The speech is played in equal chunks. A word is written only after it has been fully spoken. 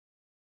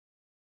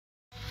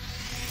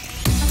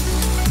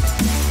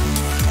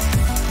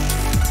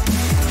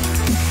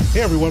Hey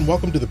everyone,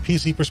 welcome to the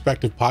PC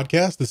Perspective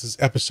Podcast. This is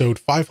episode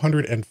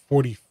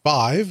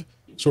 545,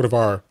 sort of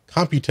our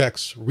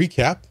Computex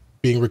recap,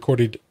 being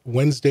recorded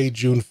Wednesday,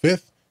 June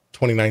 5th,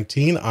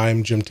 2019.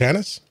 I'm Jim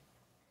Tannis.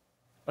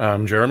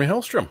 I'm Jeremy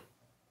Hellstrom.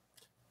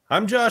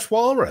 I'm Josh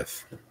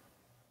Walrath.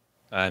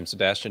 I'm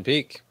Sebastian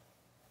Peak.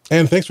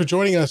 And thanks for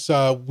joining us.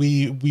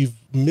 We've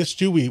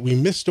missed you. We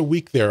missed a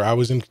week there. I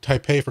was in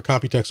Taipei for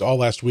Computex all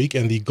last week,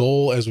 and the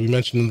goal, as we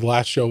mentioned in the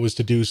last show, was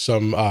to do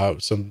some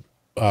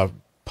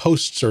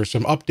posts or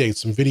some updates,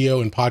 some video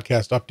and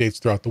podcast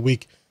updates throughout the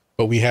week.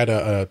 But we had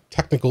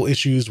technical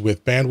issues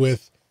with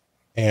bandwidth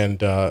and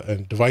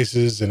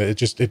devices, and it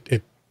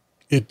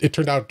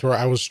turned out to where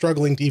I was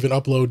struggling to even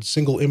upload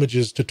single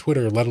images to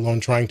Twitter, let alone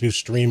trying to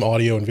stream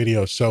audio and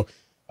video. So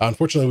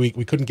unfortunately,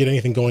 we couldn't get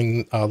anything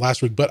going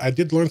last week, but I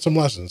did learn some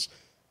lessons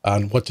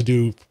on what to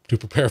do to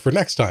prepare for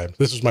next time.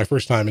 This was my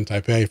first time in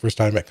Taipei, first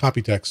time at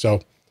Computex.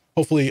 So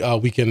hopefully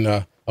we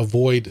can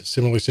avoid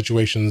similar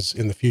situations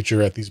in the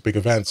future at these big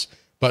events.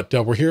 But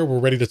we're here. We're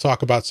ready to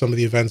talk about some of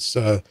the events,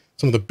 some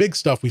of the big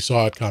stuff we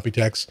saw at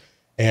Computex.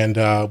 And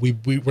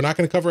we're not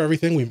going to cover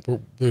everything.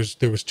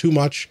 There was too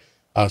much.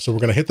 So we're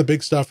going to hit the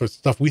big stuff, or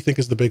stuff we think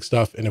is the big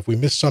stuff. And if we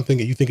miss something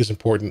that you think is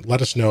important,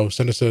 let us know.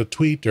 Send us a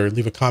tweet or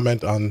leave a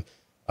comment on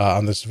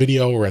this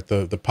video or at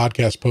the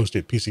podcast post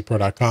at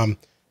pcpro.com.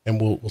 And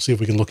we'll see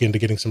if we can look into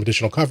getting some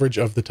additional coverage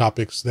of the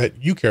topics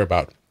that you care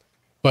about.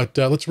 But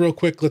let's run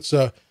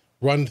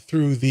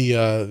through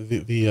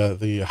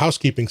the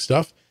housekeeping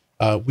stuff.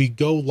 We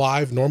go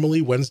live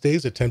normally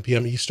Wednesdays at 10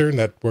 p.m. Eastern.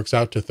 That works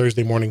out to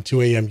Thursday morning,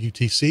 2 a.m.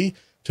 UTC.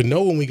 To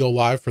know when we go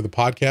live for the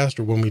podcast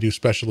or when we do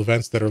special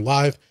events that are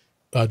live,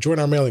 join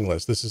our mailing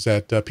list. This is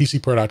at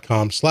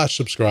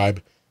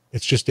pcpro.com/subscribe.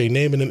 It's just a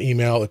name and an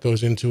email. It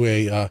goes into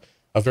a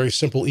very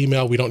simple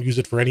email. We don't use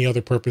it for any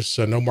other purpose.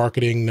 No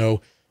marketing,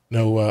 no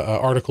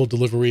article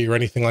delivery or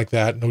anything like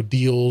that. No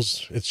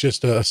deals. It's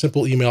just a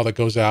simple email that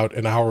goes out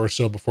an hour or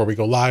so before we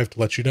go live to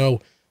let you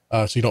know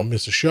so you don't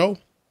miss a show.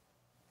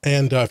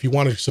 And if you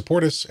want to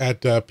support us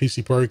at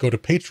PCPro, go to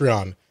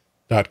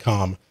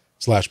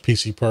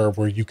patreon.com/PCPro,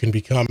 where you can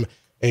become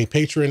a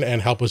patron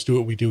and help us do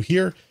what we do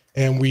here.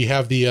 And we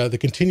have the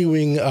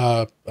continuing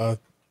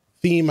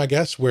theme, I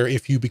guess, where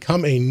if you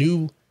become a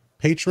new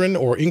patron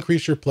or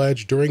increase your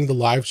pledge during the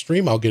live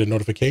stream, I'll get a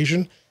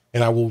notification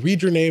and I will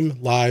read your name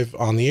live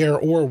on the air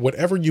or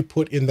whatever you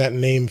put in that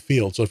name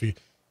field. So if you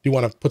do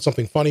want to put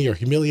something funny or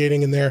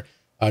humiliating in there,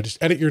 just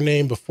edit your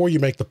name before you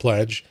make the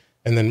pledge.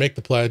 And then make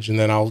the pledge, and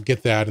then I'll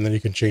get that, and then you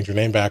can change your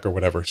name back or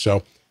whatever.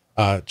 So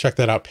check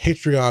that out,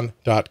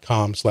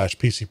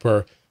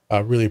 patreon.com/PCPer.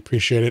 Really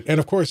appreciate it. And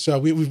of course,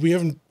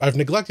 I've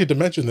neglected to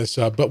mention this,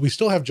 but we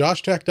still have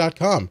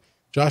JoshTech.com.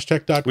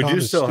 JoshTech.com. We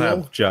do still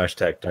have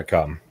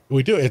JoshTech.com.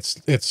 We do.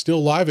 It's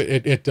still live.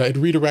 It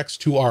redirects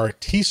to our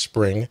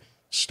Teespring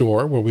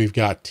store where we've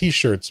got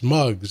T-shirts,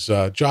 mugs,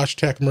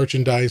 JoshTech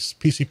merchandise,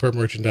 PCPer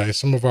merchandise,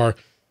 some of our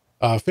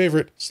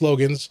favorite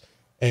slogans.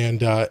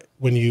 And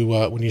when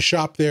you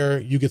shop there,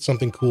 you get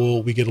something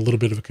cool. We get a little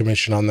bit of a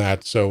commission on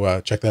that. So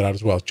check that out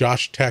as well.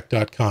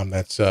 JoshTech.com.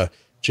 That's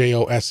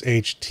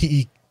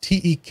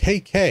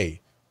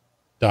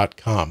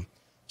JoshTekk.com.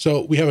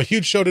 So we have a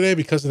huge show today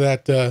because of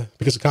that,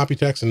 because of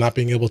Computex and not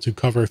being able to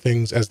cover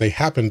things as they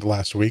happened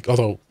last week.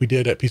 Although we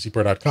did at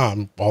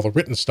PCPro.com, all the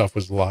written stuff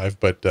was live,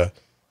 but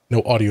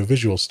no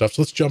audio-visual stuff.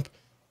 So let's jump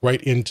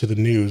right into the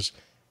news.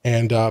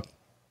 And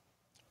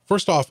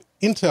first off,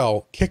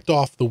 Intel kicked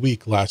off the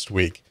week last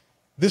week.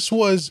 This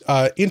was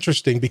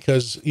interesting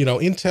because,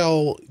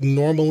 Intel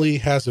normally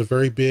has a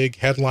very big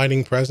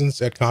headlining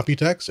presence at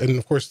Computex. And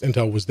of course,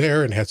 Intel was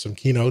there and had some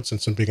keynotes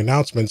and some big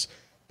announcements.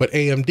 But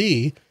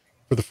AMD,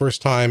 for the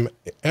first time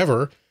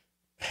ever,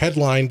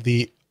 headlined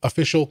the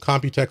official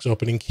Computex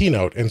opening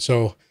keynote. And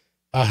so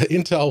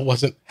Intel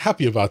wasn't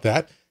happy about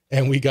that.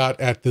 And we got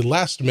at the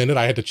last minute,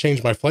 I had to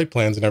change my flight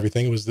plans and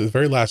everything. It was the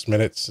very last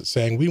minute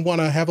saying, we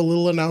want to have a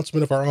little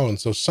announcement of our own.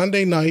 So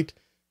Sunday night,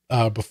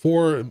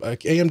 before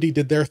AMD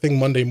did their thing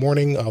Monday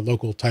morning,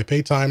 local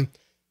Taipei time,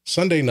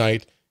 Sunday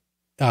night,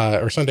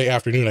 or Sunday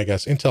afternoon, I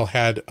guess, Intel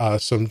had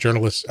some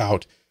journalists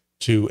out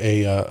to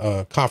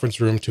a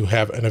conference room to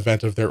have an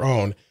event of their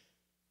own.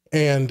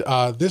 And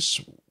this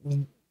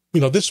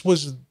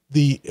was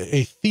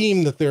a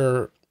theme that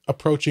they're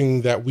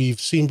approaching that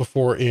we've seen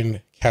before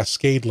in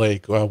Cascade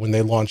Lake when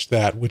they launched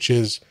that, which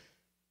is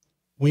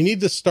we need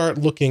to start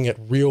looking at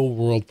real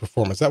world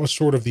performance. That was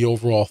sort of the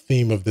overall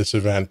theme of this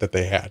event that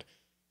they had.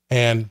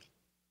 And,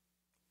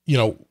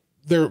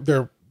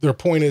 their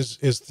point is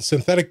the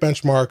synthetic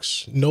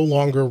benchmarks no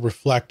longer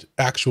reflect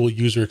actual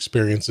user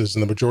experiences in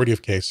the majority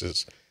of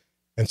cases.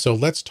 And so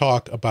let's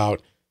talk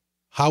about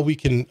how we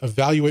can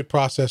evaluate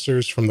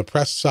processors from the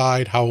press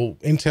side, how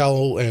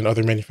Intel and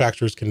other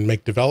manufacturers can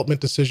make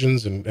development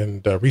decisions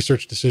and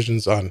research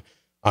decisions on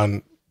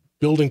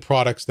building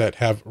products that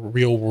have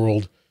real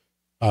world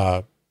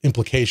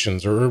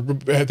implications or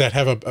that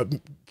have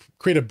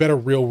create a better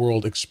real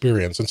world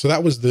experience. And so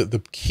that was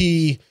the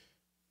key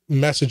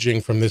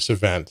messaging from this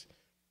event.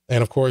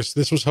 And of course,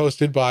 this was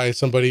hosted by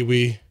somebody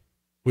we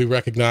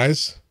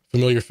recognize,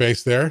 familiar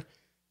face there.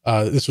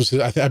 This was,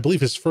 I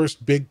believe, his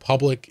first big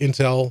public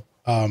Intel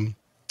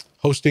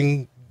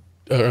hosting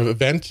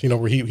event,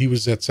 where he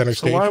was at center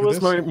stage. So why for was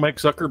this. Mike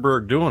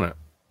Zuckerberg doing it?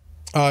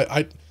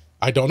 I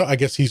don't know. I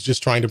guess he's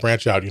just trying to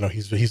branch out.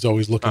 He's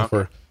always looking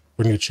for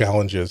new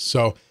challenges.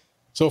 So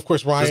of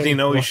course, Ryan. Doesn't he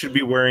know he should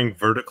be wearing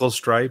vertical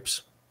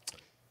stripes?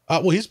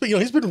 Well, he's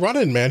been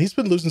running, man. He's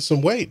been losing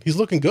some weight. He's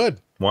looking good.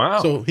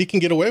 Wow. So he can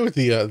get away with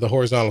the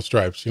horizontal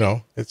stripes.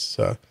 It's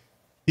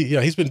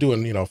he's been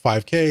doing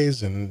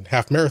 5Ks and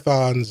half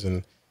marathons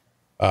and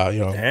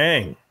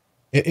Dang.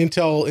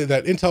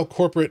 Intel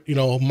corporate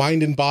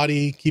mind and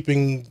body,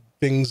 keeping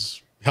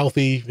things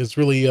healthy, has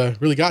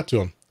really got to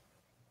him.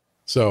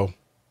 So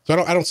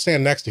I don't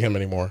stand next to him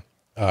anymore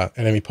at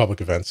any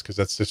public events, because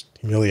that's just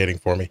humiliating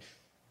for me.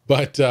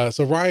 But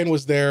so Ryan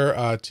was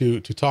there to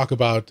talk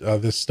about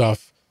this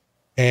stuff,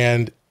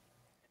 and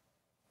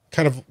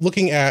kind of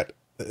looking at,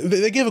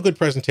 they gave a good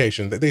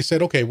presentation. They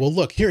said, okay, well,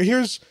 look,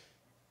 here's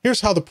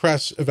how the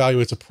press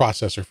evaluates a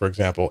processor. For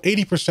example,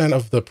 80%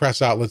 of the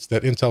press outlets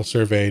that Intel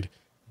surveyed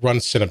run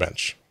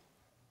Cinebench,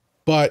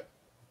 but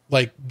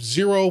like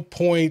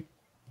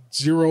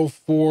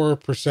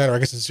 0.04%, or I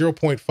guess it's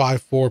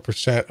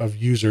 0.54% of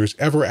users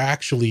ever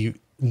actually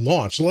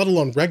launch, let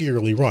alone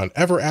regularly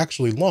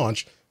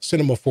launch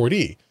Cinema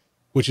 4D,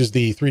 which is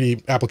the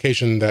 3D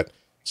application that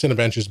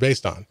Cinebench is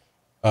based on.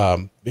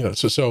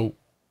 So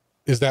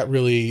is that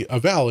really a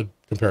valid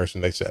comparison,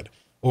 they said?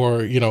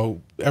 Or,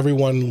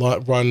 everyone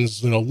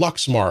runs,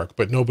 Luxmark,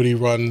 but nobody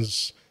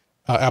runs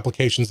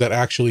applications that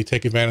actually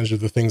take advantage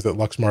of the things that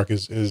Luxmark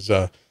is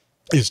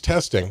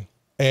testing.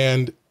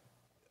 And,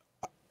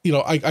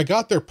 I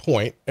got their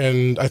point,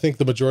 and I think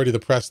the majority of the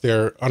press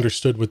there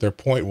understood what their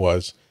point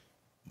was.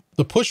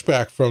 The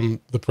pushback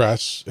from the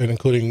press, and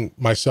including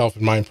myself,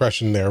 and my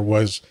impression there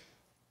was,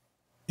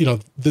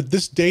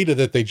 this data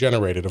that they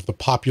generated of the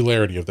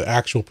popularity of the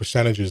actual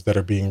percentages that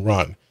are being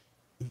run,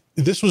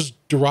 this was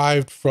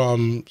derived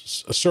from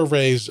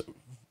surveys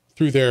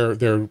through their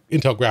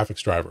Intel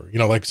graphics driver.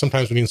 Like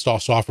sometimes when you install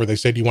software, they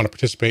say, do you want to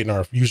participate in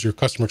our user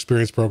customer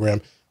experience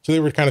program? So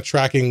they were kind of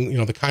tracking,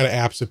 the kind of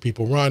apps that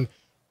people run.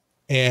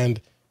 And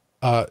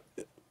my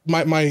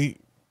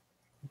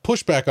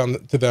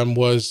pushback to them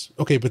was,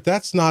 okay, but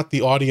that's not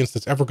the audience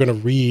that's ever going to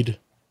read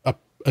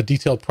a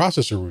detailed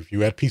processor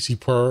review at PC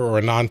Per or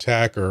a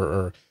non-tech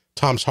or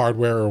Tom's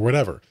Hardware or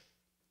whatever.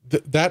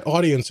 That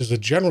audience is a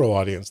general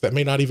audience that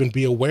may not even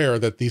be aware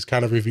that these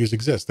kind of reviews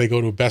exist. They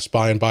go to Best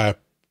Buy and buy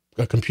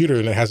a computer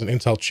and it has an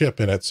Intel chip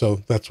in it, so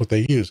that's what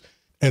they use.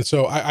 And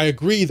so I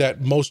agree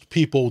that most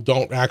people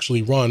don't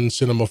actually run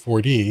Cinema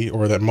 4D,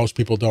 or that most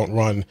people don't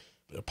run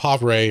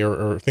Pavre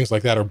or things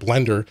like that, or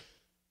Blender.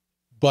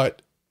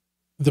 But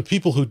the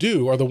people who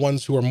do are the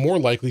ones who are more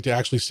likely to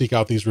actually seek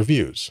out these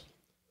reviews.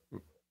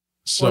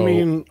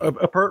 So,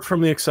 apart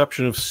from the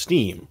exception of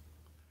Steam,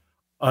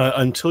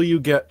 until you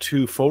get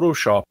to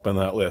Photoshop on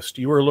that list,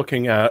 you are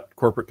looking at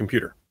corporate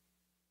computer,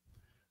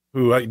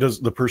 who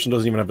the person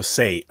doesn't even have a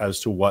say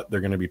as to what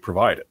they're going to be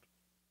provided.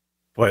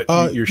 But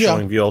you're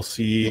showing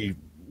VLC,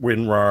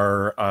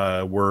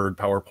 WinRAR, Word,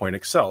 PowerPoint,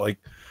 Excel, and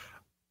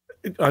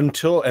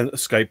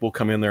Skype will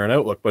come in there and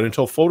Outlook, but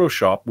until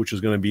Photoshop, which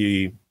is going to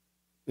be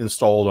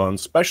installed on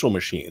special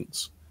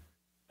machines,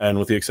 and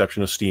with the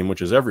exception of Steam,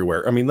 which is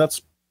everywhere,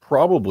 that's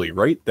probably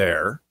right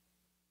there,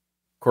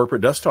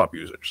 corporate desktop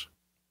users.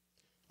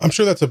 I'm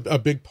sure that's a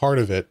big part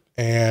of it.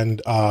 And,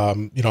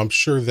 I'm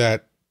sure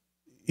that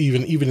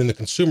even in the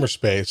consumer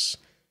space,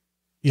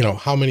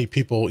 how many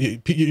people,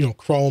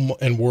 Chrome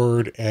and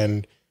Word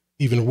and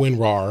even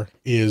WinRAR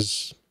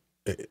is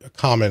a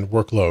common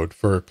workload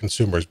for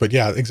consumers. But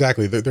yeah,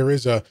 exactly. There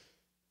is a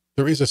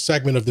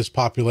segment of this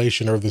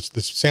population, or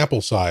this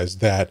sample size,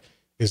 that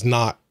is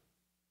not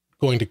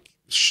going to,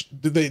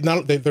 they're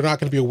not going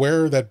to be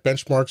aware that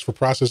benchmarks for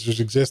processors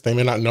exist. They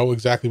may not know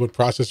exactly what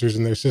processors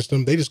in their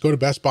system. They just go to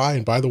Best Buy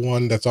and buy the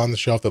one that's on the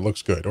shelf that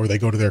looks good, or they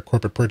go to their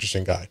corporate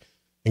purchasing guy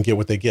and get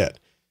what they get.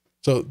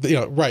 So,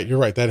 right, you're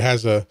right. That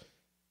is a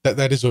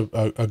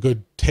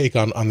good take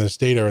on this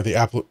data, or the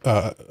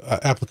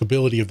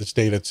applicability of this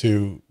data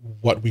to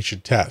what we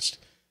should test.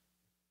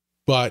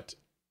 But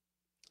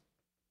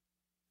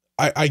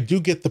I do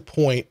get the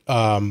point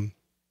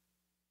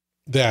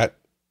that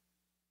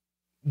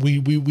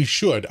we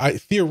should,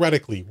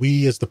 theoretically,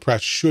 we as the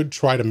press should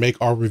try to make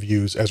our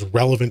reviews as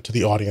relevant to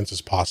the audience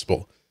as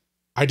possible.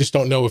 I just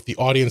don't know if the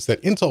audience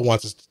that Intel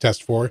wants us to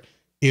test for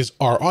is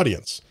our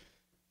audience.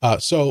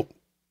 But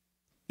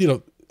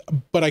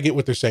I get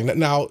what they're saying.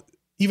 Now,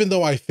 even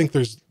though I think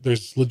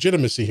there's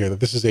legitimacy here, that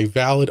this is a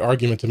valid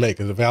argument to make,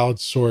 is a valid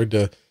sword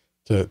to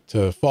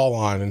fall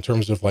on in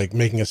terms of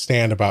making a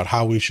stand about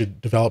how we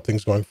should develop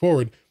things going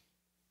forward,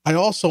 I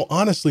also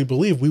honestly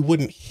believe we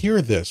wouldn't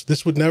hear this.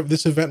 This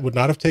event would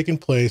not have taken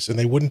place, and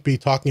they wouldn't be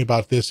talking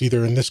about this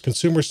either in this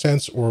consumer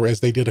sense, or as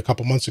they did a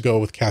couple months ago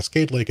with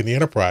Cascade Lake in the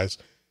enterprise.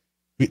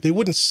 They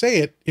wouldn't say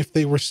it if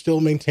they were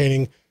still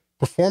maintaining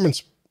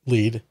performance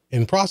lead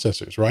in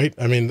processors, right?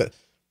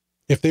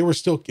 If they were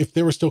still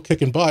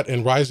kicking butt,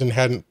 and Ryzen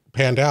hadn't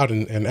panned out,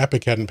 and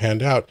EPYC hadn't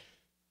panned out,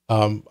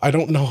 I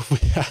don't know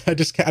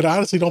if I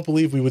honestly don't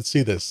believe we would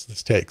see this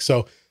take.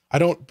 So I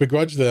don't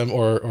begrudge them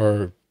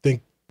or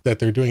think that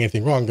they're doing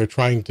anything wrong. They're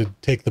trying to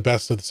take the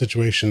best of the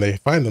situation they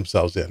find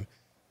themselves in.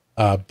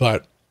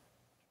 But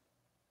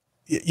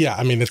yeah,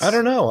 I mean, I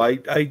don't know.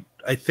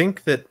 I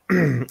think that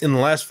in the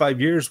last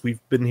 5 years, we've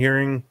been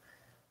hearing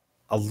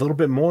a little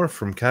bit more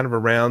from kind of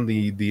around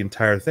the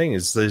entire thing.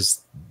 Is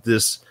there's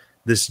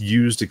this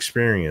used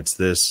experience,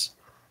 this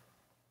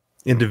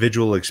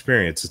individual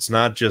experience. It's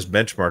not just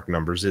benchmark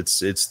numbers.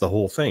 It's the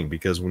whole thing,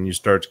 because when you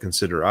start to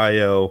consider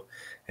IO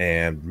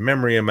and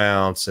memory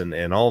amounts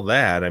and all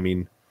that, I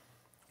mean,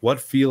 what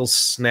feels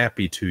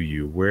snappy to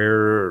you?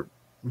 Where,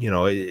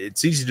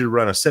 it's easy to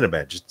run a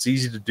Cinebench. It's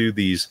easy to do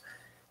these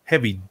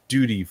heavy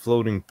duty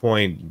floating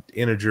point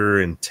integer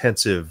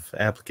intensive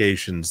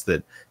applications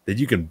that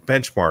you can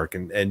benchmark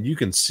and you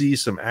can see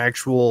some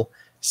actual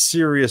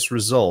serious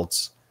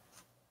results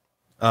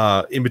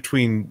in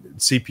between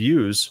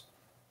CPUs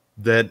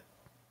that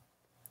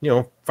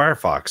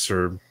Firefox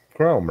or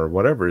Chrome or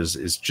whatever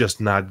is just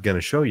not going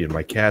to show you.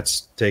 My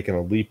cat's taking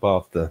a leap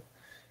off the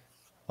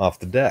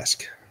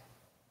desk.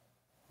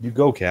 You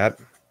go, cat.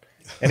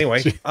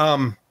 Anyway,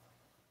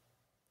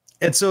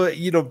 and so,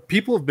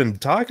 people have been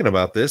talking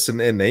about this, and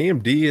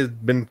AMD has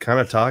been kind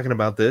of talking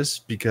about this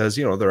because,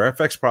 their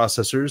FX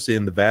processors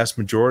in the vast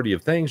majority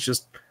of things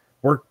just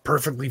worked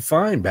perfectly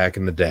fine back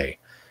in the day.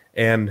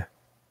 And,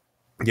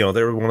 they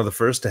were one of the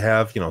first to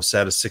have,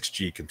 SATA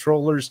 6G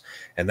controllers,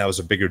 and that was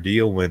a bigger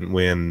deal when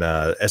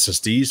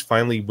SSDs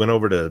finally went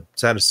over to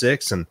SATA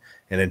 6, and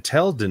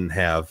Intel didn't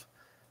have,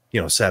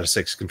 SATA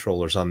 6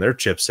 controllers on their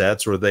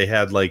chipsets, or they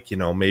had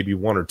maybe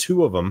one or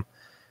two of them,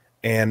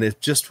 and it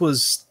just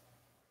was,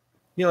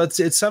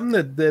 it's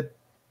something that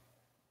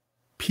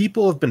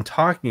people have been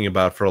talking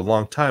about for a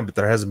long time, but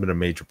there hasn't been a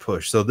major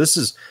push. So this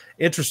is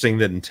interesting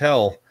that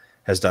Intel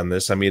has done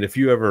this. I mean, if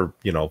you ever,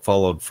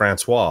 followed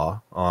Francois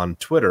on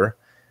Twitter,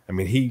 I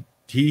mean,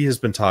 he has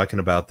been talking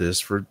about this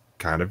for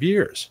kind of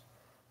years.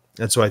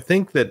 And so I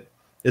think that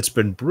it's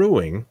been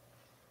brewing,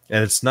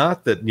 and it's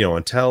not that,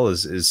 Intel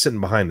is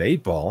sitting behind the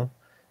 8-ball,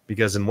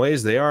 because in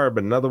ways they are,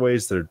 but in other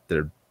ways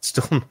they're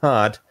still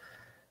not.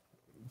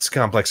 It's a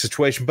complex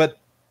situation, but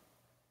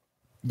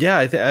yeah,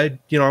 I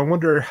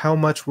wonder how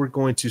much we're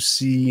going to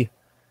see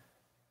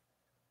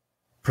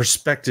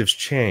perspectives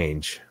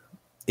change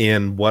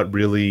in what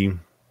really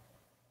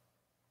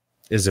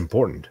is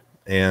important.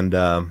 And,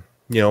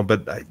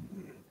 but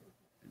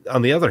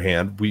on the other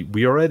hand,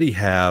 we already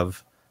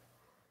have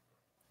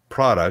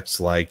products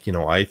like,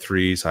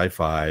 i3s,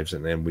 i5s,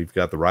 and then we've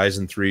got the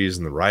Ryzen 3s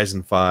and the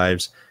Ryzen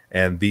 5s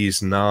and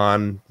these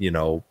non,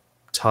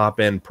 top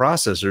end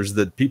processors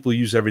that people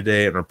use every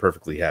day and are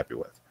perfectly happy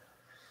with.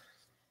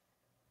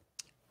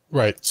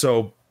 Right.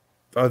 So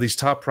are these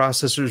top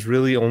processors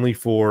really only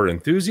for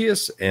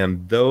enthusiasts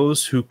and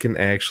those who can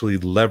actually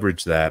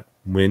leverage that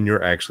when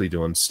you're actually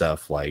doing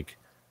stuff like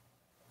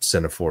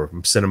Cinema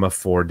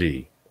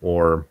 4D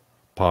or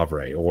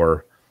Pavre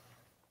or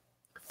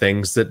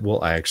things that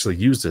will actually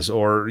use this?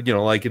 Or,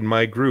 like in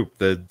my group,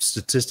 the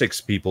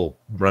statistics people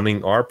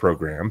running our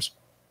programs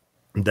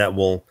that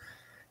will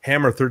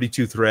hammer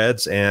 32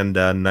 threads and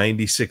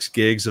 96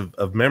 gigs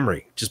of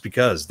memory just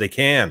because they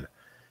can.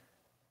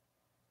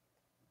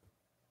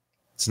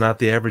 It's not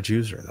the average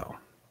user, though.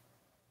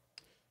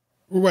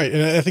 Right,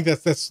 and I think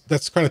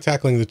that's kind of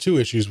tackling the two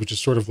issues, which is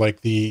sort of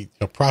like the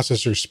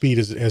processor speed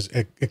has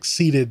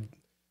exceeded,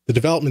 the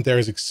development there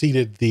has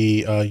exceeded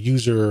the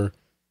user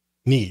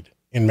need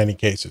in many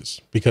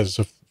cases, because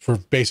for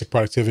basic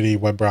productivity,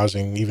 web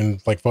browsing, even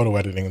like photo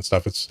editing and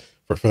stuff, it's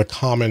for the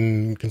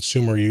common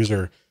consumer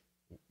user,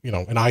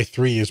 an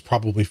i3 is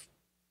probably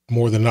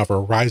more than enough,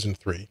 or a Ryzen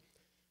 3.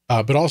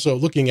 But also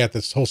looking at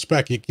this whole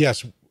spec,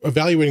 yes,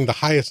 evaluating the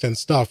highest end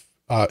stuff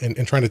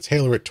and trying to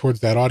tailor it towards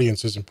that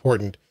audience is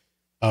important.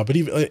 But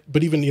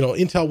even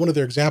Intel, one of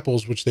their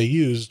examples, which they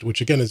used,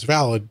 which again is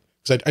valid,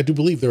 because I do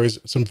believe there is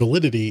some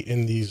validity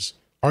in these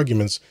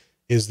arguments,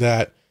 is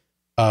that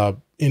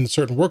in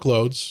certain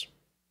workloads,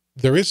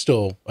 there is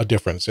still a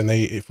difference.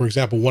 And for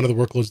example, one of the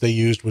workloads they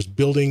used was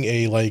building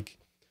a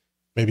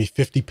maybe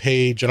 50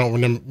 page, I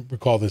don't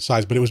recall the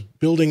size, but it was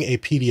building a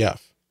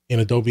PDF in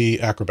Adobe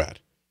Acrobat.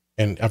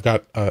 And I've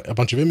got a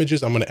bunch of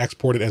images. I'm going to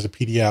export it as a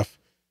PDF.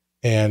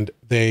 And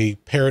they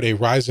paired a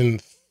Core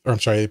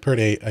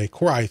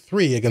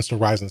i3 against a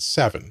Ryzen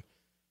 7.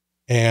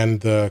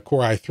 And the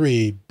Core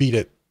i3 beat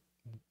it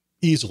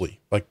easily,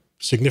 like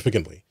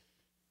significantly.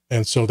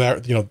 And so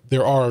that,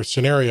 there are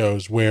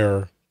scenarios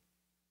where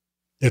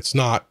it's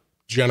not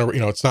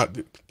it's not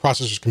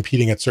processors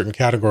competing at certain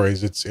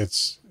categories.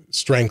 It's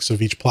strengths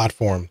of each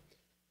platform.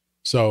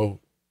 So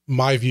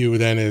my view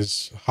then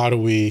is, how do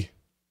we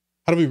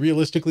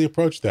realistically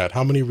approach that?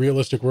 How many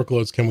realistic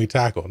workloads can we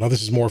tackle? Now,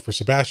 this is more for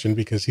Sebastian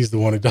because he's the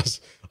one who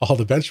does all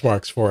the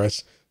benchmarks for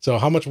us. So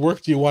how much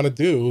work do you want to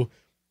do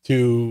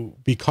to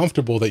be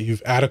comfortable that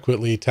you've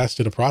adequately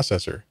tested a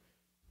processor?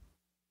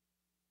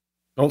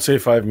 Don't say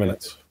 5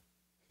 minutes.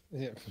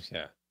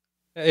 Yeah.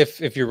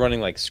 If you're running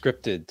like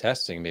scripted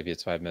testing, maybe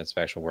it's 5 minutes of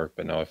actual work.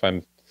 But no, if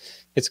I'm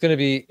it's going to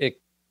be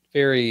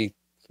very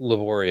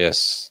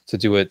laborious to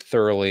do it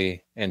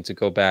thoroughly and to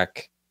go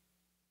back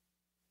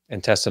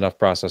and test enough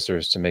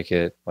processors to make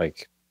it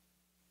like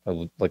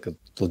a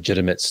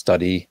legitimate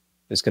study.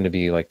 It's going to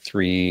be like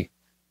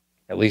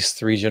at least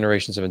three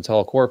generations of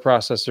Intel Core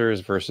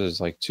processors versus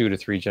like 2 to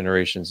 3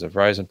 generations of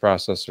Ryzen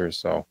processors.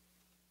 So,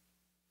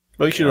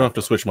 at least you don't have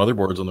to switch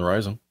motherboards on the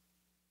Ryzen.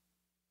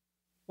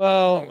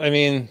 Well, I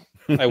mean,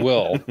 I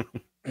will,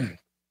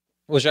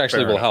 which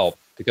actually will help,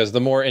 because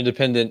the more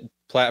independent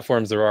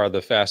platforms there are,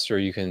 the faster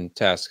you can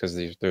test, because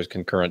there's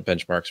concurrent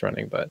benchmarks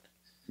running. But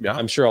yeah,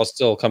 I'm sure I'll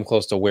still come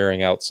close to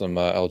wearing out some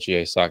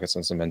LGA sockets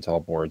on some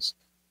Intel boards.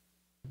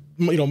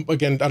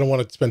 Again, I don't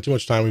want to spend too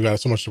much time. We've got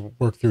so much to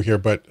work through here,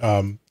 but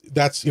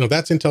that's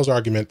Intel's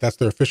argument. That's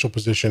their official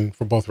position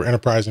for both for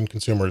enterprise and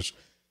consumers.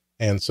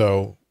 And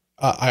so,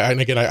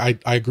 I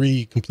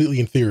agree completely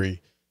in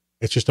theory.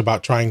 It's just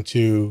about trying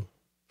to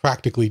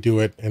practically do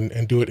it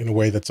and do it in a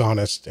way that's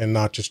honest, and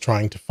not just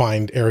trying to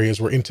find areas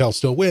where Intel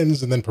still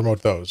wins and then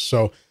promote those.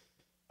 So,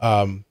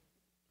 we'll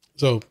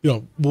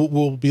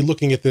be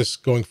looking at this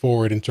going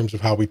forward in terms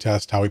of how we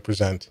test, how we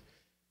present,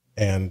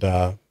 and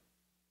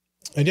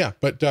yeah.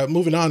 But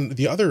moving on,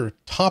 the other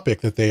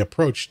topic that they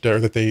approached, or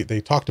that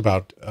they talked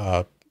about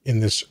in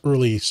this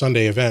early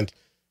Sunday event,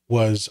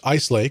 was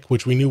Ice Lake,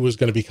 which we knew was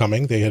going to be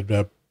coming. They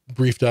had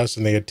briefed us,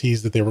 and they had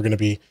teased that they were going to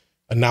be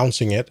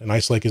announcing it. And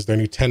Ice Lake is their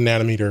new 10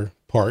 nanometer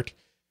part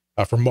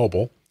for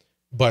mobile.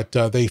 But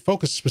they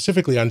focused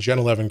specifically on Gen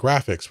 11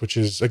 graphics, which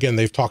is, again,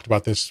 they've talked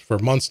about this for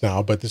months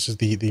now, but this is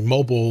the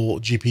mobile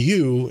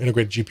GPU,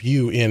 integrated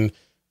GPU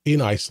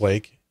in Ice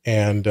Lake,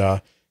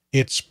 and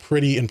it's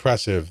pretty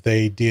impressive.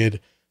 They did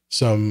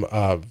some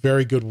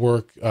very good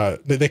work.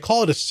 They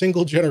call it a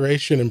single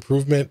generation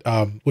improvement,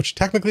 which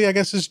technically I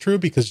guess is true,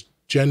 because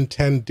Gen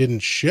 10 didn't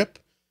ship,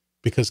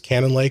 because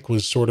Cannon Lake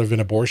was sort of an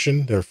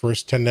abortion, their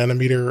first 10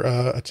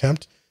 nanometer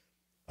attempt.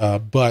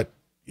 But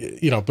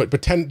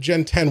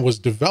Gen 10 was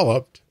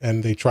developed,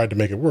 and they tried to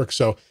make it work.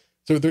 So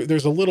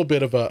there's a little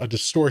bit of a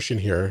distortion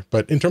here,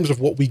 but in terms of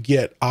what we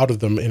get out of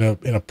them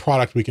in a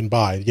product we can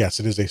buy, yes,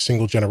 it is a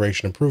single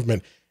generation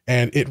improvement,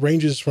 and it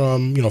ranges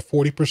from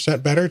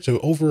 40% better to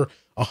over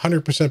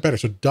 100% better.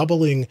 So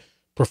doubling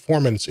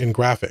performance in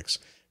graphics.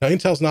 Now,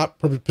 Intel's not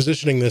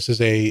positioning this as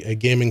a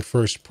gaming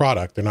first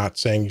product. They're not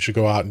saying you should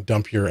go out and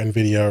dump your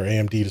NVIDIA or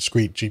AMD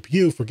discrete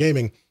GPU for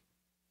gaming.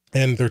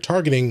 And they're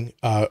targeting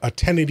a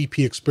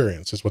 1080p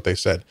experience, is what they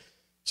said.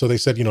 So they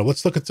said,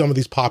 let's look at some of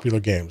these popular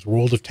games: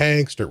 World of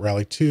Tanks, Dirt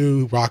Rally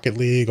 2, Rocket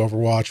League,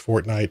 Overwatch,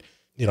 Fortnite.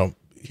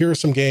 Here are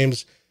some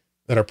games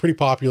that are pretty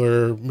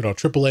popular,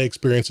 AAA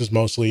experiences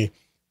mostly.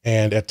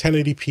 And at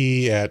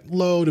 1080p, at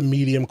low to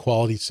medium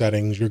quality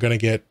settings, you're going to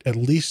get at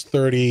least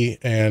 30,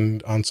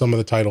 and on some of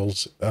the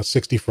titles,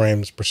 60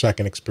 frames per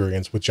second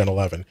experience with Gen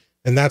 11.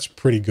 And that's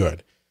pretty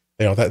good.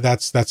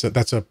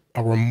 That's a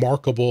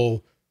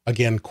remarkable,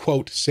 again,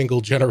 quote,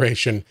 single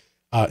generation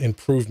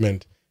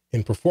improvement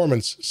in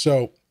performance.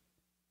 So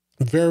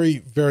very,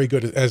 very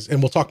good.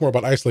 And we'll talk more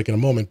about Ice Lake in a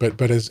moment,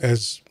 but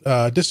as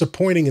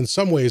disappointing in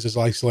some ways as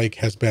Ice Lake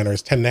has been, or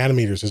as 10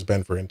 nanometers has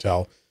been for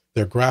Intel,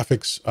 their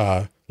graphics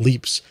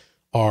leaps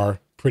are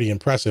pretty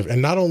impressive.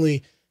 And not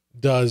only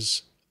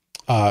does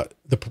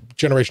the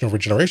generation over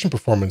generation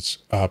performance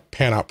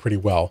pan out pretty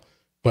well,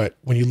 but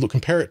when you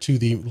compare it to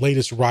the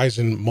latest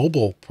Ryzen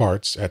mobile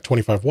parts at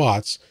 25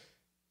 watts,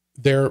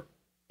 they're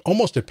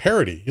almost at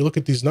parity. You look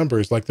at these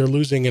numbers, like they're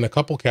losing in a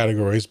couple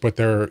categories, but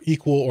they're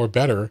equal or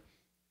better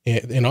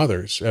in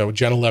others.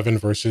 Gen 11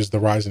 versus the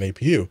Ryzen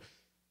APU,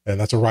 and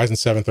that's a Ryzen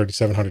 7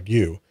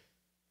 3700U.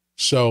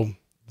 So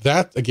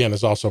that, again,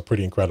 is also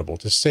pretty incredible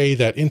to say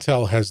that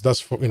Intel has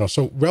thus,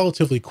 so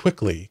relatively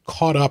quickly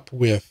caught up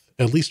with,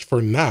 at least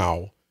for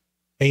now,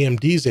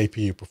 AMD's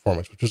APU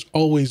performance, which has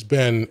always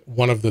been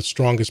one of the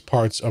strongest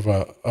parts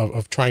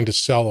of trying to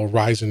sell a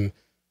Ryzen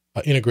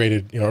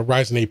integrated, a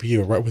Ryzen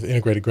APU, right, with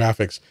integrated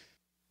graphics,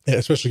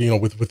 especially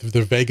with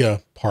the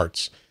Vega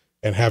parts,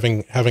 and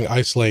having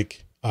Ice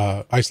Lake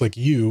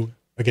U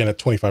again at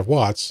 25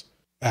 watts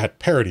at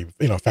parity,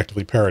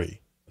 effectively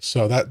parity.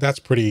 So that's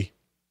pretty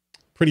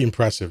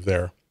impressive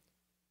there.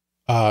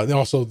 They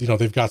also,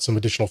 they've got some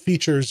additional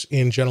features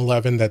in Gen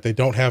 11 that they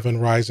don't have in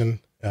Ryzen.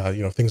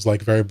 Things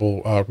like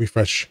variable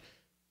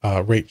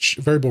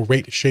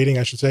rate shading,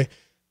 I should say,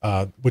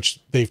 which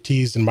they've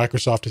teased and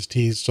Microsoft has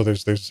teased. So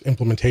there's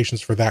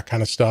implementations for that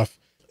kind of stuff.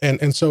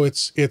 And so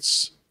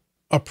it's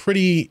a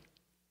pretty,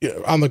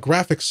 on the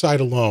graphics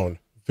side alone,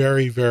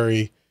 very,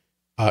 very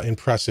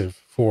impressive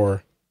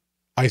for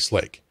Ice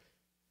Lake.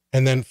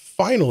 And then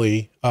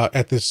finally,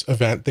 at this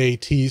event, they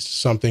teased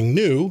something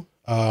new.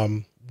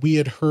 We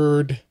had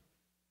heard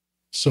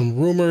some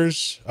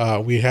rumors.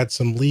 We had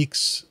some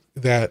leaks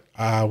that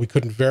we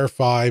couldn't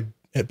verify,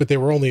 but they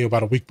were only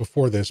about a week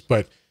before this.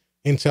 But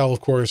Intel, of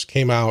course,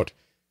 came out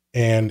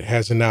and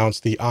has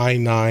announced the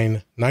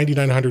i9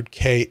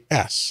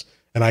 9900KS.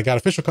 And I got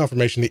official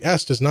confirmation the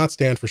S does not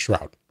stand for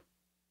Shroud.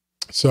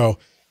 So,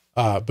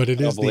 but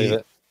it is believe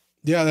it.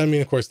 Yeah, I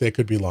mean, of course, they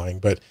could be lying,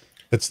 but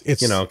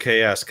You know,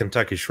 KS,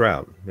 Kentucky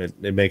Shroud.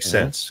 It makes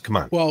sense. Come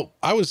on. Well,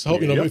 I was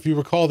hoping, you know, if you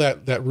recall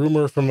that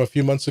rumor from a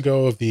few months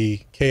ago of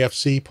the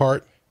KFC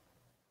part,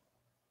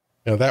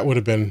 you know, that would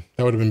have been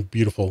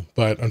beautiful,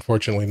 but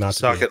unfortunately not.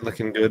 Socket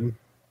looking good.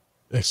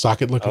 A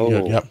socket looking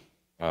good. Yep.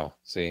 Wow.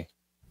 See,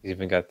 he's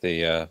even got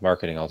the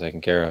marketing all taken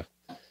care of.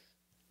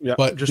 Yeah,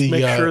 but just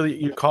make sure that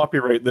you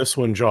copyright this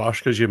one, Josh,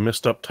 because you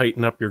missed up,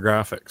 tighten up your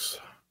graphics.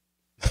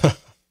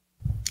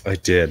 I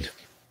did.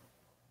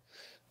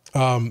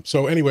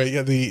 So anyway,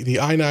 yeah, the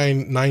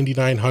i9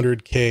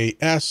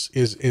 9900KS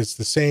is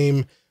the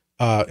same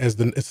it's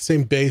the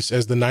same base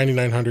as the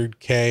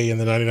 9900K and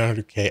the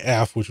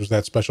 9900KF, which was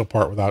that special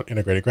part without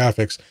integrated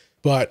graphics,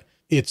 but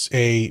it's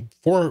a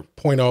 4.0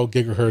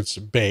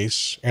 gigahertz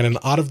base and an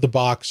out of the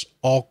box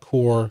all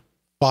core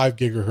 5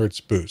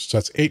 gigahertz boost. So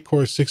that's 8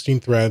 cores,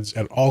 16 threads,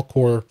 and all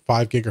core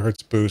 5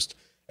 gigahertz boost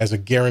as a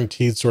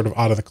guaranteed sort of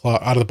out of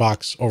the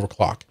box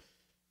overclock,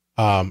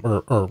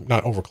 or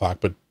not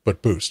overclock,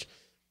 but boost.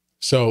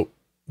 So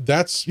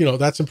that's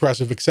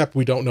impressive, except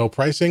we don't know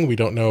pricing. We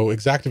don't know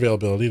exact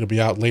availability. It'll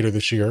be out later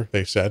this year,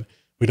 they said.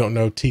 We don't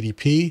know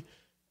TDP.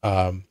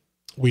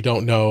 We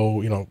don't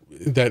know,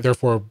 that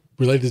therefore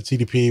related to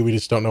TDP, we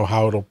just don't know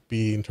how it'll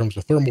be in terms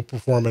of thermal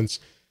performance.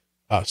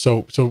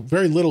 So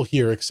very little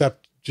here,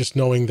 except just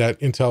knowing that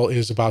Intel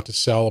is about to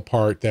sell a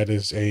part that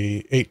is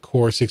a 8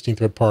 core, 16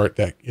 thread part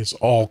that is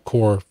all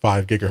core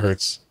 5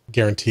 gigahertz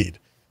guaranteed.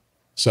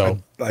 So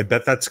I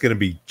bet that's going to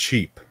be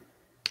cheap.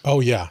 Oh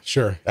yeah,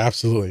 sure.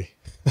 Absolutely.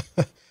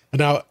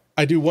 Now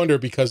I do wonder,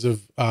 because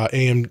of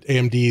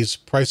AMD's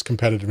price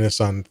competitiveness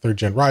on 3rd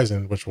gen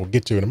Ryzen, which we'll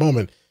get to in a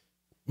moment,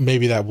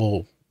 maybe that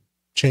will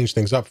change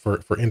things up for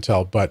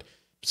Intel, but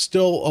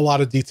still a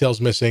lot of details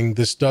missing.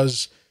 This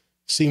does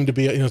seem to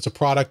be, it's a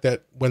product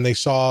that when they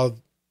saw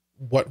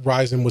what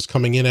Ryzen was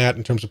coming in at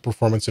in terms of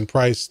performance and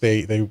price,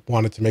 they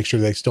wanted to make sure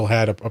they still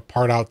had a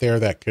part out there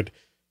that could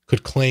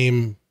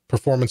claim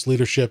performance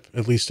leadership,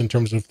 at least in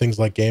terms of things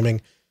like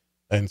gaming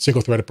and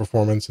single-threaded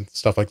performance and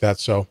stuff like that.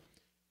 So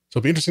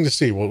it'll be interesting to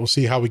see. We'll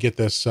see how we get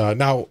this.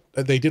 Now,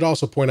 they did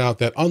also point out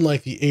that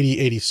unlike the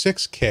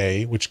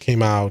 8086K, which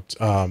came out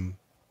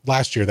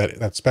last year,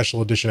 that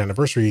special edition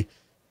anniversary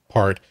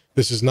part,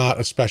 this is not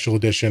a special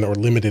edition or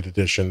limited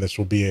edition. This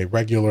will be a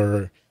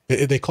regular.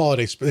 They call it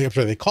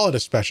a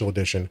special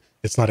edition.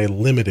 It's not a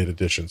limited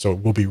edition, so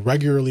it will be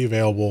regularly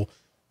available,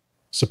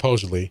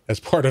 supposedly, as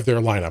part of their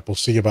lineup. We'll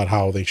see about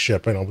how they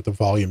ship, what the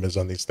volume is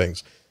on these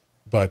things,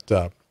 but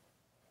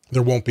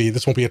this won't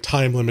be a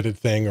time limited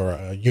thing or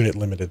a unit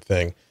limited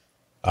thing.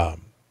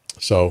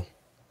 So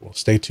we'll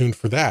stay tuned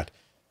for that.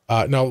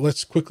 Now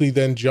let's quickly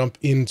then jump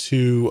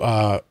into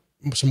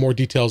some more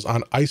details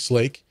on Ice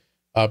Lake,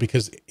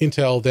 because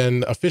Intel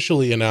then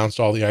officially announced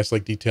all the Ice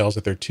Lake details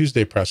at their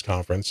Tuesday press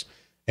conference.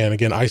 And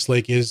again, Ice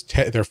Lake is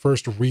their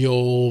first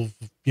real,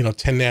 10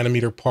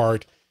 nanometer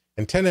part.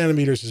 And 10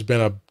 nanometers has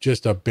been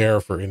just a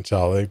bear for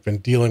Intel. They've been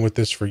dealing with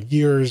this for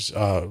years.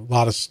 A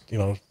lot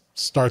of,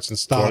 starts and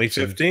stops.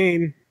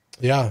 2015.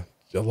 Yeah,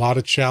 a lot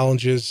of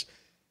challenges,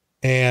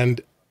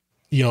 and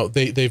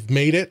they've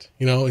made it.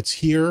 It's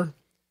here.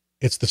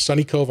 It's the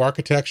Sunny Cove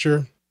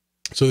architecture.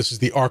 So this is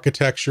the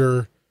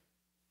architecture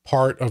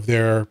part of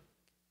their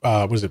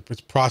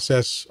it's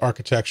process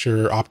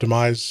architecture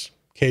optimize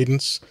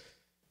cadence.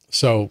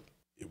 So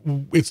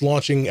it's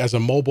launching as a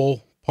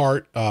mobile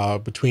part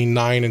between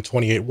 9 and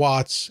 28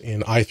 watts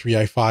in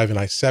i3, i5, and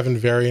i7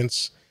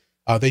 variants.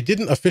 They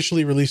didn't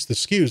officially release the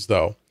SKUs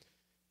though.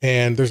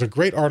 And there's a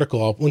great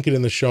article, I'll link it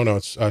in the show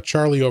notes.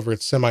 Charlie over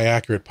at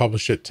Semi-Accurate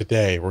published it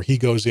today, where he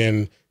goes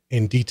in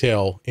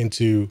detail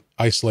into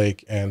Ice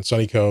Lake and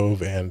Sunny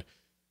Cove and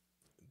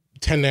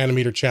 10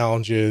 nanometer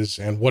challenges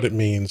and what it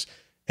means.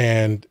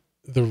 And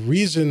the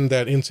reason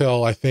that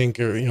Intel, I think,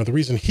 the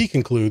reason he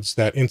concludes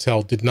that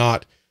Intel did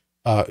not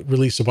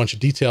release a bunch of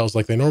details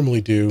like they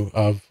normally do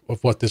of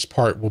what this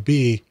part will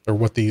be, or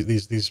what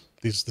this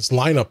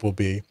lineup will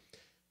be,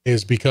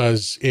 is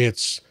because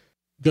it's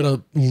going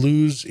to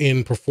lose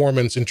in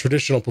performance, in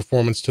traditional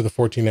performance, to the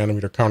 14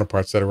 nanometer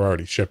counterparts that are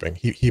already shipping.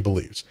 He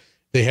believes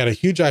they had a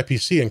huge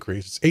IPC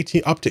increase. It's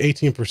up to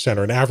 18%,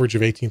 or an average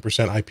of 18%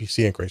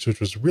 IPC increase, which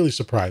was really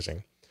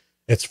surprising.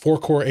 It's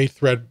 4-core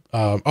 8-thread,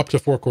 up to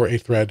 4-core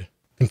 8-thread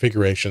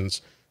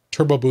configurations,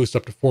 turbo boost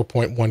up to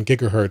 4.1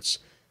 gigahertz,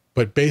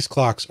 but base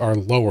clocks are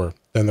lower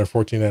than their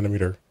 14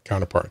 nanometer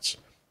counterparts.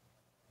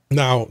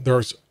 Now,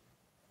 there's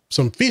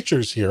some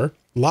features here.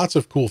 Lots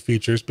of cool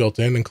features built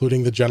in,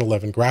 including the Gen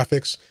 11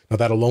 graphics. Now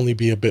that'll only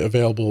be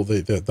available,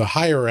 the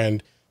higher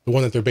end, the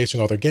one that they're basing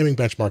all their gaming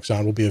benchmarks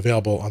on, will be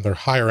available on their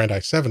higher end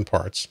i7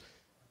 parts.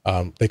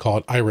 They call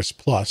it Iris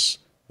Plus,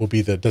 will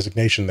be the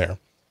designation there.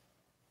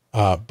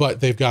 But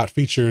they've got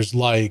features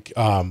like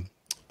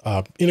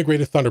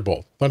integrated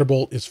Thunderbolt.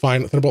 Thunderbolt is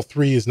fine. Thunderbolt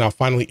 3 is now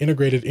finally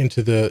integrated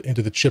into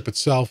the chip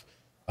itself.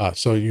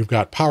 So you've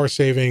got power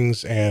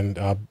savings and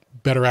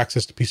better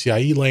access to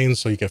PCIe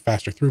lanes, so you get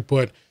faster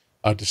throughput.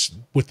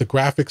 With the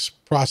graphics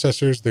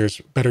processors, there's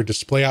better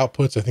display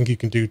outputs. I think you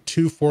can do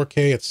 2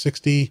 4K at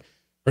 60,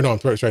 or no, I'm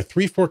sorry,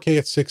 3 4K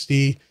at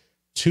 60,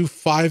 2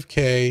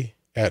 5K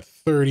at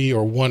 30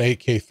 or one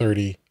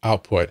 8K30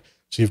 output.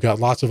 So you've got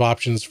lots of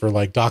options for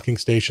like docking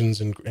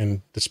stations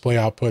and display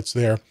outputs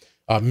there.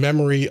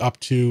 Memory up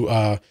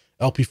to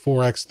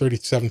LP4X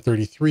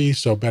 3733,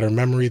 so better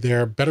memory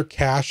there. Better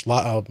cache,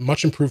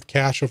 much improved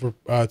cache over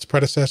its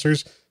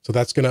predecessors. So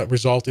that's going to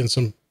result in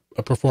some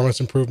performance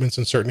improvements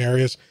in certain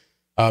areas.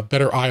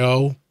 Better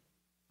I/O.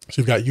 So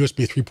you've got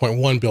USB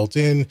 3.1 built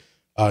in.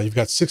 You've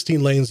got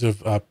 16 lanes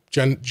of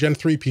Gen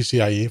 3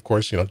 PCIe. Of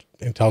course,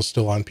 Intel's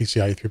still on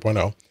PCIe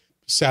 3.0.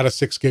 SATA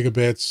 6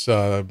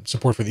 gigabits,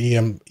 support for the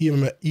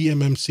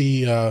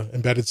eMMC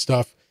embedded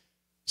stuff.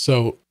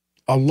 So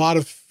a lot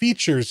of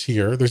features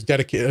here. There's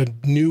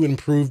new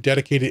improved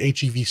dedicated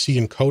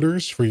HEVC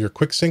encoders for your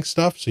quick sync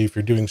stuff. So if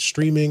you're doing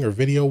streaming or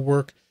video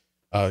work,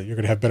 you're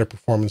going to have better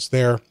performance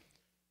there.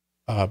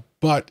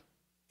 But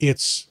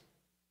it's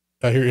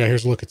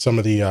here's a look at some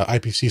of the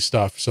IPC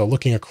stuff. So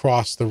looking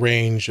across the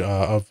range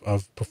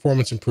of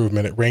performance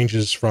improvement, it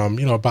ranges from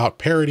about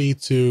parity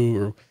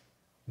to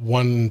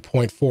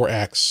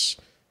 1.4x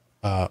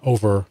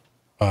over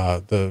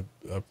the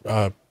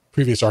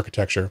previous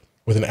architecture,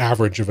 with an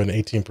average of an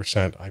 18%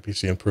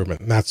 IPC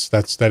improvement. And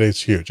that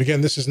is huge.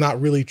 Again, this is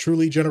not really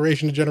truly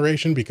generation to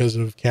generation because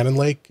of Cannon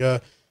Lake,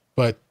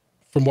 but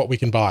from what we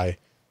can buy,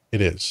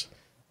 it is.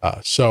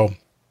 So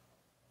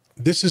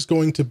this is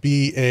going to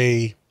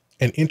be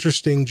an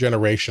interesting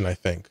generation, I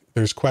think.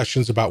 There's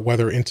questions about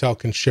whether Intel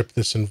can ship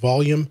this in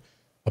volume,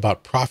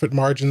 about profit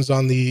margins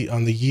on the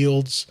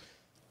yields,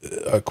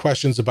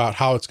 questions about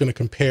how it's going to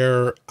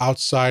compare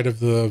outside of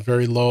the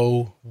very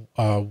low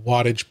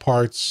wattage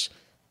parts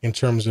in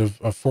terms of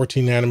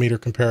 14 nanometer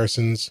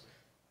comparisons.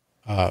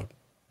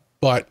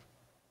 But,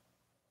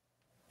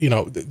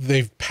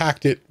 they've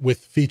packed it with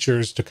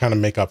features to kind of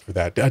make up for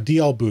that.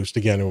 DL Boost,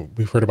 again,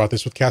 we've heard about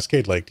this with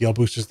Cascade Lake. DL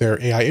Boost is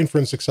their AI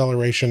inference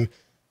acceleration.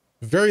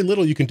 Very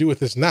little you can do with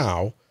this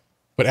now,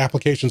 but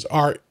applications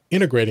are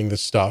integrating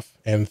this stuff,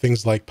 and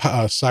things like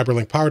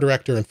Cyberlink Power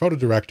Director and Photo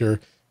Director.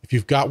 If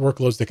you've got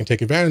workloads that can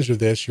take advantage of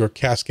this, your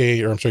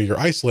your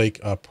Ice Lake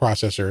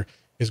processor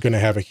is going to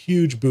have a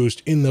huge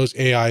boost in those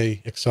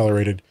AI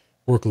accelerated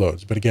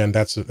workloads. But again,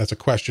 that's a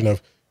question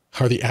of,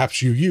 are the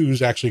apps you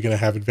use actually going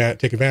to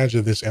take advantage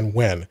of this, and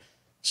when?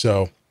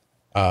 So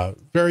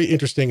very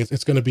interesting.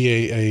 It's going to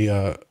be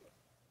a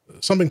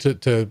something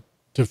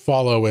to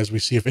follow as we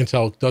see if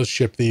Intel does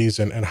ship these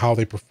and how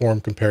they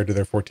perform compared to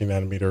their 14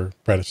 nanometer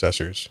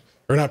predecessors,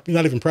 or not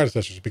even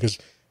predecessors, because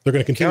they're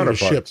going to continue to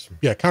ship.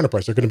 Yeah,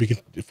 counterparts. They're going to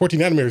be 14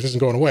 nanometers isn't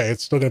going away.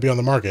 It's still going to be on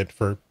the market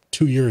for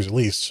 2 years at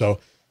least. So,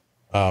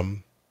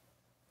 something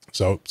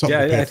to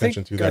pay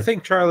attention to there. I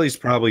think Charlie's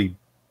probably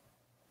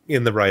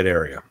in the right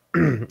area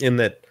in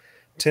that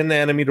 10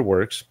 nanometer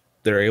works.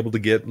 They're able to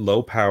get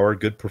low power,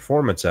 good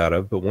performance out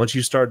of, but once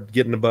you start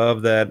getting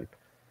above that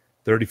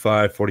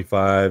 35,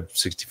 45,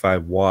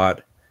 65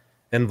 watt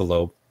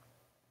envelope,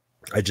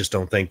 I just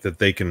don't think that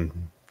they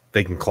can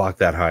clock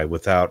that high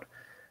without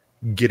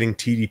getting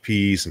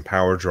TDPs and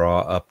power draw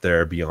up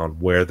there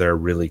beyond where they're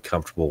really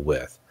comfortable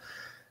with.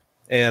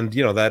 And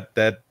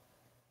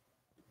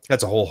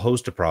that's a whole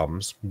host of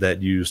problems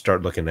that you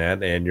start looking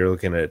at, and you're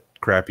looking at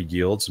crappy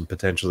yields and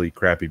potentially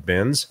crappy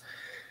bins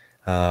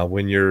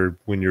when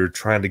you're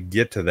trying to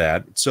get to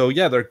that. So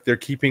yeah, they're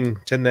keeping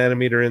 10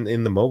 nanometer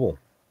in the mobile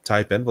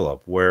type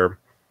envelope, where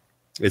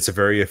it's a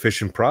very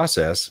efficient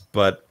process,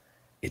 but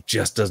it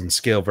just doesn't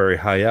scale very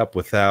high up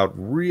without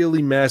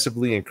really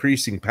massively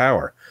increasing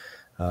power.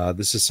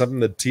 This is something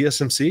that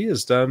TSMC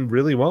has done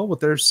really well with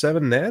their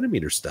 7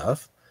 nanometer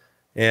stuff.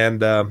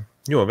 And,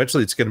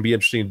 eventually it's going to be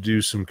interesting to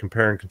do some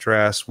compare and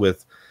contrast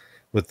with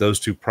those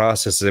two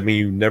processes. I mean,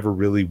 you never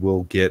really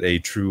will get a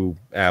true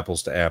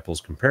apples to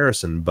apples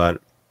comparison, but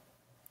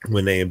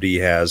when AMD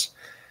has,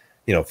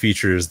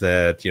 features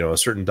that, a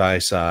certain die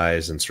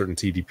size and certain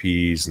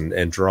TDPs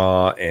and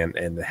draw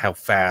and how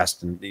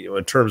fast and,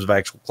 in terms of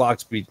actual clock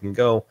speed can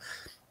go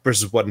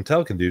versus what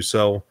Intel can do.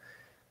 So,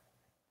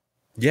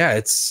 yeah,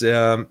 it's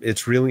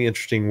really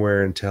interesting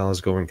where Intel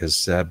is going,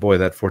 because boy,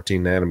 that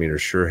 14 nanometer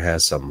sure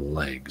has some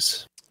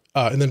legs.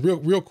 And then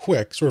real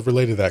quick, sort of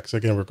related to that, because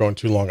again, we're going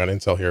too long on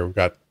Intel here. We've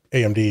got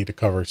AMD to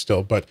cover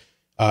still, but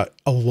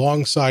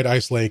alongside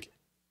Ice Lake,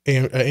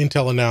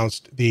 Intel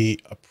announced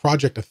the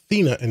Project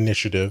Athena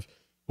initiative,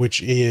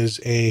 which is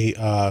it's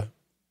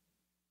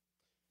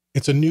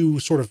an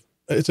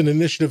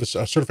initiative,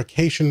 a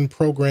certification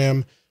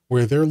program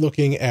where they're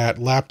looking at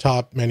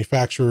laptop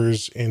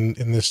manufacturers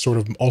in this sort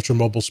of ultra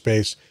mobile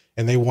space,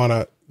 and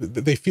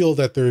they feel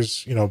that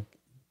there's,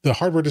 the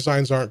hardware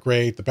designs aren't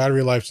great, the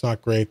battery life's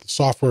not great, the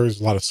software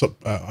is a lot of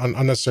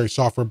unnecessary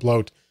software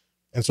bloat,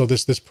 and so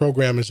this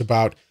program is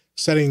about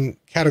setting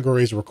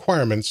categories of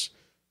requirements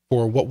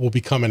for what will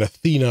become an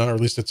Athena, or at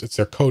least it's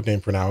their code name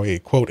for now, a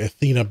quote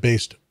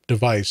Athena-based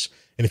device.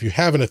 And if you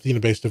have an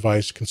Athena-based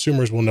device,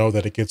 consumers will know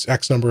that it gets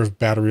X number of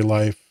battery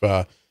life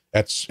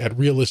at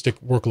realistic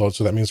workloads.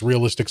 So that means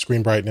realistic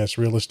screen brightness,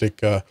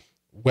 realistic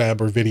web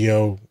or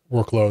video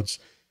workloads.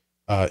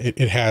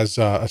 It has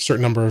a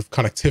certain number of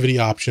connectivity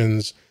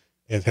options,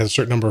 It has a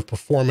certain number of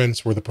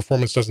performance where the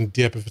performance doesn't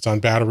dip if it's on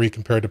battery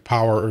compared to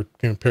power or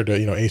compared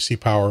to, AC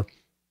power.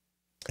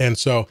 And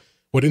so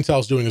what Intel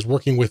is doing is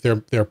working with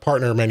their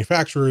partner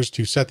manufacturers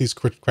to set these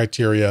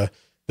criteria.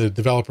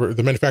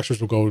 The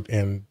manufacturers will go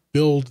and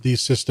build these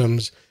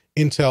systems.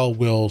 Intel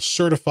will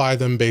certify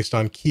them based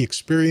on key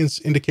experience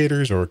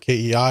indicators, or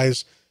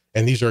KEIs.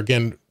 And these are,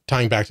 again,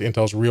 tying back to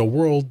Intel's real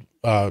world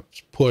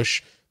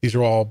push. These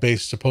are all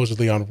based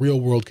supposedly on real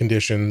world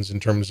conditions in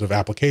terms of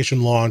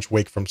application launch,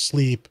 wake from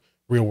sleep,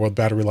 real world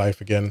battery life,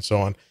 again, and so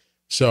on.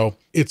 So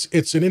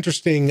it's an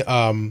interesting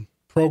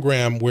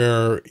program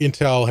where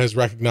Intel has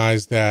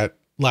recognized that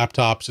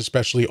laptops,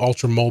 especially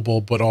ultra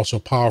mobile but also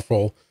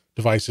powerful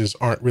devices,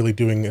 aren't really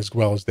doing as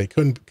well as they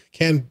could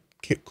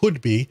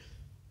be.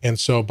 And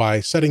so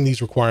by setting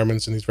these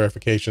requirements and these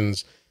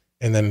verifications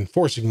and then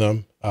enforcing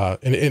them,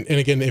 and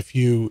again, if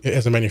you,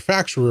 as a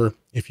manufacturer,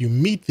 if you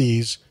meet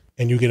these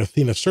and you get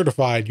Athena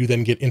certified, you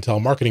then get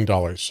Intel marketing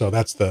dollars. So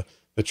that's the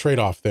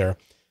trade-off there.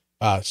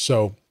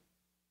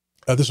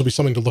 This will be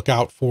something to look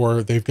out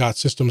for. They've got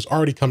systems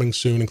already coming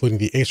soon, including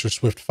the Acer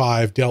Swift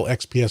 5, Dell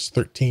XPS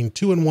 13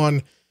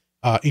 2-in-1,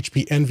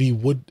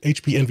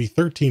 HP Envy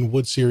 13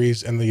 Wood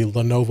series, and the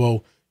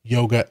Lenovo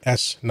Yoga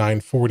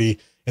S940.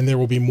 And there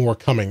will be more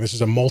coming. This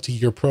is a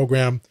multi-year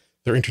program.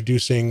 They're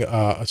introducing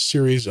a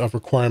series of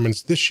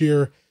requirements this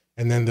year,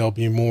 and then there'll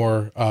be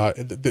more. Or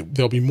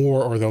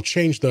they'll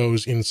change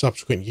those in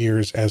subsequent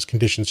years as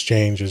conditions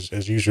change,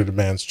 as user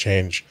demands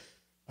change.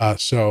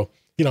 So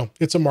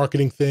it's a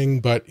marketing thing,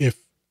 but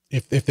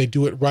if they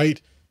do it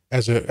right,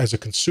 as a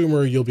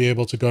consumer, you'll be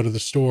able to go to the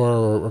store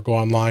or go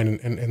online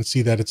and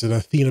see that it's an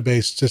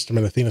Athena-based system,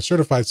 an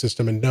Athena-certified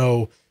system, and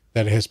know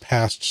that it has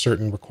passed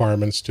certain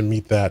requirements to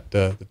meet that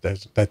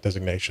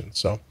designation.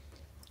 So,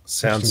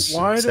 sounds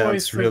why do I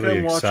think really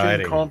I'm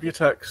exciting. watching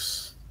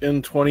Computex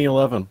in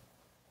 2011?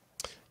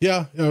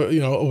 Yeah,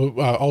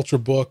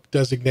 Ultrabook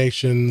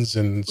designations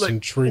and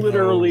Centrino.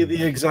 Literally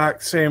the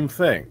exact same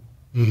thing,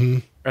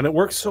 and it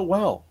works so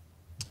well.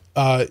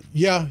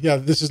 Yeah.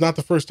 This is not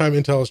the first time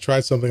Intel has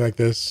tried something like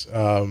this.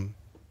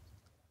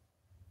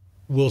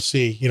 We'll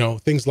see.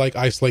 Things like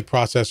Ice Lake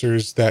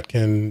processors that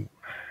can,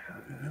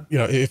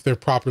 if they're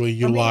properly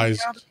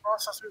utilized. The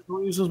processors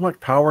don't use as much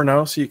power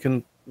now, so you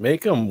can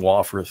make them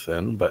wafer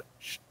thin. But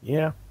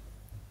yeah,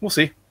 we'll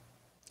see.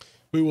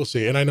 We will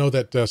see. And I know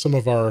that some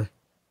of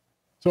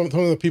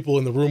the people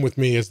in the room with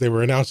me as they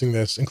were announcing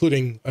this,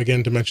 including,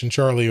 again, to mention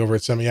Charlie over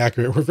at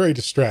Semi-Accurate, were very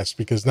distressed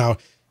because now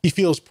he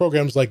feels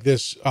programs like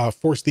this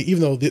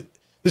even though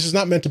this is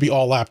not meant to be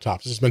all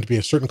laptops. This is meant to be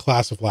a certain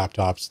class of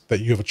laptops that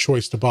you have a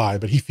choice to buy,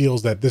 but he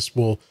feels that this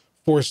will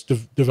force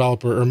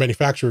developer or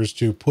manufacturers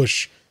to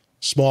push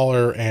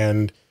smaller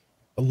and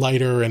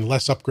lighter and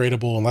less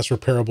upgradable and less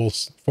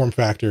repairable form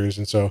factors.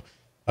 And so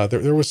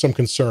there was some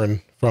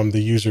concern from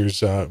the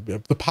users,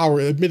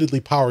 admittedly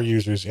power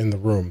users in the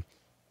room,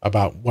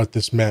 about what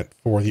this meant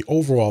for the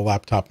overall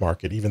laptop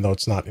market, even though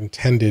it's not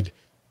intended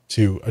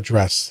to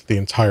address the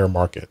entire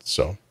market.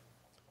 So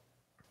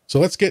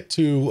let's get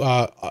to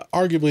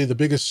arguably the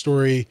biggest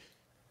story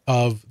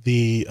of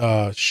the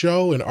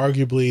show and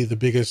arguably the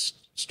biggest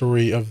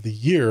story of the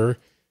year.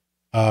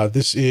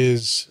 This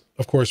is,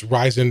 of course,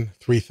 Ryzen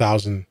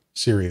 3000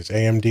 series.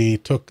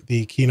 AMD took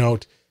the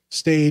keynote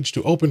stage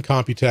to open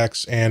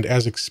Computex and,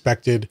 as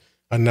expected,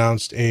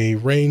 announced a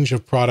range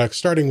of products,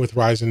 starting with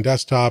Ryzen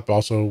desktop.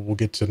 Also, we'll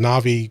get to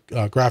Navi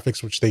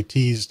graphics, which they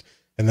teased,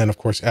 and then, of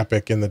course,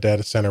 Epic in the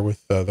data center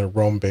with their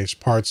Rome-based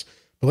parts.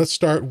 But let's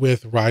start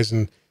with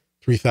Ryzen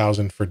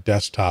 3000 for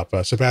desktop.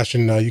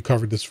 Sebastian, you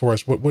covered this for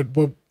us. What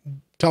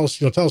tell us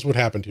what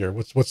happened here?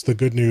 What's the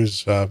good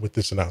news with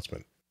this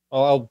announcement?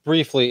 Well, I'll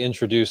briefly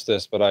introduce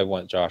this, but I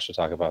want Josh to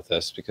talk about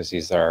this because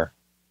he's our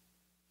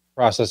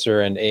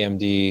processor and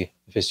AMD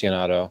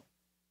aficionado.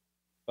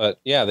 But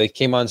yeah, they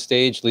came on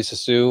stage. Lisa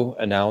Su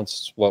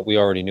announced what we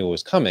already knew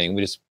was coming.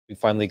 We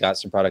finally got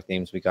some product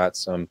names. We got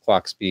some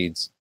clock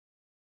speeds.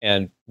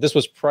 And this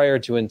was prior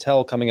to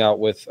Intel coming out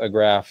with a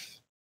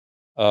graph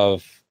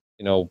of,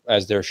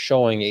 as they're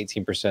showing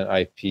 18%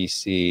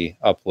 IPC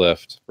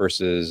uplift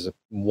versus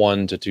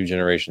 1 to 2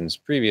 generations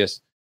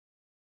previous.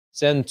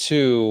 Zen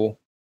 2,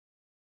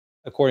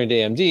 according to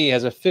AMD,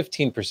 has a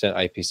 15%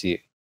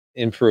 IPC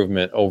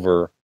improvement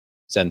over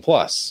Zen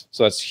Plus.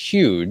 So that's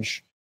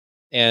huge.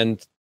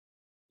 And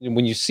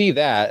when you see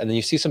that, and then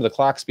you see some of the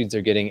clock speeds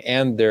they're getting,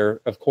 and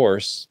their, of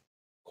course,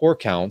 core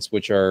counts,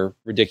 which are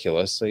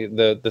ridiculous. So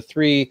the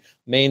three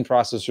main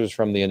processors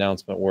from the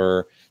announcement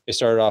were, they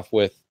started off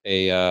with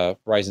a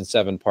Ryzen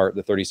 7 part,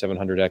 the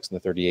 3700X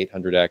and the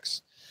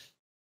 3800X.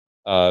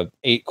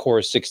 8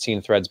 cores,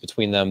 16 threads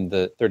between them.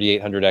 The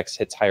 3800X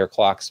hits higher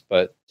clocks,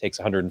 but takes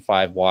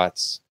 105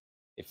 watts.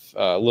 If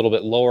a little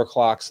bit lower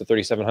clocks, the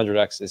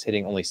 3700X is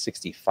hitting only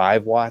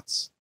 65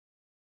 watts.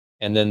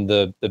 And then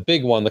the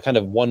big one, the kind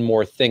of one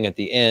more thing at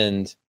the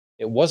end,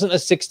 it wasn't a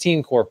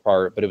 16-core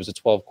part, but it was a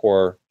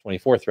 12-core,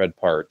 24-thread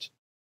part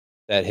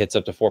that hits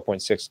up to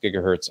 4.6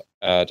 gigahertz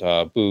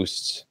at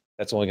boost.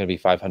 That's only going to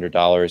be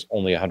 $500,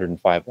 only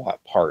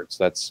 105-watt parts.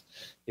 That's,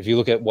 if you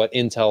look at what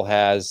Intel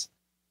has,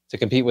 to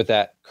compete with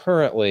that,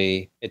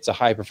 currently, it's a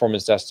high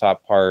performance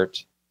desktop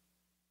part,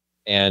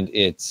 and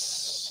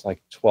it's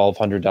like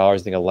 $1,200. I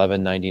think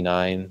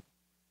 $1,199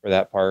 for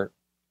that part.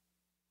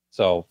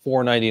 So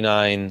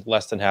 $499,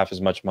 less than half as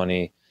much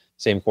money,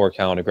 same core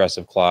count,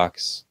 aggressive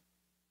clocks.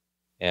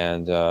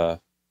 And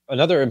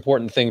another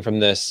important thing from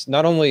this,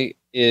 not only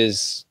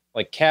is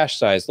like cache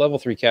size, level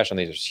 3 cache on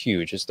these is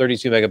huge. It's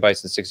 32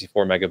 megabytes and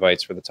 64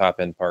 megabytes for the top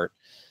end part.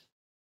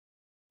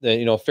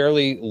 The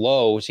fairly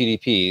low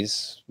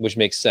TDPs, which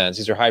makes sense.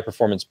 These are high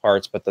performance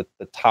parts, but the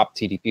top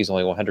TDP is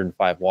only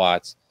 105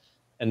 watts.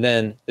 And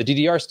then the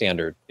DDR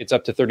standard, it's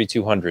up to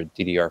 3200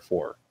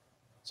 DDR4.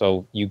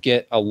 So you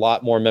get a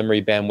lot more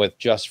memory bandwidth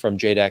just from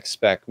JEDEC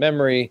spec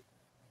memory.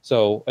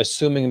 So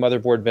assuming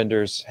motherboard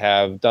vendors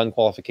have done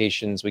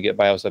qualifications, we get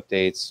BIOS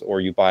updates,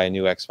 or you buy a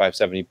new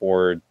X570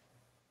 board,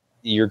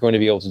 you're going to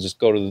be able to just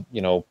go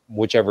to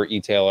whichever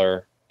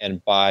e-tailer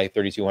and buy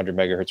 3200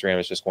 megahertz RAM.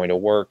 It's just going to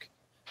work.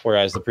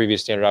 Whereas the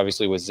previous standard,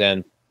 obviously, with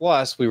Zen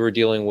Plus, we were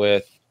dealing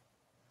with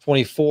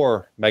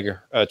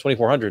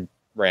 2400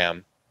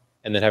 RAM,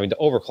 and then having to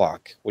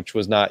overclock, which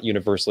was not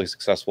universally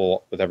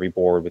successful with every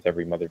board, with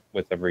every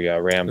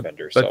RAM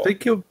vendor. But I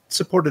think it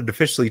supported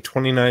officially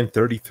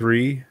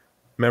 2933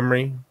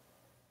 memory.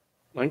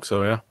 I think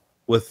so, yeah.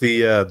 With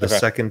the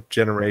second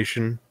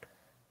generation.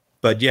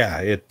 But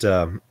yeah, it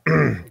the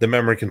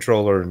memory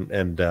controller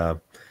and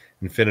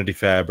Infinity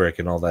Fabric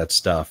and all that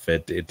stuff,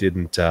 it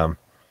didn't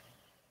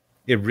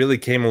it really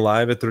came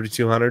alive at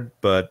 3200,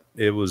 but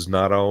it was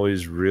not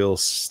always real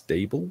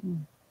stable.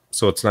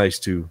 So it's nice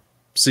to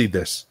see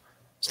this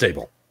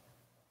stable.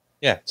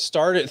 Yeah,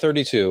 start at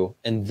 32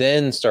 and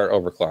then start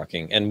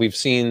overclocking. And we've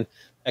seen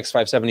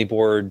X570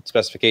 board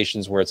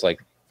specifications where it's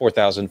like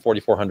 4000,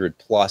 4400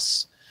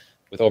 plus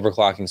with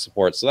overclocking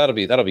support. So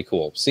that'll be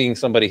cool. Seeing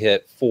somebody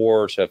hit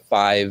 4,000 to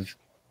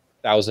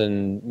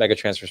 5,000 mega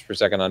transfers per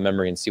second on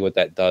memory and see what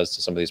that does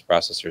to some of these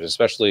processors,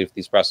 especially if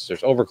these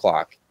processors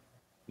overclock.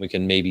 We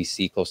can maybe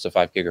see close to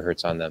 5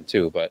 gigahertz on them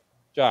too. But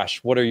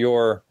Josh, what are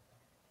your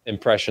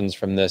impressions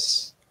from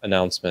this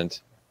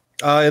announcement?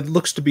 It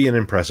looks to be an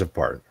impressive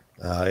part.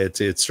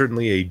 It's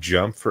certainly a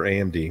jump for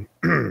AMD.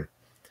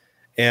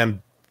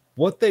 And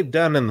what they've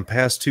done in the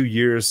past 2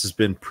 years has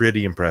been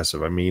pretty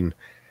impressive. I mean,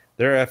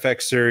 their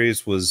FX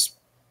series was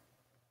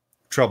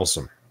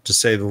troublesome, to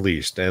say the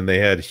least. And they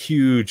had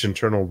huge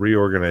internal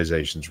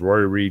reorganizations.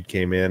 Rory Reid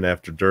came in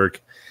after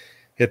Dirk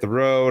hit the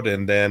road,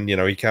 and then,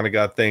 he kind of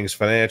got things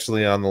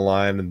financially on the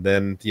line. And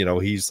then,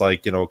 he's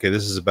like, okay,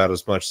 this is about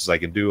as much as I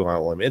can do,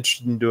 all I'm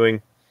interested in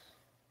doing.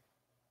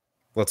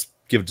 Let's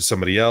give it to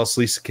somebody else.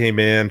 Lisa came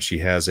in. She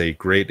has a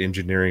great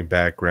engineering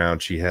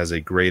background. She has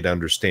a great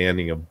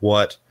understanding of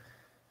what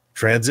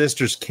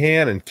transistors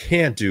can and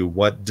can't do,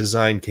 what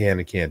design can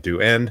and can't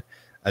do, and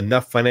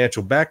enough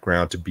financial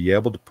background to be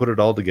able to put it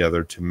all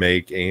together to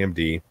make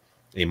AMD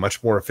a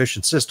much more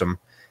efficient system,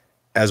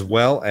 as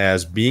well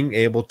as being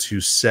able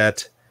to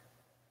set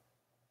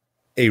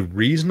a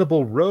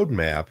reasonable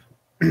roadmap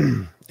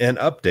and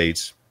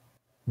updates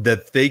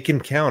that they can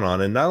count on.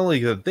 And not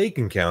only that they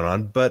can count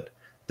on, but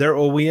their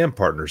OEM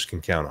partners can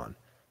count on.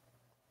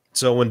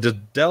 So when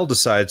Dell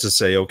decides to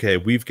say, okay,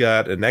 we've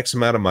got an X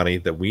amount of money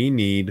that we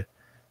need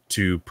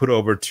to put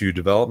over to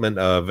development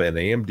of an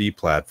AMD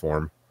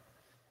platform,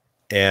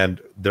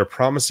 and they're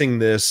promising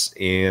this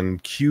in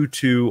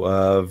Q2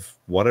 of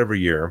whatever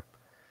year,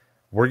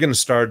 we're going to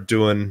start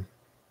doing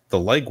the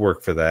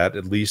legwork for that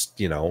at least,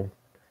 9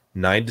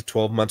 to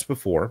 12 months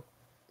before.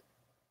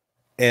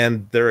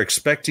 And they're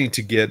expecting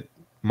to get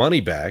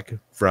money back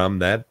from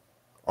that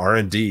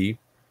R&D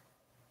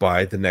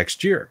by the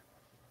next year.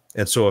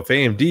 And so if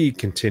AMD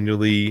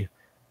continually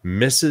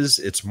misses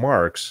its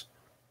marks,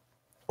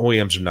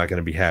 OEMs are not going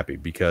to be happy,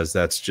 because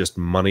that's just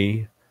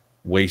money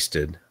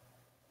wasted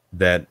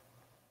that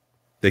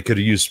they could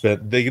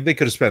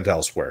have spent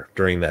elsewhere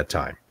during that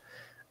time.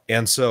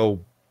 And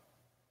so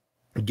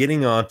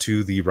getting on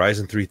to the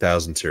Ryzen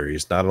 3000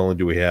 series, not only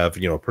do we have,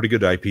 a pretty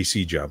good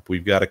IPC jump,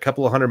 we've got a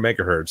couple of 100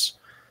 megahertz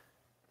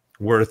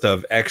worth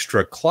of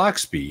extra clock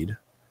speed,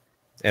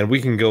 and we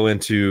can go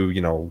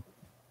into,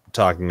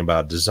 talking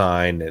about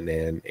design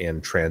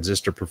and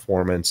transistor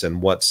performance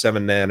and what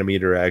 7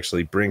 nanometer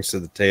actually brings to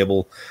the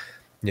table,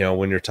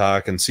 when you're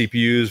talking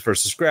CPUs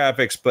versus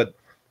graphics. But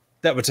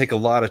that would take a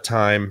lot of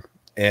time,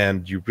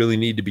 and you really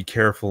need to be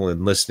careful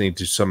in listening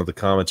to some of the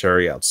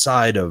commentary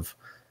outside of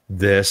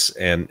this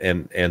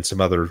and some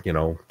other,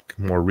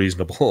 more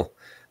reasonable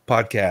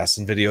podcasts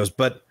and videos.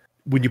 But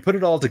when you put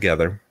it all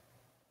together,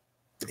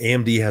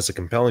 AMD has a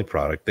compelling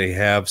product. They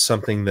have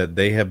something that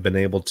they have been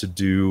able to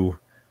do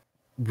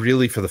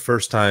really for the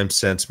first time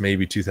since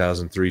maybe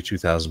 2003,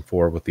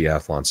 2004 with the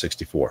Athlon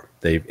 64.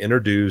 They've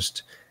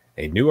introduced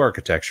a new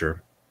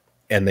architecture,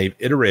 and they've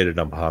iterated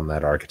upon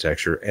that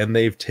architecture, and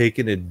they've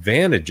taken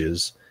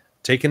advantage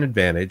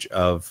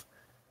of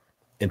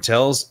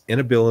Intel's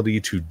inability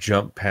to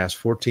jump past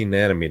 14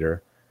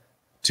 nanometer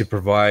to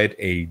provide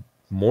a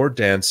more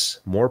dense,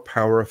 more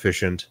power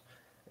efficient,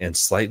 and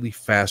slightly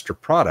faster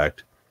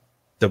product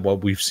than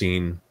what we've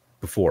seen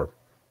before.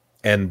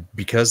 And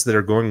because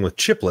they're going with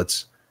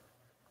chiplets,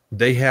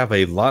 they have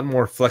a lot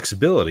more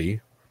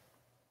flexibility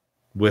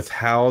with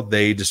how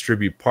they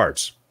distribute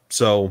parts.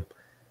 So,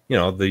 you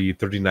know, the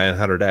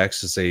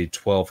 3900X is a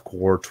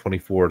 12-core,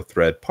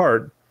 24-thread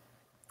part.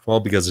 Well,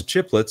 because of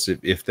chiplets,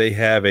 if they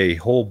have a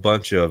whole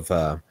bunch of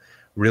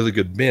really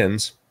good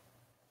bins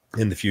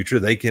in the future,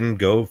 they can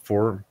go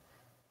for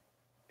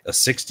a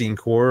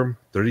 16-core,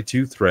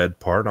 32-thread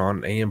part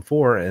on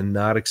AM4 and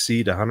not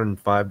exceed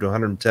 105 to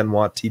 110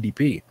 watt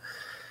TDP.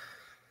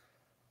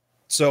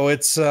 So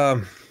it's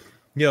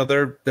you know,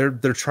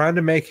 they're trying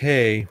to make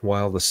hay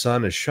while the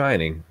sun is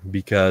shining,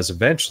 because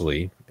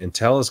eventually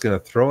Intel is going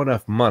to throw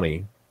enough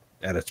money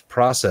at its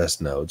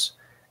process nodes,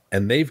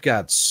 and they've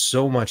got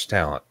so much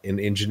talent in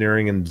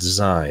engineering and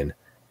design,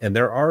 and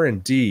their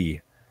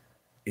R&D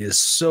is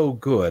so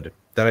good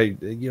that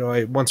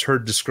I once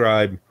heard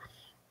described,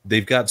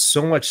 they've got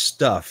so much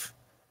stuff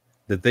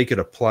that they could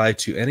apply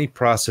to any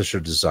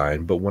processor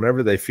design, but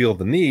whenever they feel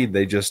the need,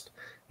 they just,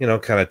 you know,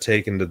 kind of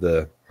take into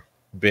the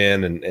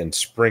bin and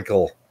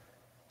sprinkle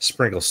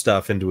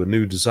stuff into a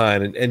new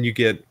design, and you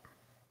get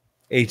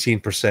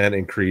 18%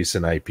 increase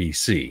in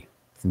IPC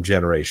from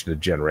generation to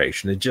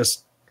generation. It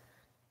just,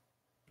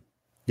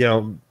 you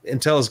know,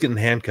 Intel is getting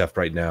handcuffed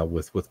right now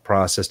with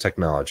process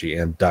technology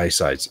and die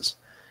sizes.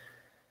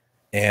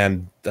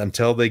 And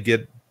until they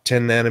get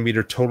 10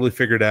 nanometer totally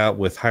figured out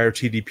with higher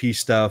TDP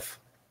stuff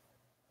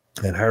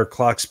and higher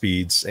clock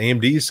speeds,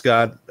 AMD's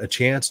got a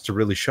chance to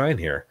really shine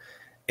here.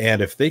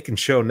 And if they can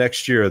show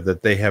next year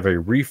that they have a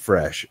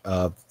refresh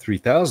of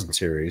 3000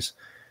 series,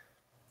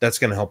 that's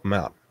going to help them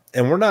out.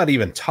 And we're not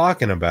even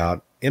talking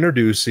about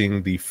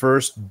introducing the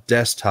first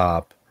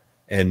desktop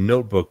and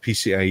notebook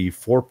PCIe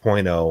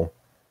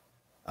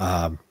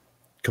 4.0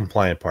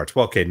 compliant parts.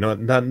 Well, okay,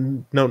 not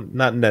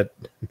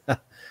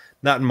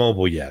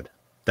mobile yet.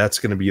 That's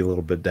going to be a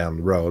little bit down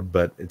the road,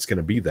 but it's going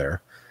to be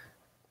there.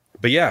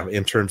 But yeah,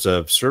 in terms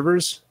of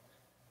servers,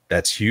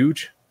 that's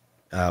huge.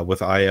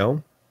 With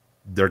I/O,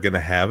 they're going to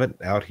have it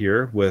out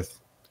here with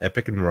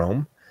Epic and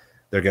Rome.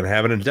 They're going to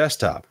have it in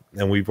desktop.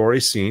 And we've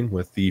already seen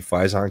with the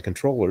Phison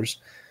controllers,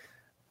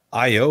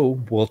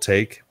 I/O will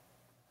take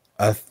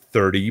a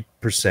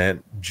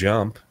 30%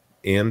 jump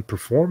in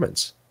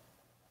performance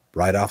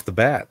right off the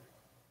bat.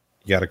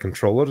 You got a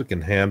controller that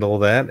can handle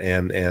that,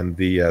 and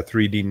the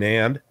 3D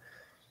NAND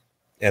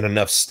and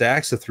enough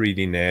stacks of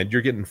 3D NAND,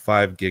 you're getting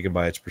 5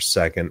 gigabytes per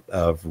second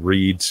of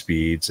read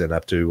speeds and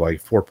up to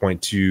like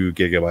 4.2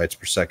 gigabytes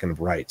per second of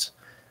writes.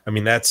 I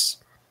mean, that's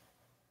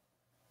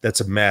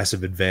a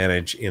massive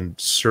advantage in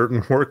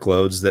certain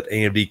workloads that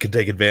AMD can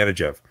take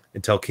advantage of.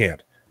 Intel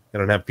can't. They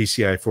don't have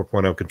PCIe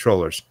 4.0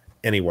 controllers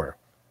anywhere,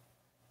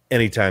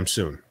 anytime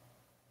soon.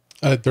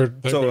 They're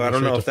so I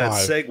don't know if that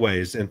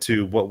segues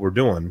into what we're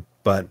doing,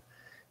 but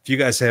if you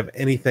guys have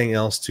anything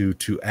else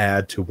to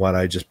add to what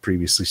I just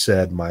previously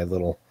said, my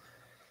little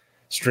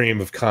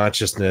stream of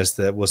consciousness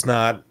that was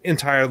not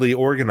entirely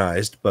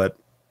organized, but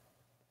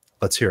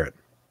let's hear it.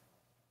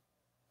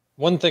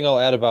 One thing I'll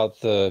add about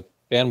the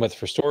bandwidth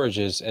for storage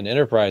is in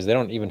enterprise, they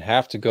don't even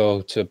have to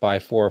go to buy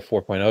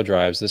 4.0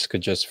 drives. This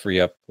could just free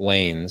up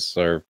lanes,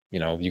 or, you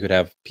know, you could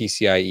have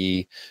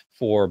PCIe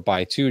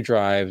 4x2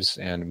 drives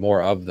and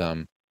more of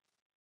them,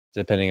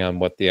 depending on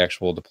what the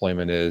actual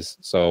deployment is.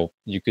 So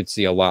you could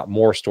see a lot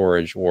more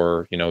storage,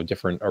 or, you know,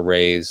 different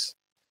arrays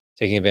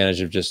taking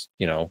advantage of just,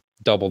 you know,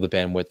 double the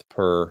bandwidth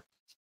per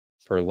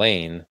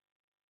lane.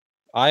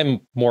 I'm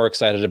more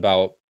excited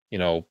about, you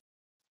know,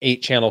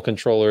 8-channel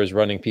controllers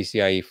running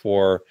PCIe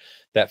 4.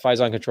 That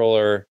Phison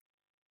controller,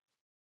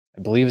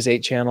 I believe, is 8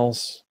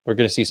 channels. We're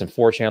going to see some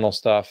 4-channel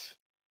stuff.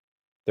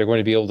 They're going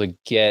to be able to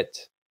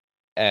get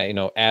you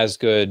know, as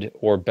good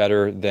or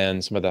better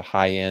than some of the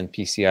high-end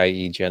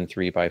PCIe Gen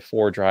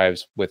 3x4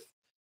 drives with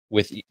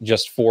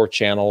just 4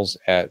 channels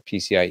at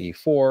PCIe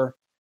 4.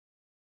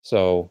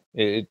 So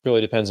it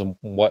really depends on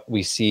what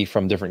we see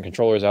from different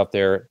controllers out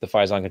there. The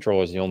Phison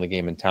controller is the only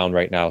game in town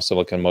right now.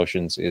 Silicon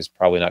Motions is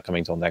probably not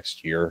coming till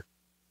next year.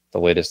 The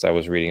latest I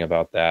was reading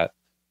about that.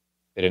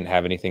 They didn't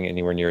have anything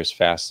anywhere near as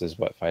fast as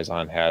what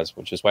Phison has,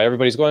 which is why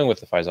everybody's going with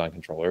the Phison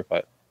controller.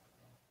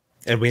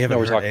 And we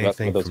haven't heard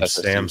anything from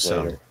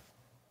Samsung. Later.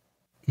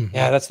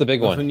 Yeah, that's the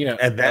big one. Yeah,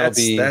 and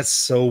that's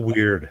so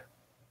weird.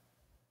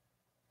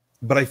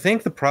 But I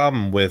think the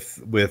problem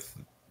with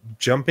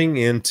jumping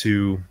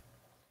into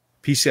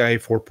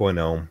PCIe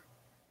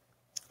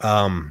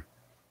 4.0,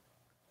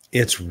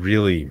 it's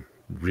really,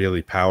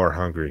 really power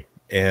hungry.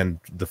 And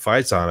the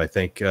Phison, I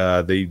think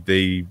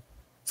they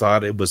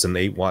thought it was an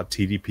 8-watt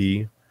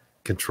TDP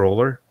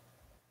controller,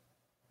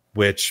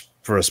 which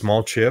for a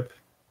small chip,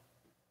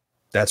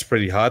 that's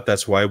pretty hot.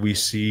 That's why we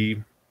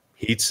see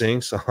heat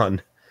sinks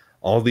on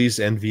all these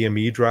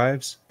NVMe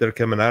drives that are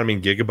coming out. I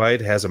mean,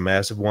 Gigabyte has a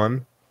massive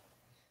one.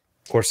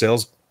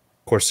 Corsair's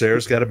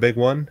got a big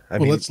one.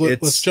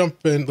 Let's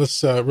jump in.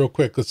 Let's real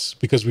quick.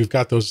 Because we've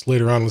got those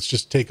later on. Let's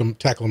just tackle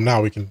them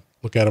now. We can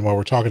look at them while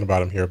we're talking about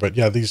them here. But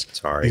yeah, these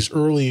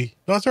early.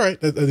 No, that's all right.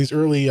 These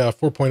early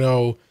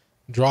 4.0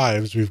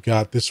 drives. We've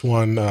got this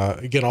one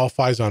again, all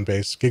Phison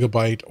based.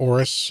 Gigabyte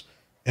Aorus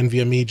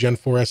NVMe Gen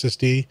 4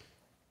 SSD.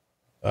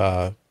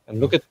 And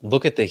look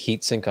at the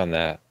heatsink on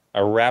that. A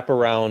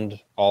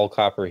wraparound all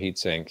copper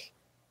heatsink.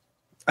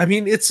 I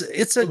mean, it's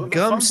a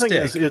gum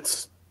stick.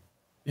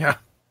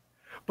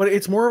 But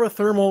it's more of a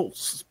thermal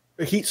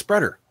heat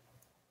spreader.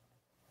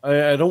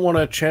 I don't want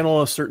to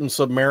channel a certain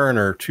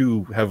Submariner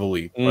too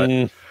heavily,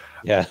 but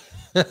yeah,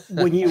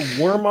 when you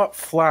warm up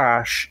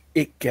flash,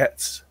 it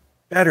gets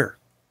better.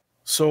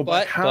 So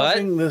by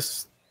having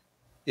this,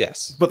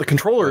 yes, but the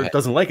controller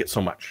doesn't like it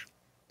so much.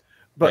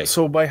 But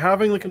so by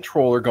having the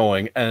controller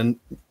going and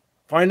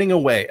finding a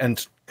way,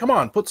 and come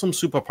on, put some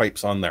super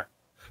pipes on there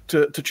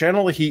to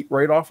channel the heat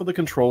right off of the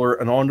controller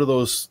and onto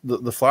those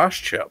the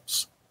flash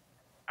chips,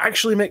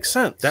 actually makes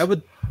sense. That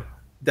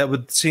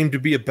would seem to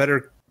be a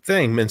better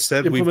thing.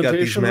 Instead, we've got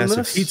these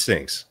massive heat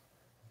sinks.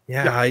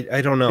 Yeah,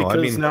 I don't know. Because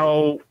I mean,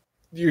 now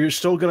you're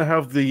still going to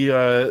have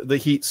the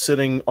heat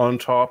sitting on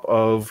top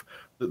of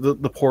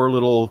the poor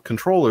little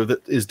controller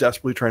that is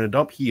desperately trying to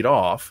dump heat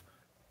off.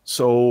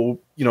 So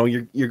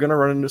you're going to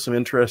run into some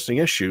interesting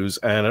issues,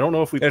 and I don't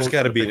know if there's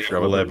got to be an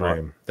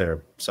equilibrium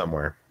there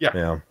somewhere.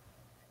 Yeah,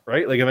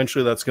 right. Like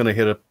eventually, that's going to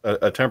hit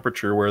a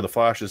temperature where the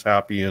flash is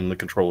happy and the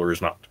controller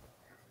is not.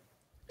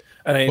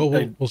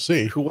 And we'll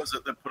see. Who was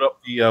it that put up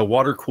the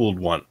water cooled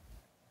one?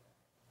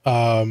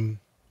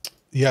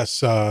 Yes.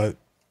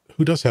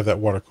 Who does have that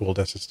water cooled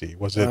SSD?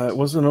 Was it? It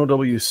was an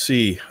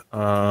OWC.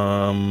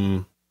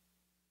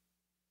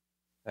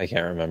 I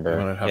can't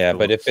remember. Yeah,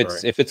 but if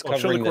it's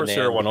covering the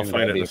Corsair one, I'll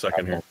find it in a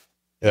second here.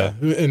 Yeah,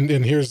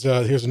 and here's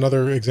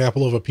another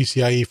example of a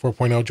PCIe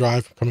 4.0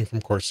 drive coming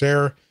from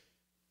Corsair,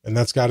 and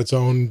that's got its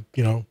own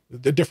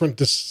different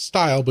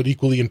style but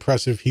equally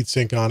impressive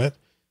heatsink on it.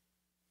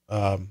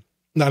 And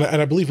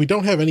I believe we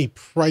don't have any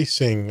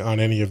pricing on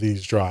any of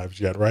these drives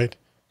yet, right?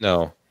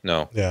 No.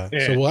 Yeah.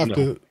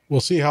 So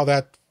we'll see how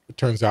that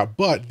turns out.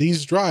 But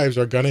these drives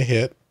are going to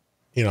hit,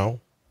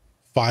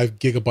 5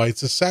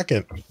 gigabytes a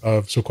second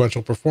of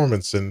sequential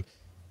performance. And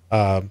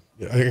I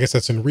guess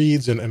that's in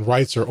reads, and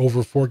writes are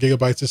over 4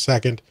 gigabytes a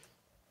second.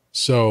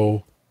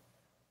 So.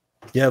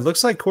 Yeah, it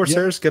looks like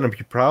Corsair is going to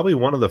be probably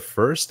one of the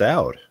first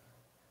out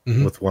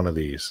with one of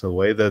these. The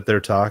way that they're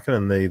talking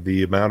and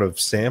the amount of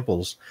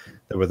samples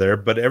that were there.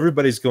 But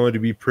everybody's going to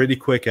be pretty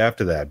quick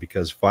after that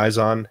because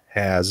Phison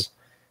has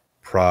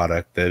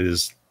product that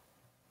is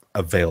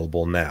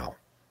available now.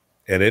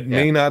 And it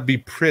may not be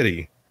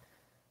pretty,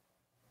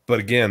 but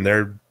again,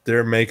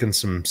 they're making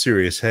some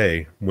serious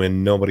hay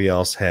when nobody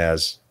else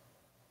has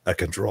a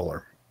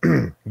controller.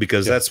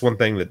 Because that's one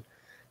thing that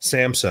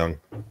Samsung,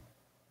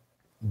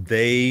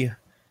 they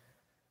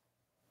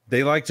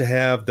like to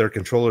have their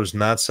controllers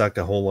not suck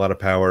a whole lot of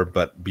power,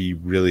 but be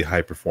really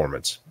high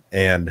performance.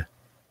 And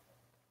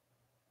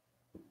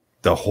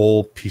the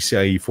whole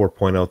PCIe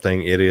 4.0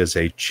 thing, it is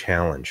a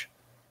challenge.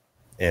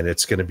 And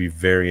it's going to be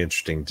very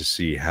interesting to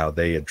see how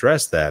they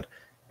address that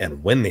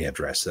and when they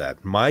address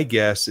that. My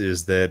guess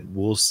is that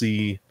we'll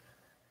see.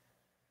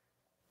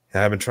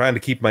 I've been trying to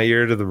keep my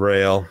ear to the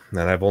rail, and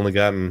I've only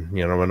gotten,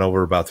 run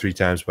over about 3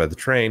 times by the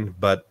train,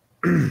 but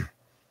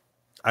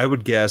I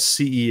would guess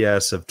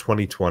CES of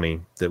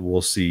 2020 that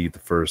we'll see the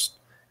first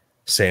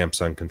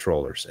Samsung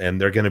controllers, and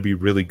they're going to be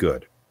really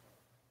good.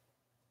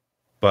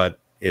 But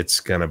it's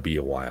going to be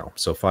a while.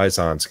 So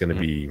Physon's going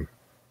to be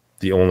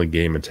the only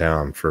game in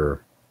town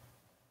for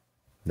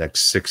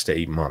next 6 to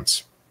 8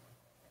 months.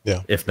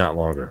 Yeah. If not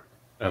longer.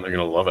 And they're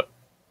going to love it.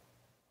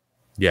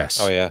 Yes.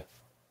 Oh, yeah.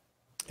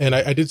 And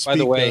I did speak... By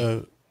the way...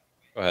 Go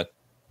ahead.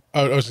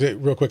 I was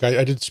real quick.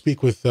 I did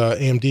speak with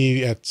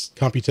AMD at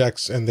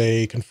Computex, and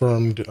they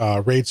confirmed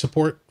RAID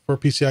support for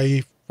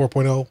PCIe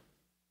 4.0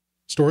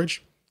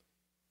 storage.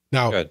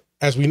 Now,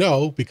 as we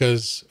know,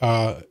 because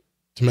to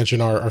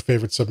mention our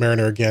favorite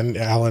Submariner again,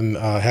 Alan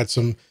had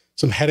some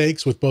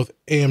headaches with both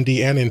AMD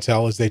and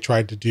Intel as they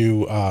tried to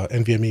do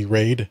NVMe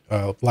RAID.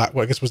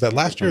 I guess was that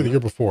last year or the year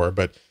before?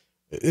 But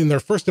in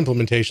their first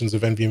implementations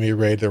of NVMe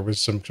RAID, there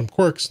was some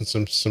quirks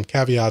and some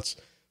caveats.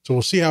 So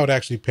we'll see how it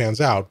actually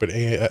pans out. But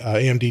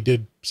AMD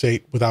did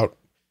say without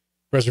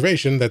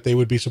reservation that they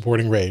would be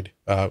supporting RAID,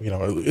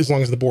 as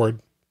long as the board,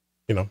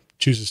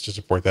 chooses to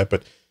support that.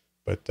 But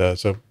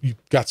so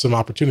you've got some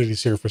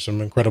opportunities here for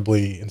some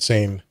incredibly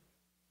insane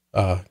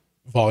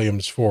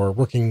volumes for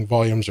working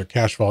volumes or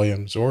cache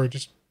volumes, or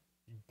just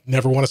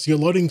never want to see a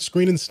loading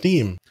screen in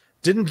Steam.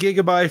 Didn't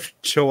Gigabyte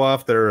show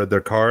off their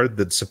card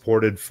that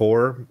supported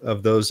 4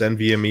 of those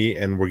NVMe,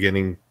 and we're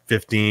getting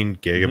 15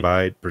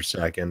 gigabyte per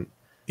second?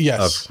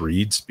 Yes. Of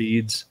read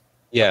speeds.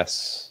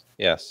 Yes.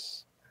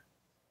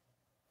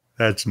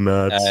 That's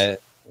nuts.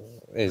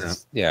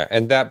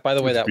 And that, by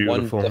the way, the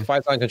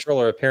Phison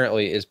controller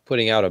apparently is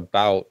putting out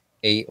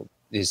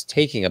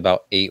taking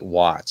about 8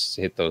 watts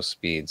to hit those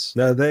speeds.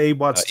 No, the 8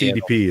 watts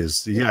TDP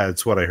is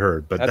it's what I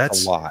heard, but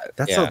that's a lot.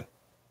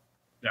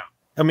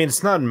 I mean,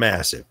 it's not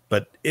massive,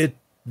 but it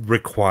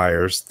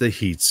requires the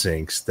heat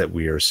sinks that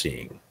we are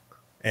seeing,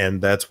 and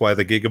that's why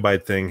the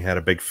Gigabyte thing had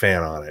a big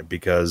fan on it,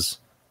 because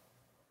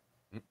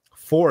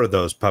 4 of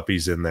those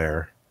puppies in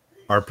there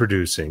are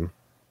producing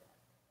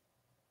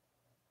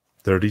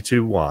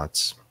 32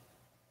 watts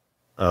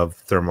of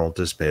thermal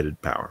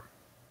dissipated power,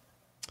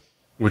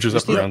 which is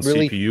up Just around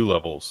really- CPU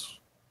levels.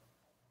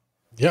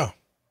 Yeah.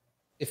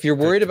 If you're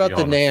worried To be about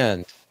the honest.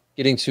 NAND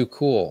getting too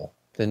cool,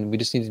 then we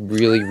just need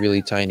really,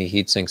 really tiny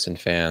heat sinks and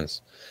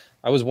fans.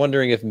 I was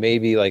wondering if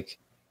maybe like,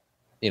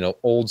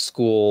 old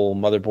school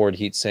motherboard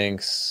heat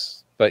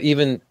sinks, but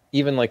even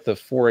like the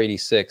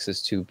 486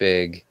 is too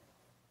big.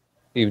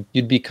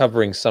 You'd be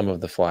covering some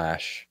of the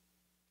flash.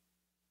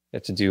 You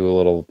have to do a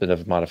little bit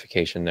of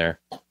modification there.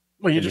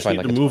 Well, you Maybe just find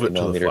need like to a move it 20 to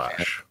the millimeter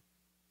flash.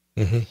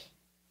 Hmm.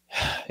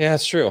 Yeah,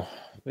 it's true.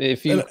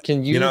 If you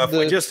can use if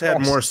we the just had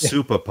more cross-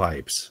 SUPA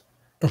pipes,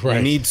 Right.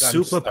 we need I'm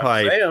SUPA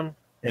pipe saying.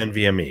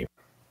 NVMe.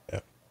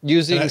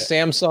 using And I-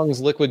 Samsung's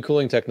liquid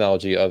cooling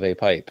technology of a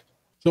pipe.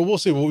 So we'll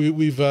see. Well,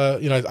 we've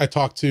I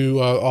talked to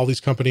all these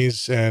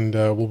companies, and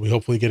we'll be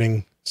hopefully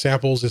getting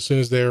samples as soon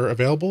as they're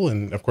available.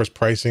 And of course,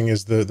 pricing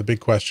is the big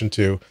question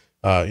too.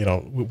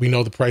 We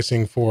know the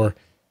pricing for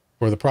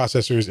the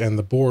processors and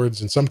the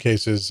boards. In some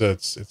cases,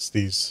 it's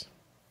these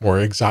more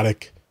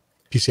exotic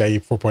PCIe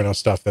 4.0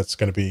 stuff that's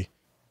going to be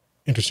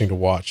interesting to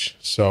watch.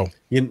 So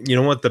You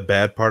know what the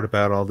bad part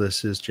about all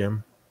this is,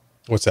 Jim?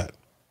 what's that?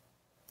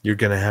 You're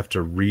going to have to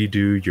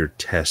redo your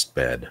test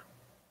bed.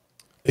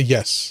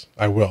 Yes,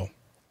 I will.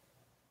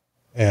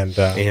 And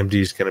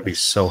AMD's going to be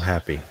so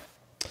happy.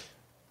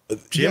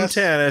 Jim yes.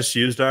 Tanis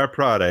used our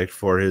product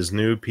for his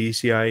new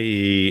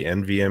PCIe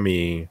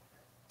NVMe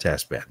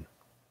test bed.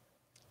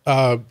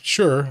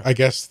 Sure, I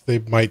guess they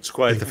might. It's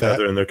quite the think that.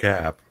 feather in their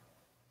cap.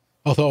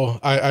 Although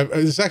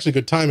it's actually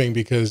good timing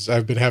because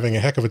I've been having a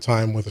heck of a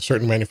time with a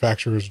certain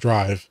manufacturer's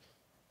drive,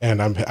 and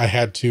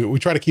we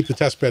try to keep the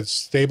test beds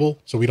stable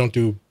so we don't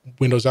do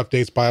Windows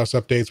updates, BIOS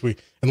updates.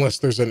 Unless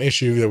there's an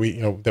issue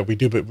that we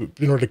do, but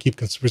in order to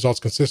keep results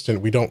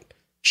consistent, we don't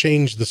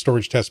change the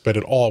storage test bed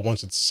at all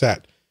once it's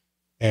set.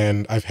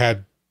 And I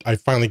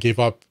finally gave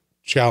up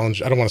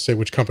challenge. I don't want to say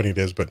which company it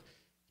is, but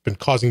it's been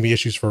causing me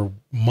issues for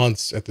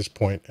months at this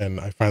point, and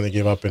I finally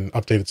gave up and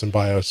updated some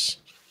BIOS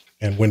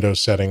and Windows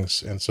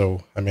settings, and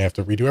so I may have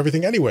to redo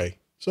everything anyway.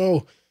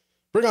 So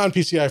bring on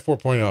PCIe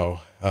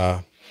 4.0.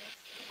 Of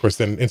course,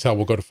 then Intel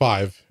will go to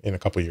 5 in a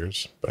couple of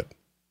years, but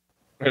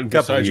And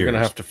Couple besides, you're going to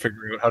years. have to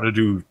figure out how to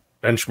do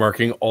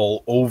benchmarking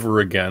all over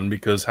again,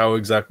 because how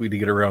exactly to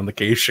get around the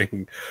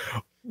caching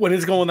when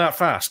it's going that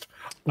fast?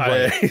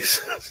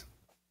 Right.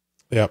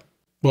 yeah,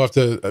 we'll have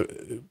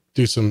to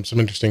do some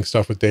interesting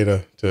stuff with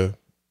data to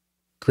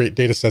create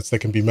data sets that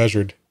can be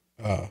measured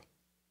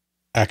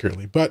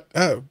accurately. But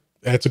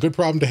it's a good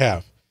problem to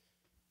have.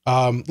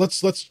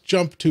 Let's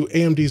jump to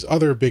AMD's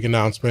other big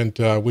announcement,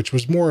 which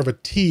was more of a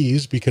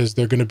tease because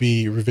they're going to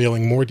be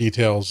revealing more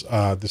details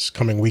this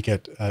coming week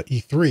at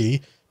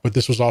E3. But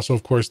this was also,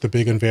 of course, the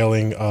big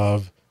unveiling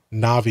of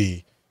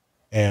Navi.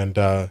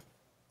 And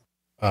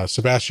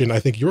Sebastian, I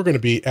think you're going to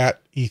be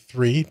at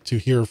E3 to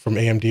hear from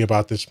AMD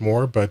about this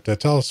more. But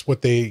tell us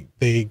what they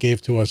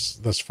gave to us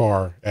thus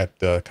far at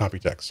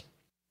Computex.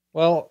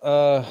 Well,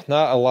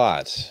 not a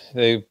lot.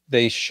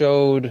 They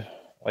showed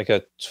like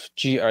an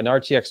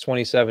RTX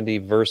 2070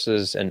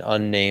 versus an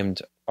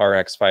unnamed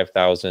RX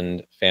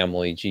 5000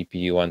 family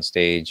GPU on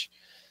stage,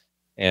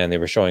 and they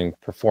were showing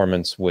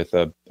performance with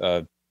a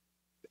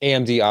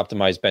AMD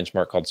optimized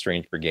benchmark called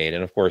Strange Brigade.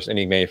 And of course,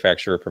 any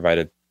manufacturer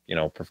provided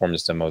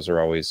performance demos are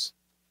always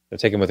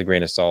taken with a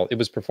grain of salt. It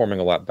was performing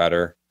a lot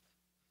better.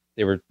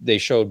 They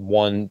showed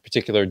one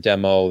particular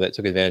demo that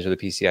took advantage of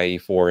the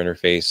PCIe 4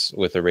 interface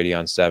with a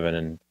Radeon 7,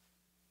 and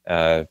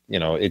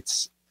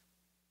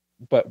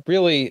but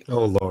really,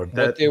 Oh Lord,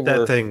 What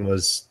that thing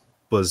was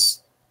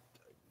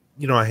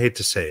I hate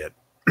to say it.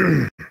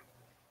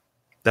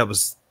 that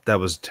was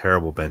a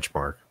terrible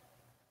benchmark.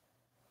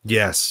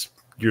 Yes,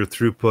 your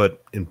throughput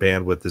and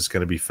bandwidth is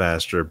going to be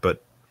faster,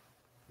 but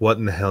what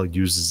in the hell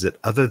uses it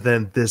other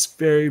than this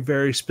very,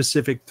 very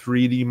specific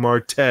 3D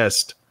Mark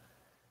test?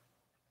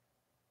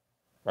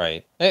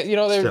 right.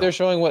 They're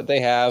showing what they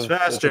have. It's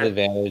faster. It's an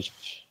advantage.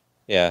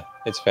 Yeah,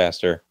 it's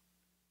faster.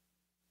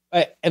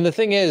 And the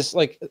thing is,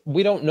 like,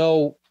 we don't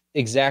know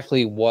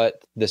exactly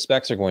what the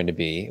specs are going to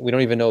be. We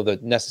don't even know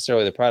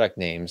necessarily the product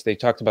names. They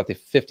talked about the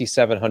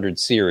 5700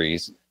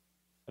 series.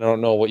 I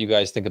don't know what you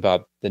guys think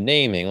about the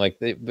naming. Like,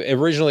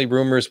 originally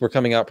rumors were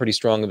coming out pretty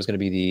strong. It was going to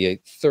be the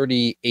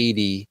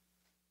 3080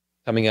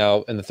 coming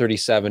out and the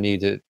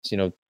 3070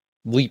 to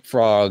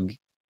leapfrog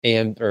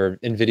or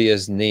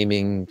NVIDIA's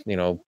naming.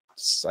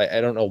 I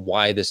don't know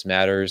why this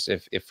matters.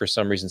 If for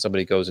some reason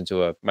somebody goes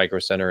into a Micro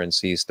Center and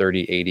sees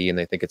 3080 and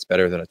they think it's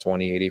better than a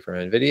 2080 from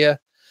NVIDIA,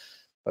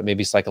 but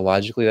maybe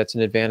psychologically that's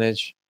an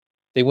advantage.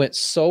 They went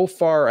so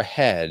far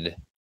ahead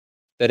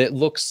that it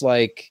looks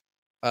like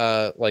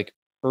early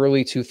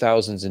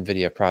 2000s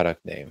NVIDIA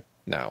product name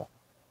now,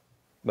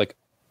 like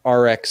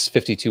RX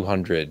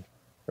 5200,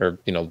 or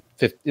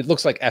it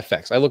looks like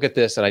FX. I look at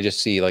this and I just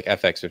see like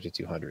FX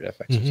 5200, FX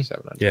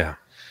 5700. Yeah,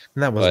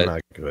 and that was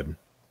not good.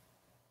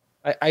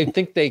 I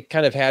think they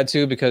kind of had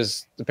to,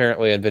 because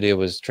apparently NVIDIA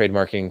was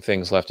trademarking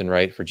things left and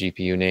right for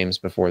GPU names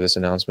before this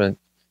announcement.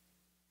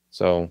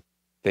 So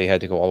they had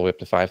to go all the way up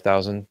to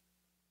 5,000.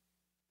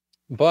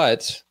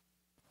 But,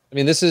 I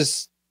mean, this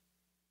is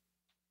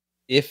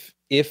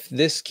if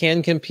this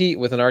can compete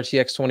with an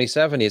RTX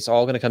 2070, it's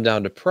all going to come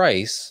down to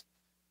price.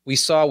 We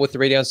saw with the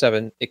Radeon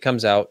 7, it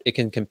comes out, it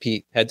can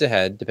compete head to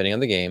head, depending on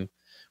the game,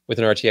 with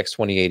an RTX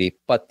 2080,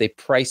 but they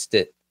priced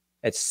it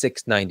at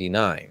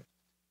 $699.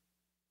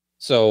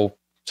 So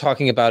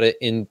talking about it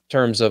in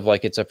terms of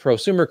like it's a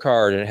prosumer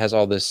card and it has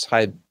all this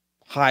high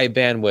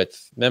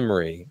bandwidth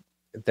memory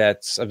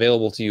that's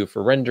available to you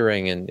for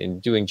rendering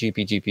and doing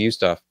GPU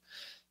stuff.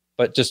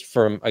 But just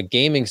from a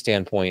gaming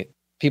standpoint,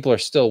 people are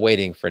still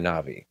waiting for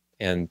Navi.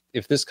 And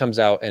if this comes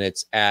out and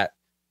it's at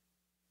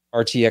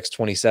RTX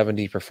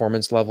 2070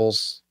 performance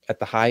levels at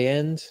the high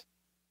end,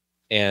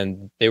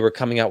 and they were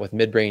coming out with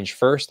mid-range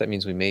first, that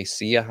means we may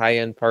see a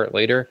high-end part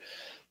later.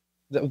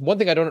 The one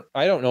thing I don't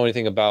know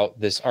anything about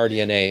this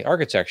RDNA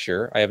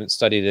architecture. I haven't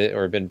studied it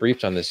or been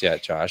briefed on this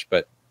yet, Josh.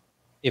 But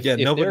if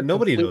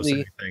nobody knows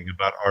anything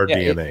about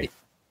RDNA.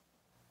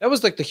 That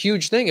was like the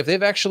huge thing. If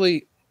they've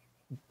actually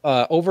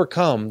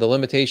overcome the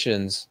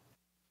limitations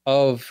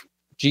of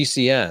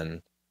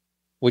GCN,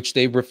 which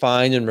they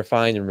refined and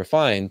refined and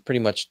refined pretty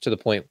much to the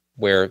point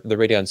where the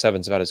Radeon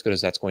 7 is about as good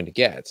as that's going to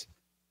get,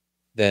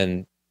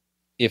 then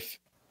if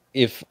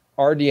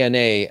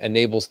RDNA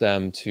enables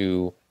them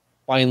to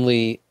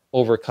finally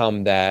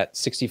overcome that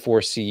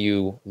 64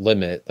 CU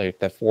limit, like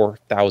that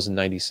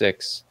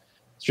 4096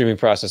 streaming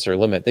processor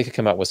limit, they could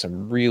come out with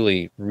some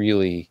really,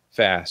 really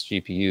fast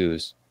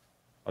GPUs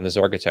on this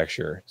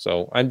architecture.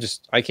 So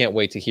I can't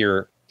wait to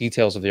hear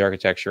details of the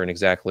architecture and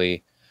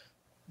exactly,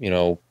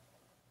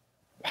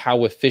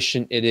 how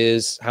efficient it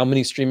is, how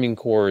many streaming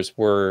cores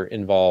were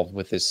involved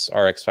with this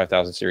RX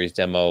 5000 series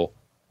demo,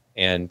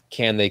 and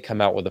can they come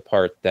out with a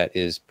part that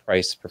is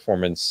price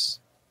performance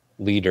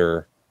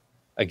leader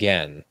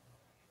again?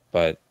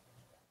 But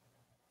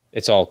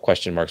it's all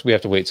question marks. We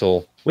have to wait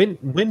till when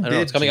did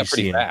it's coming GCN up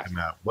pretty fast. Come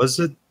out? Was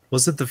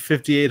it the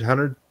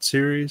 5800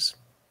 series?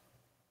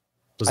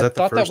 Was that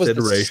the thought first that was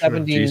iteration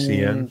of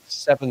GCN?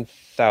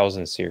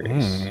 7000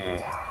 series.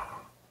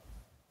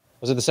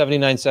 Was it the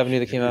 7970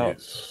 that came out?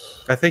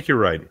 I think you're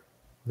right.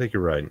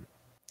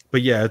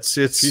 But yeah,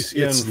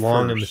 it's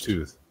long in the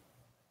tooth.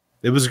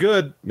 It was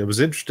good. It was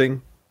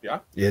interesting. Yeah.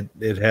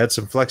 It had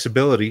some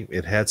flexibility.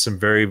 It had some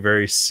very,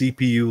 very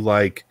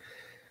CPU-like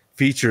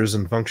features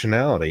and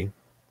functionality.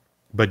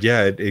 But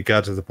yeah, it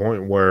got to the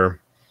point where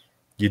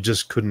you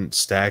just couldn't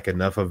stack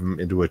enough of them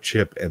into a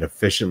chip and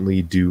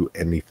efficiently do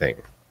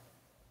anything.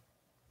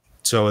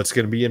 So it's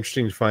going to be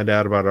interesting to find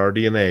out about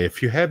RDNA.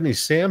 If you have any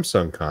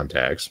Samsung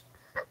contacts,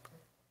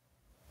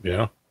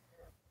 yeah,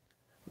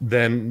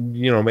 then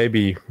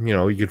maybe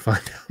you could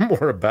find out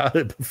more about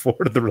it before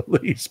the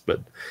release.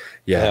 But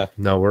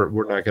no,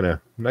 we're not gonna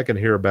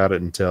hear about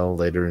it until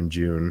later in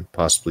June,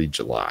 possibly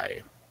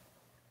July.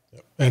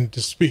 And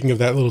just speaking of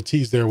that little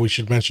tease there, we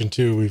should mention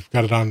too, we've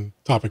got it on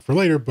topic for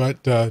later,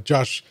 but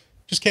Josh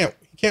just can't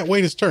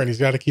wait his turn. He's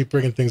got to keep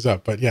bringing things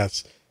up. But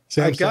yes,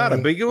 Samsung, I got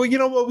it. But you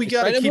know what? We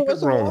got to keep it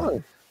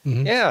rolling.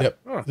 Mm-hmm. Yeah. Yep.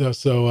 Oh.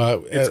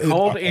 So it's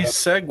called a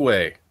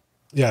segue.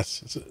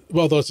 Yes.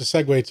 Well, though, it's a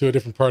segue to a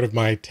different part of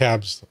my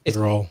tabs that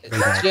are all.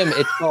 Jim,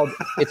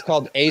 it's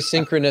called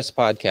asynchronous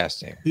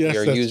podcasting. Yes,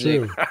 that's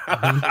true.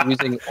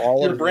 Using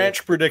all your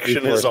branch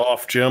prediction is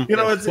off, Jim.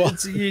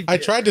 I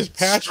tried to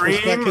patch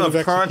stream of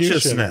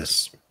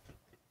consciousness.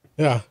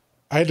 Yeah,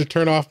 I had to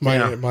turn off my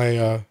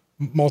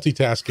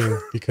multitasking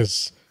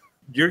because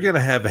you're gonna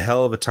have a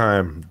hell of a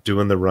time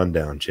doing the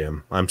rundown,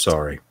 Jim. I'm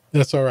sorry.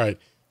 That's all right.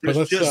 But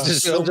let's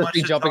just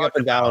be jumping up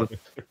and down.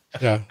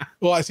 Yeah.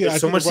 Well, I see. There's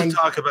so much to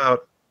talk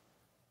about,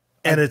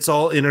 and it's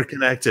all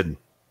interconnected.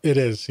 It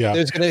is. Yeah.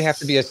 There's going to have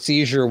to be a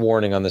seizure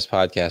warning on this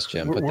podcast,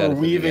 Jim. We're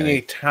weaving a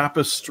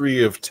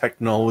tapestry of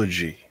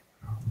technology.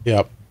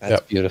 Yep.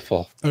 That's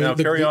beautiful. Now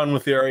carry on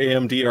with the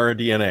AMD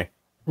RDNA.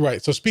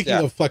 Right. So speaking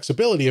of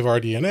flexibility of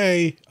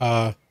RDNA,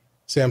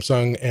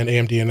 Samsung and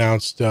AMD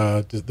announced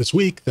this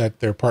week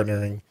that they're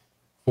partnering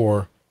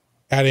for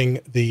adding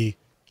the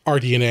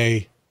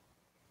RDNA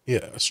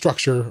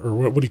structure,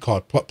 or what do you call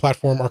it?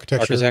 Platform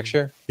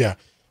architecture. Yeah,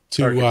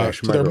 to their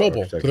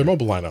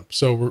mobile lineup.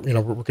 So we're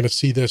going to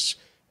see this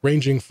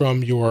ranging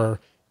from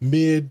your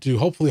mid to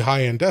hopefully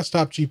high end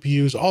desktop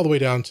GPUs all the way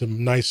down to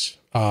nice,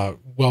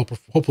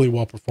 hopefully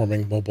well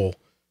performing mobile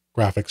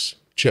graphics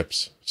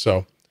chips.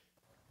 So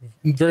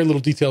very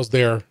little details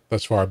there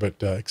thus far,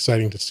 but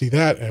exciting to see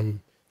that. And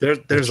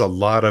there's a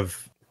lot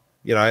of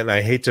and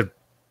I hate to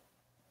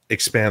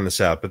expand this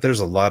out, but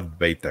there's a lot of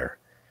debate there.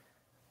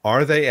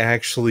 Are they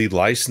actually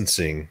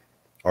licensing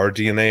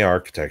RDNA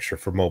architecture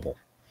for mobile?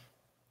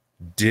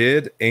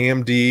 Did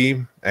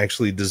AMD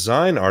actually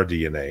design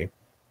RDNA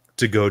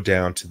to go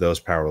down to those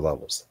power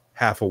levels?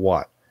 0.5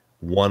 watt,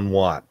 1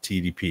 watt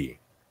TDP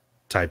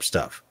type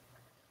stuff?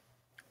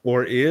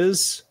 Or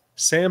is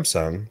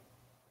Samsung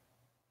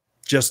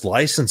just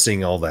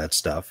licensing all that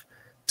stuff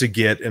to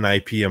get an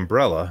IP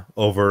umbrella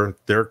over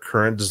their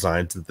current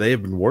designs that they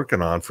have been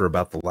working on for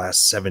about the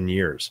last 7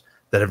 years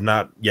that have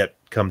not yet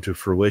come to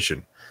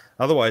fruition?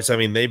 Otherwise, I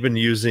mean, they've been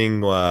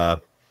using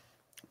PowerVR.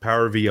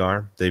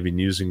 They've been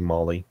using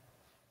Molly.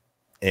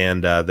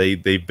 and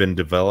they've been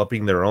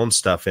developing their own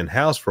stuff in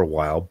house for a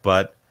while.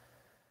 But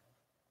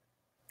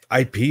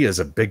IP is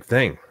a big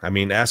thing. I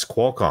mean, ask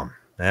Qualcomm,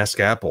 ask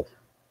Apple,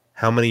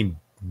 how many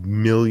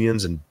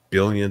millions and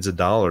billions of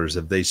dollars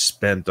have they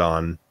spent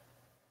on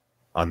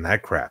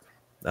that crap?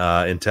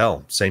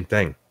 Intel, same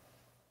thing.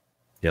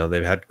 You know,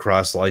 they've had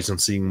cross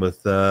licensing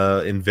with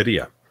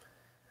NVIDIA,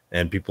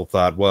 and people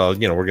thought, well,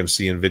 you know, we're going to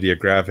see NVIDIA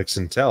graphics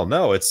Intel.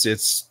 No,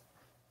 it's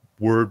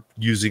we're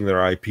using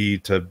their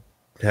IP to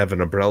have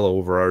an umbrella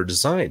over our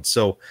design.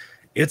 So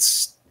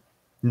it's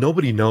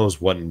nobody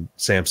knows what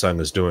Samsung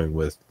is doing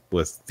with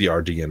the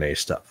RDNA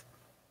stuff.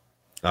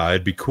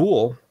 It'd be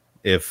cool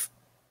if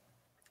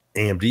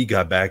AMD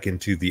got back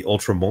into the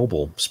ultra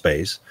mobile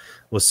space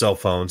with cell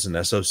phones and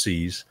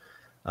SoCs,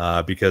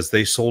 because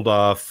they sold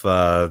off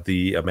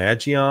the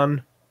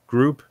Imagion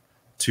group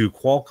to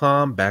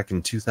Qualcomm back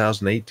in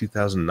 2008,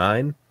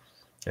 2009,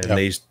 and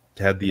they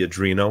had the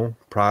Adreno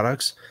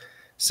products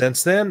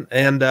since then.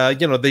 And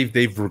you know,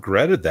 they've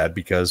regretted that,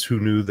 because who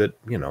knew that,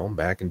 you know,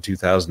 back in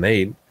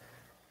 2008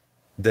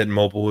 that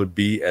mobile would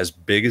be as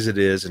big as it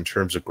is in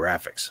terms of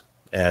graphics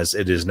as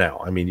it is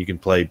now. I mean, you can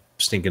play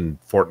stinking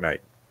Fortnite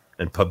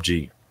and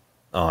PUBG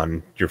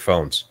on your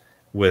phones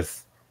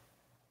with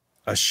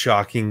a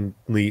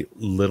shockingly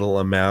little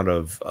amount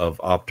of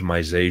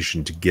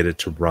optimization to get it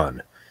to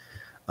run.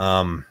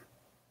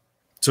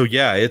 So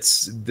yeah,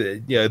 this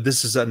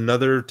is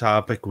another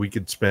topic we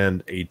could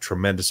spend a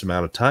tremendous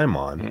amount of time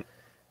on,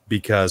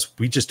 because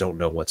we just don't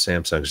know what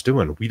Samsung's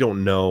doing. We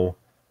don't know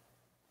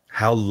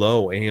how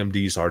low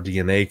AMD's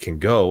RDNA can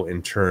go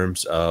in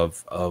terms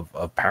of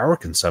power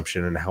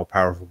consumption and how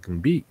powerful it can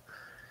be.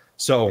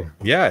 So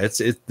yeah,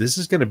 this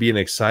is going to be an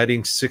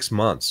exciting 6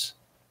 months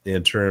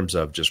in terms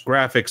of just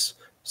graphics,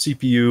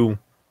 CPU,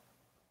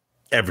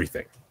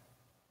 everything.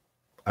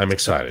 I'm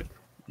excited,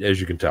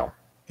 as you can tell.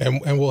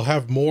 And we'll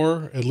have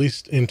more, at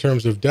least in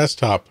terms of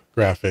desktop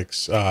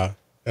graphics,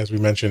 as we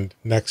mentioned,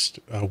 next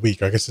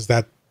week. I guess is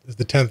the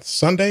 10th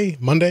Sunday?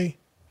 Monday?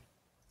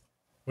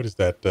 What is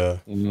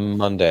that?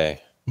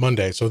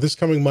 Monday. So this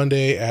coming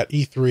Monday at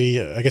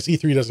E3, I guess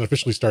E3 doesn't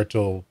officially start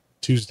till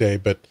Tuesday,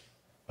 but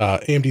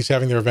AMD's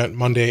having their event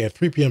Monday at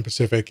 3 p.m.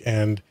 Pacific,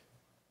 and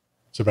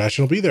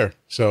Sebastian will be there.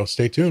 So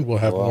stay tuned. We'll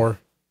have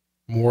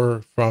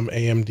more from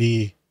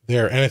AMD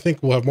there. And I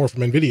think we'll have more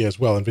from NVIDIA as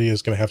well. NVIDIA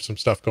is going to have some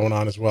stuff going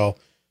on as well.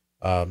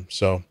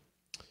 So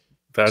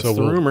that's the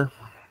rumor.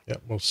 Yeah,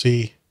 we'll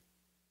see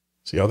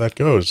how that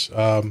goes.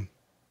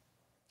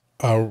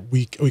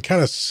 We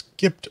kind of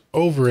skipped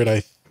over it,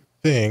 I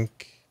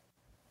think,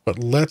 but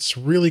let's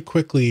really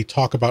quickly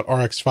talk about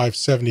RX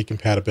 570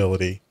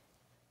 compatibility,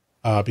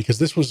 because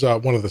this was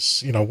one of the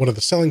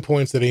selling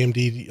points that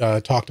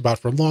AMD talked about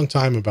for a long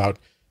time. About,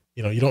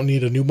 you know, you don't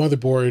need a new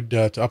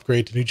motherboard to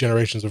upgrade to new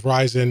generations of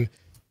Ryzen,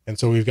 and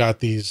so we've got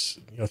these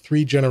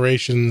 3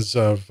 generations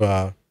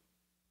of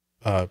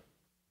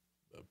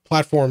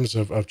platforms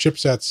of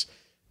chipsets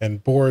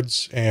and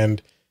boards,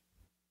 and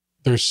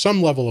there's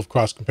some level of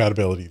cross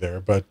compatibility there.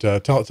 But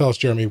tell us,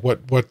 Jeremy,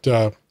 what's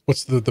the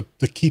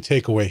key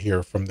takeaway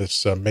here from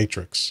this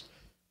matrix?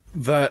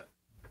 That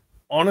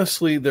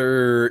honestly,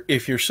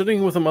 if you're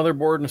sitting with a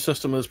motherboard and a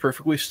system that's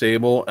perfectly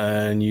stable,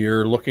 and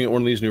you're looking at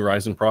one of these new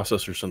Ryzen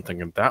processors and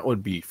thinking that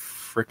would be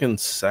freaking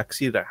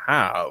sexy to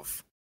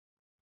have,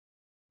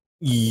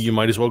 you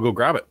might as well go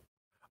grab it.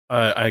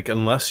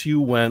 Unless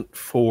you went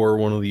for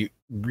one of the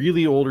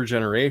really older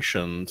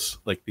generations,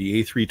 like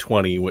the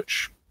A320,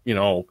 which, you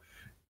know,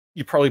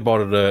 you probably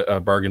bought it at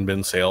a bargain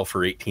bin sale for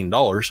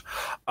 $18.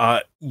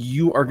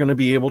 You are going to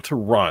be able to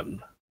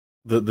run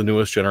the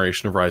newest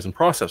generation of Ryzen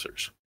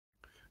processors.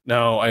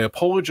 Now, I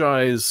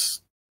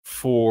apologize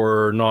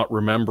for not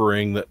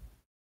remembering that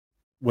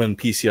when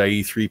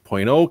PCIe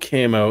 3.0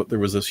 came out, there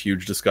was this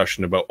huge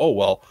discussion about, oh,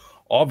 well,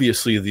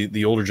 obviously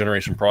the older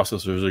generation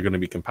processors are going to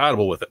be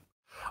compatible with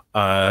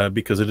it,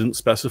 because it didn't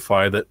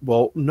specify that,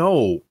 well,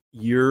 no,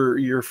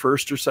 your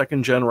first or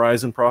second gen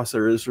Ryzen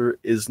processor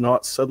is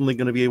not suddenly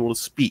going to be able to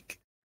speak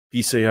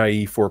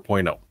PCIe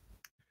 4.0.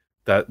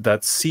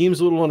 That seems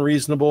a little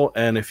unreasonable,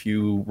 and if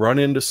you run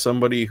into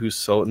somebody who's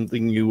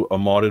selling you a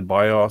modded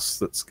BIOS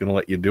that's going to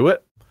let you do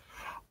it,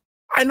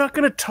 I'm not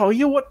going to tell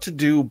you what to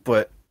do,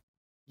 but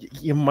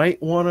you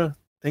might want to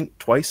think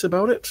twice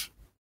about it,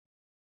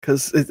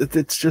 because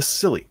it's just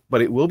silly.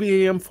 But it will be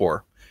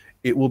AM4.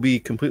 It will be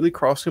completely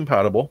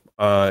cross-compatible,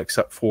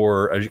 except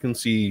for, as you can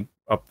see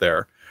up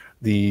there,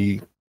 the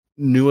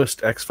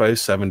newest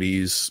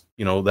X570s,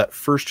 you know, that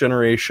first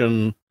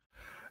generation,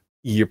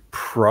 you're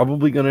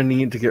probably going to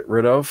need to get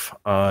rid of.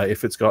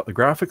 If it's got the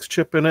graphics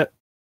chip in it,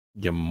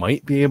 you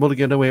might be able to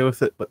get away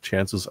with it, but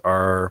chances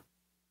are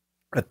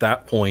at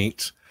that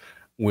point,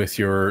 with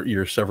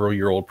your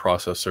several-year-old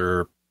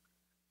processor,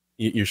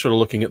 you're sort of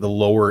looking at the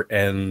lower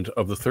end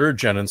of the 3rd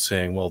gen and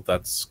saying, well,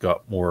 that's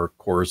got more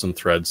cores and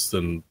threads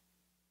than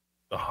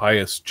the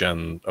highest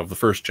gen of the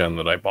 1st gen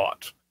that I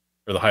bought,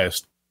 or the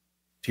highest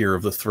tier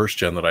of the 1st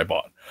gen that I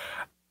bought.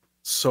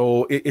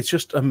 So it's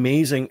just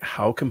amazing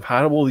how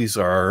compatible these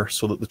are,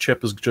 so that the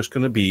chip is just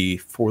going to be,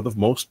 for the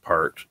most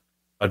part,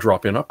 a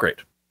drop-in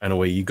upgrade. and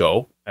away you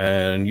go.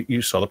 And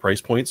you saw the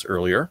price points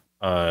earlier.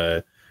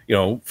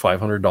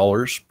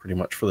 $500 pretty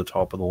much for the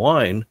top of the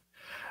line.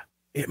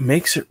 It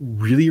makes it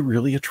really,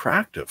 really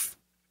attractive.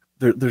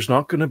 There's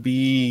not going to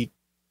be,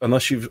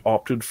 unless you've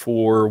opted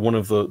for one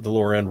of the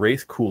lower end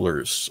Wraith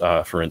coolers,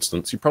 for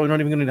instance, you're probably not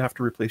even going to have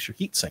to replace your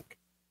heatsink.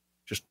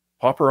 Just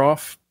pop her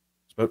off.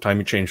 It's about time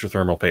you change your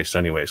thermal paste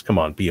anyways. Come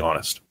on, be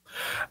honest.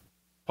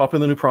 Pop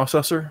in the new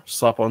processor,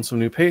 slap on some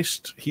new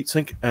paste,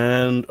 heatsink,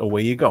 and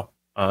away you go.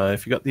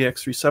 If you got the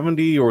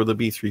X370 or the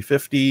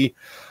B350,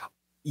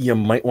 you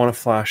might want to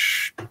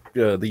flash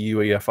the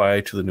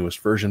UEFI to the newest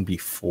version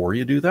before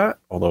you do that.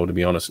 Although, to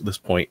be honest, at this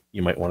point,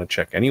 you might want to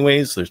check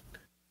anyways. There's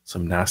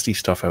some nasty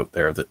stuff out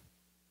there that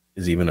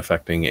is even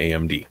affecting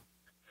AMD.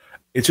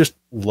 It's just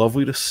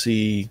lovely to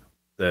see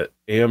that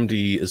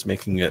AMD is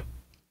making it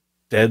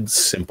dead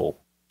simple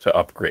to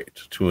upgrade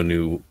to a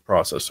new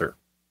processor.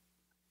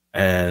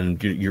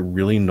 And you're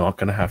really not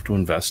going to have to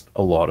invest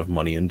a lot of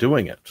money in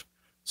doing it.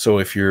 So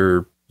if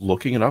you're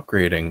looking at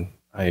upgrading,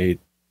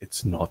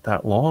 it's not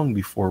that long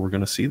before we're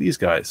going to see these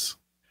guys.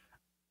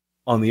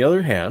 On the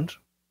other hand,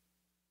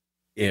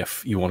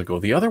 if you want to go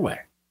the other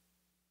way,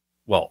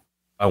 well,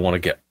 I want to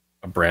get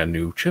a brand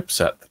new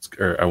chipset,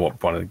 I want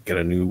to get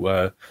a new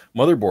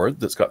motherboard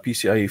that's got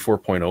PCIe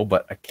 4.0,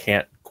 but I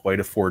can't quite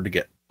afford to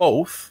get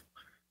both.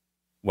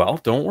 Well,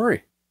 don't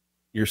worry.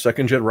 Your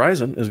second gen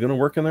Ryzen is going to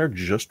work in there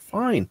just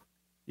fine.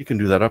 You can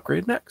do that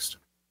upgrade next.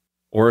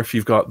 Or if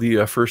you've got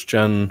the first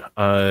gen,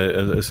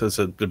 as I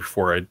said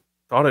before, I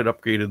thought I'd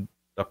updated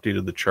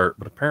the chart,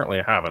 but apparently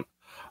I haven't.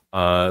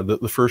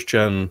 The first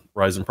gen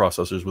Ryzen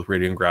processors with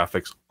Radeon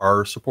graphics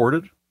are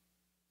supported,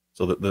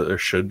 so that there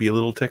should be a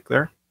little tick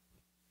there.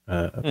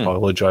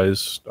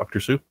 Apologize, Dr.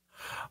 Sue.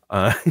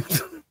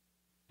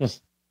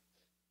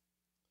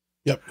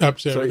 Yep.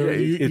 So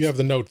you have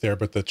the note there,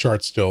 but the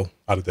chart's still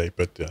out of date.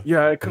 But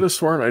yeah, I could have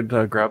sworn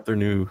I'd grabbed their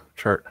new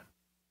chart.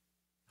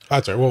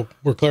 That's right. Well,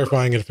 we're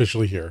clarifying it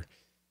officially here.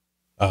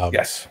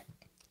 Yes.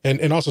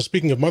 And also,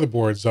 speaking of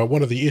motherboards,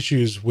 one of the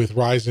issues with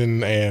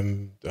Ryzen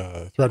and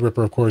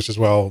Threadripper, of course, as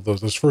well,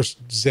 those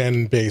first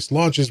Zen-based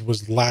launches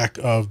was lack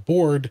of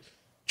board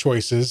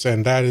choices,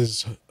 and that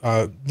is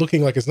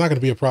looking like it's not going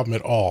to be a problem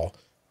at all.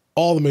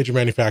 All the major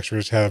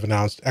manufacturers have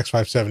announced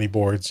X570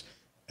 boards.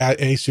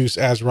 ASUS,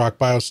 ASRock,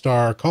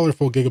 BioStar,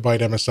 colorful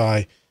Gigabyte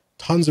MSI,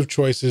 tons of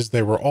choices.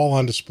 They were all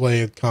on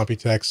display at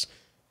Computex.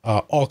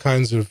 All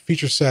kinds of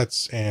feature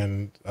sets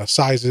and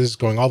sizes,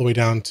 going all the way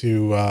down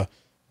to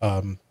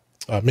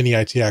mini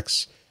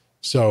ITX.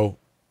 So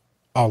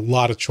a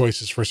lot of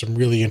choices for some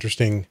really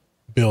interesting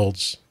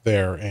builds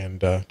there,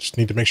 and just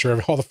need to make sure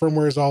all the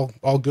firmware is all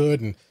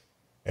good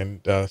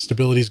and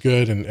stability is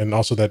good, and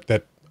also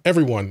that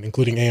everyone,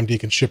 including AMD,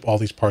 can ship all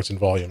these parts in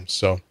volume.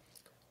 So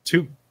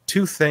two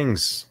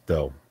things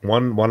though.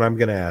 One I'm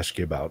going to ask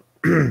you about.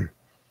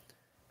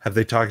 Have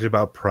they talked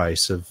about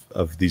price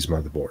of these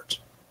motherboards?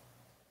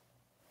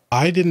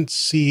 I didn't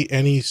see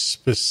any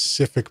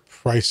specific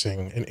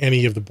pricing in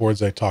any of the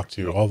boards I talked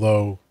to,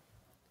 although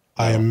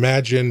I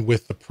imagine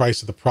with the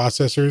price of the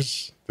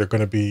processors, they're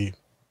going to be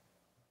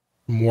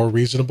more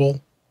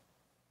reasonable,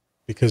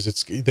 because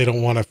they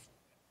don't want to.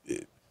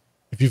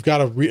 If you've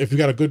got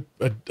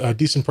a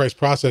decent price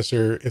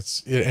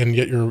processor, and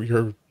yet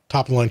your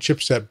top of the line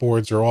chipset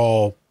boards are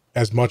all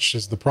as much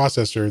as the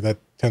processor, that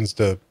tends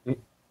to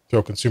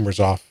throw consumers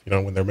off,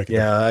 when they're making.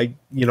 Yeah, I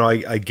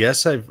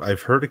guess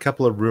I've heard a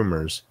couple of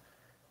rumors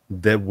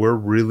that we're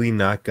really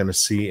not going to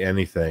see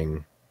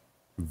anything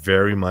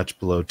very much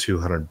below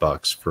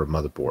 $200 for a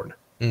motherboard.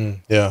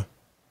 Yeah,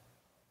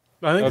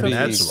 I think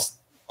that's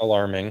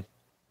alarming.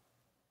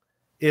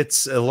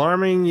 It's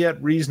alarming yet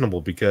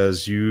reasonable,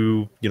 because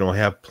you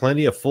have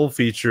plenty of full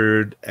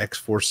featured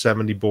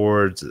X470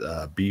 boards,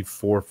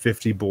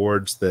 B450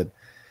 boards that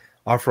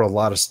offer a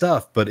lot of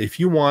stuff. But if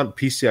you want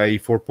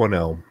PCIe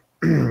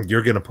 4.0,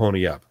 you're going to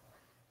pony up.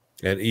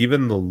 And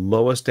even the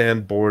lowest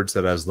end boards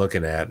that I was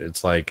looking at,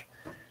 it's like,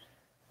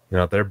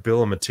 their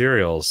bill of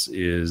materials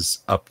is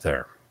up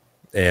there,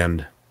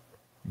 and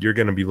you're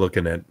going to be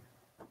looking at,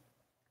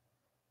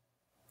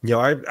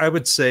 I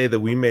would say that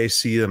we may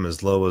see them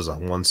as low as a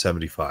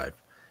 $175,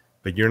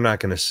 but you're not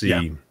going to see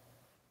a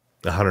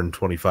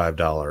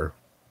 $125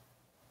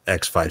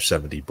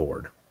 X570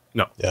 board.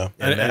 No. Yeah.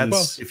 And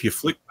that's, if you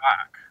flick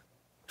back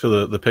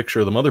to the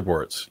picture of the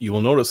motherboards, you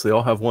will notice they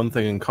all have one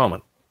thing in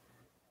common.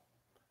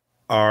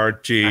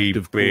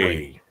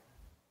 RGB.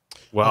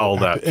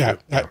 Well,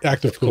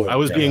 active cooling. I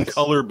was being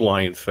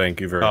colorblind. Thank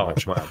you very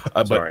much. Wow.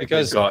 But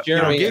because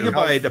Jeremy,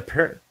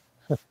 Gigabyte,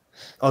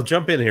 I'll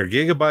jump in here.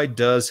 Gigabyte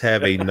does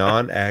have a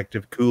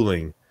non-active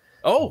cooling.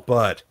 Oh,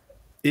 but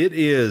it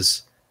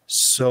is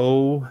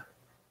so.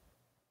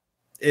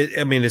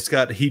 It's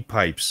got heat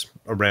pipes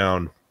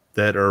around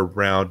that are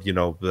around,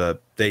 the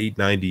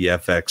 890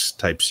 FX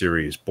type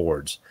series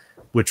boards,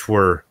 which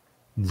were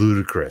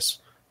ludicrous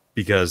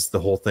because the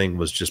whole thing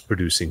was just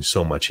producing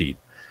so much heat.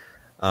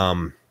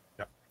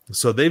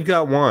 So they've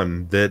got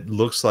one that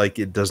looks like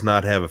it does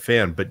not have a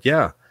fan, but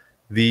yeah,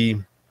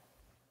 the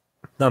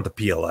not the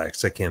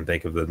PLX, I can't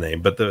think of the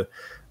name, but the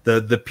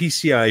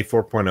PCIe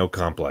 4.0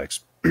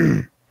 complex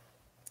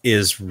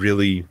is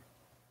really,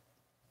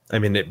 I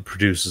mean, it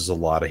produces a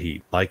lot of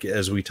heat. Like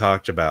as we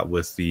talked about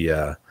with the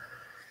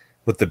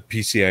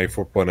PCIe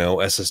 4.0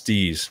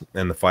 SSDs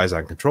and the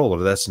Phison controller,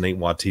 that's an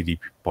 8-watt TDP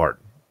part.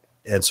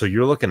 And so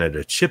you're looking at a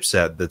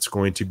chipset that's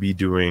going to be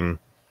doing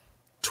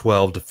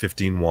 12 to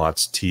 15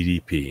 watts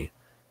TDP,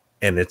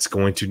 and it's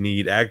going to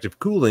need active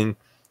cooling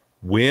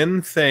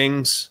when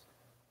things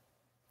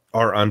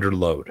are under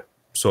load.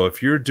 So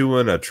if you're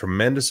doing a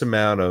tremendous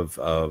amount of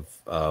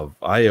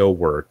I/O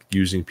work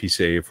using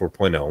PCIe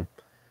 4.0,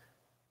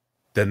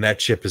 then that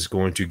chip is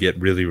going to get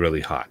really,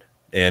 really hot.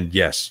 And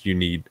yes, you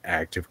need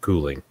active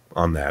cooling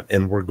on that.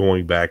 And we're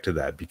going back to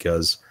that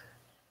because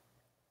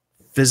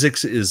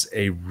physics is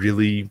a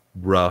really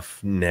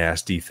rough,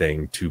 nasty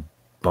thing to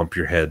bump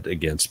your head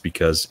against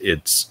because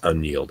it's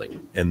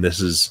unyielding. And this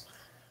is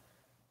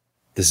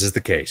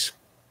the case.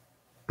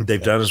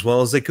 They've done as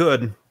well as they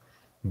could,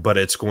 but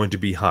it's going to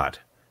be hot.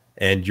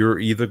 And you're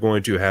either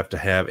going to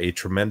have a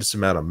tremendous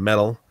amount of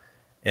metal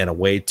and a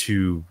way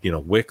to,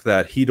 wick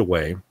that heat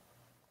away,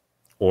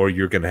 or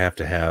you're going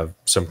to have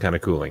some kind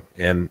of cooling.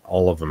 And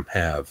all of them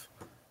have,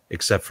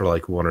 except for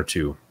like one or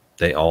two.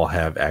 They all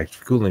have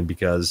active cooling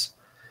because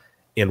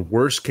in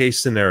worst case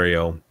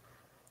scenario,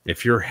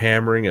 if you're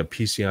hammering a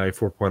PCIe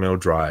 4.0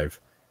 drive,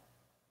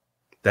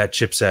 that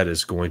chipset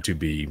is going to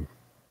be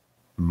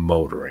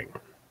motoring.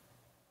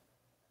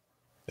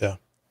 Yeah.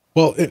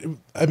 Well,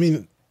 I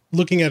mean,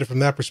 looking at it from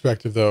that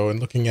perspective, though, and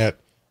looking at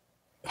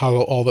how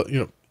all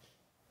the,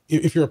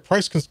 if you're a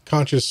price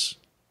conscious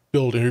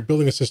builder, you're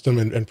building a system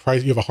and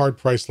price, you have a hard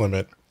price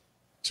limit.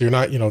 So you're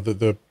not,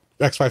 the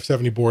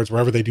X570 boards,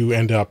 wherever they do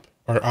end up,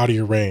 are out of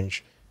your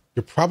range.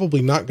 You're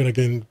probably not going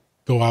to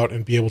go out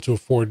and be able to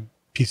afford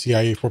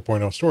PCIe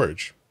 4.0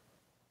 storage.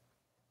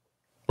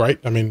 Right?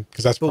 I mean,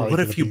 because that's probably. But what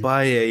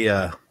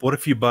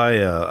if you buy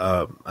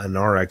an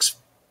RX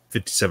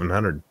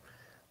 5700?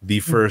 The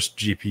first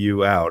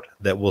GPU out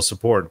that will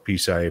support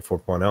PCIe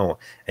 4.0,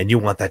 and you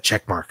want that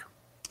check mark.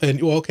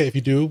 And well, okay, if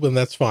you do, then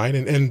that's fine.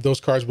 And those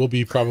cards will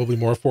be probably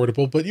more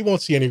affordable, but you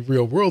won't see any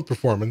real world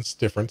performance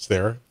difference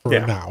there for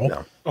now.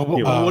 No.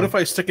 Oh, what if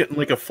I stick it in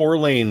like a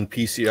 4-lane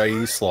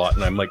PCIe slot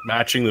and I'm like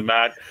matching the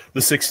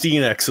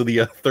 16X of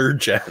the third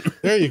gen?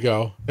 There you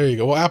go.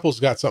 Well, Apple's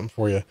got something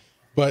for you,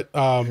 but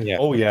yeah.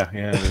 Oh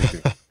yeah.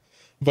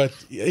 But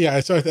yeah,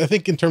 so I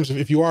think in terms of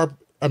if you are.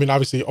 I mean,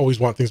 obviously, you always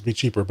want things to be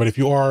cheaper, but if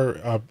you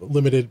are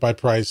limited by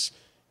price,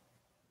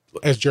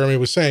 as Jeremy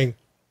was saying,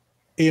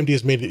 AMD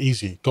has made it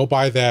easy. Go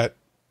buy that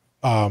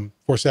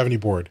 470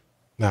 board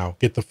now.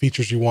 Get the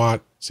features you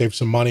want, save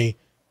some money,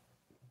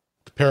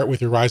 compare it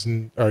with your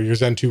Ryzen or your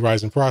Zen 2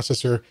 Ryzen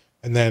processor,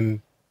 and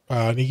then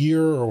in a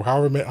year or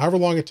however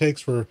long it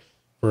takes for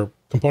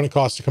component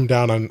costs to come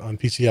down on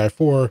PCIe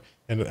 4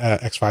 and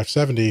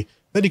X570,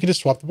 then you can just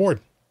swap the board.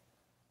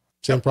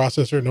 Same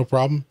processor, no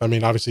problem. I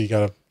mean, obviously, you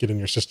got to get in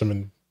your system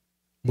and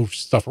move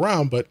stuff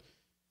around, but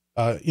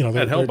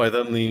and hell, by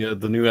then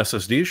the new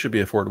SSD should be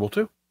affordable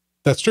too.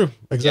 That's true,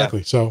 exactly.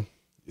 Yeah. So,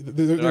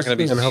 they're not going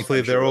to be, and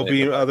hopefully there will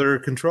be other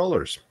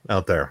controllers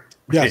out there.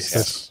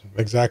 Yes,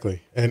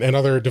 exactly, and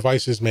other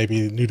devices,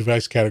 maybe new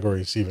device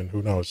categories, even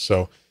who knows.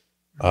 So,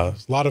 a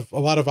lot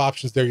of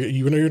options there.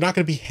 You're not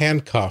going to be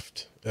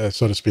handcuffed,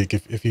 so to speak,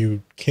 if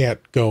you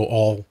can't go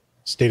all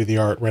state of the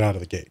art right out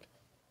of the gate.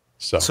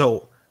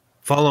 So.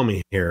 Follow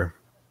me here.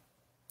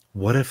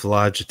 What if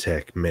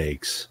Logitech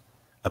makes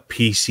a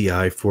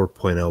PCIe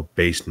 4.0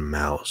 based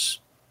mouse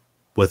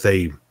with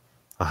a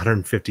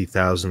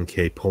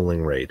 150,000K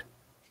polling rate?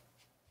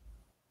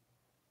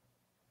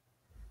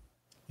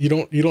 You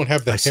don't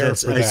have the hair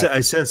for that.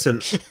 I sense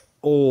an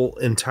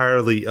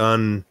entirely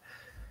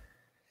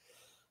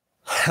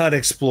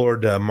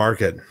unexplored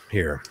market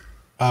here.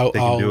 They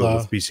can do it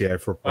with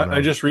PCIe 4.0. I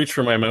just reached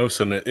for my mouse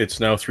and it's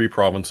now 3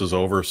 provinces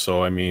over.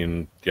 So, I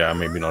mean, yeah,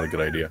 maybe not a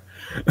good idea.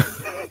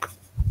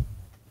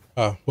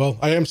 Well,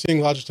 I am seeing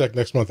Logitech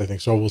next month, I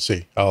think. So we'll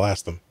see. I'll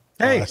ask them.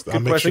 Hey, good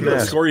question. Think of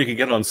the score you could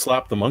get on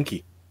Slap the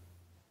Monkey.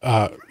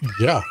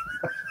 Yeah.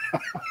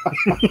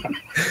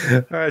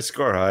 I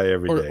score high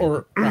every day.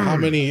 Or how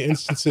many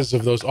instances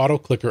of those auto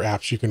clicker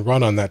apps you can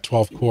run on that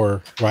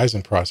 12-core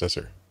Ryzen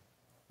processor.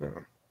 Yeah.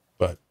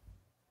 But,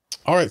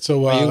 all right.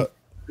 So,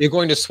 you're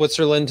going to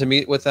Switzerland to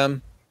meet with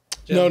them?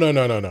 Jim?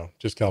 No.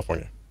 Just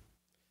California.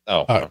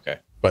 Oh, okay.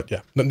 But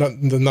yeah,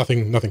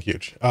 nothing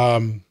huge.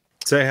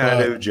 Say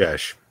hi to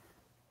Ujesh.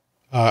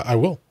 I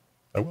will.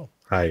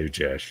 Hi,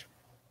 Ujesh.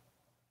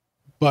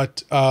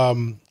 But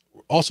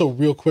also,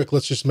 real quick,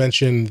 let's just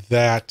mention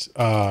that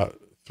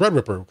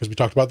Threadripper, because we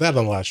talked about that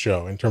on the last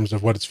show in terms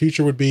of what its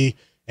future would be.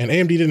 And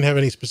AMD didn't have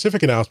any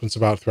specific announcements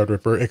about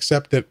Threadripper,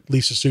 except that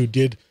Lisa Su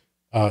did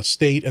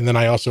state, and then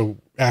I also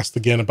asked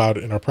again about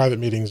it in our private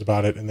meetings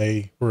about it, and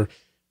they were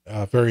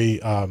very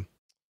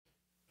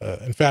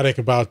emphatic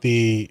about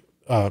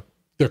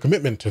their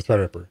commitment to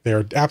Threadripper. They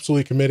are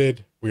absolutely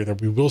committed. We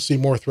will see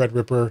more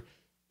Threadripper.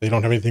 They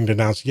don't have anything to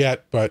announce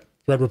yet, but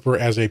Threadripper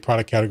as a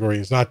product category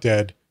is not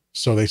dead,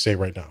 so they say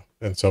right now.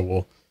 And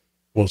so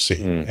we'll see.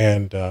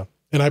 Mm.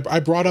 And I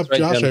brought up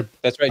That's right, Josh. Jim.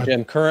 That's right,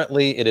 Jim.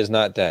 Currently, it is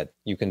not dead.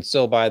 You can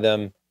still buy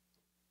them.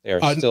 They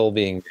are still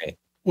being made.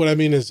 What I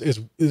mean is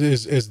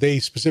they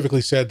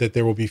specifically said that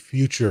there will be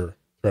future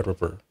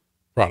Threadripper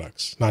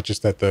products, not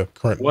just that the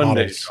current One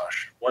day, models.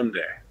 Josh. One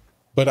day.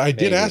 But I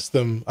did ask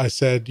them. I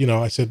said,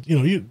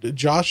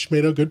 Josh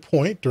made a good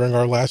point during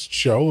our last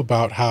show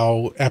about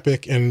how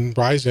Epic and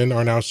Ryzen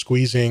are now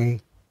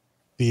squeezing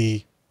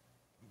the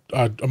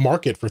a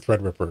market for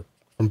Threadripper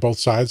from both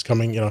sides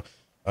coming,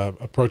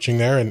 approaching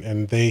there,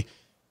 and they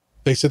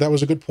said that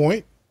was a good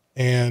point,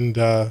 and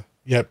and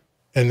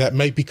that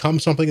might become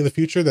something in the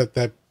future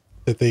that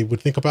they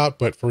would think about.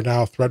 But for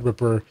now,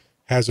 Threadripper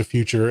has a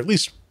future, at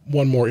least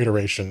one more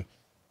iteration.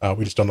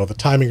 We just don't know the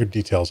timing or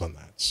details on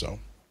that. So.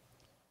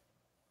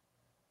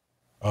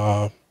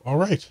 All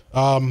right. It's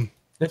a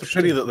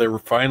pity that they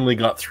finally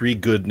got 3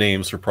 good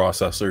names for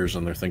processors,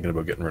 and they're thinking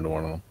about getting rid of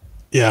one of them.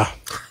 Yeah.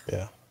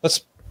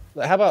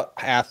 How about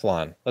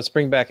Athlon? Let's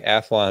bring back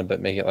Athlon, but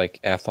make it like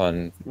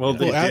Athlon. Well,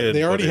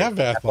 they already have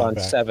Athlon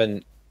back.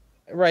 7,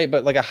 right?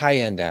 But like a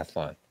high-end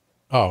Athlon.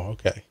 Oh,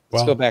 okay.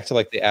 Let's go back to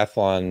like the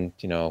Athlon,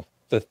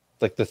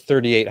 the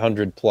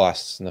 3800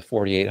 plus and the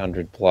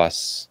 4800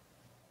 plus.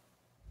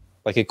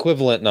 Like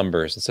equivalent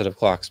numbers instead of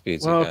clock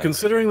speeds. Well, again.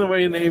 Considering the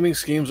way naming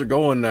schemes are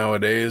going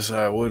nowadays,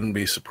 I wouldn't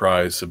be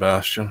surprised,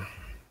 Sebastian.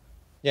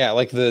 Yeah,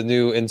 like the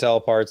new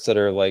Intel parts that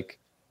are like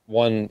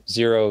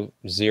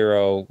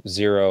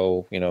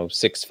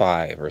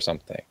 10065 or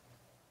something.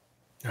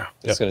 Yeah,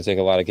 it's going to take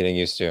a lot of getting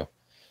used to.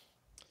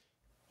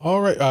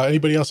 All right.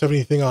 Anybody else have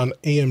anything on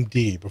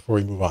AMD before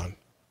we move on?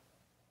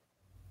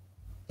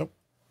 Nope.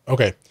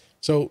 Okay.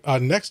 So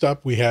next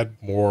up, we had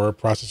more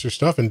processor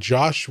stuff, and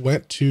Josh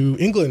went to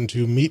England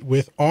to meet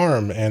with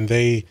ARM, and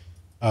they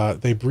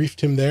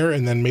briefed him there,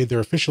 and then made their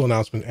official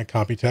announcement at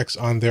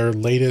Computex on their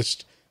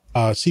latest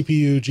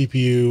CPU,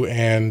 GPU,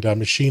 and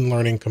machine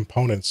learning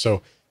components.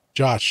 So,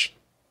 Josh,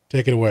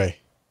 take it away.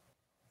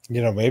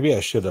 Maybe I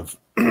should have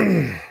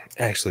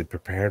actually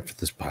prepared for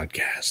this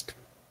podcast.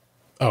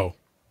 Oh.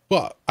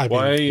 Well,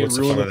 why are you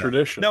ruining the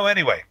tradition? No,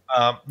 anyway,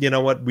 you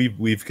know what?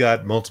 We've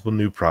got multiple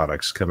new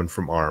products coming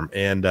from ARM,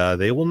 and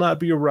they will not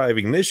be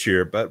arriving this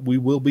year, but we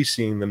will be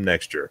seeing them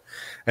next year.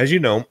 As you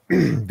know,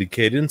 the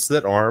cadence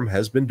that ARM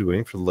has been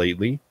doing for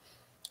lately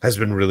has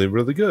been really,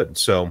 really good.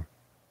 So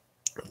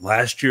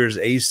last year's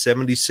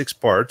A76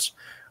 parts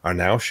are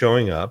now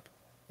showing up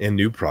in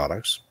new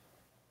products,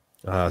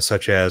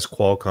 such as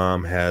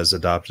Qualcomm has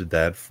adopted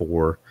that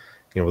for,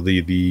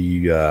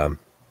 the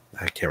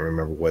I can't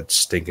remember what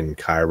stinking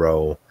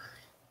Cairo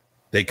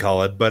they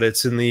call it, but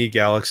it's in the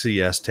Galaxy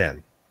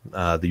S10,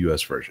 the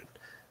US version.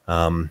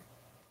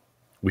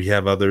 We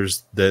have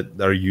others that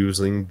are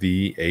using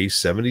the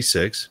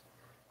A76,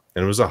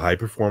 and it was a high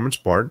performance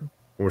part.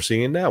 We're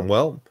seeing it now.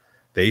 Well,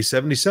 the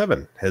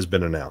A77 has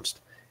been announced,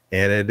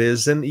 and it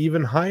is an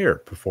even higher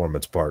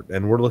performance part.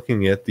 And we're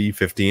looking at the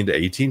 15 to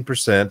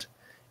 18%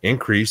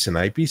 increase in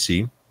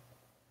IPC,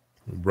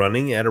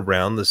 running at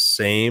around the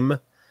same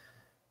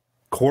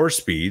core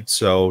speed,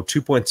 so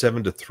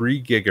 2.7 to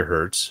 3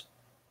 gigahertz,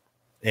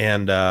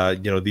 and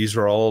these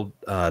are all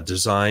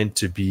designed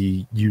to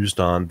be used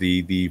on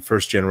the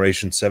first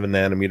generation 7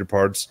 nanometer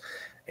parts,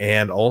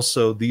 and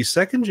also the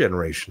second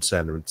generation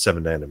 7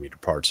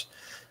 nanometer parts.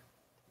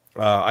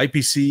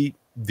 IPC,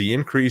 the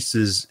increase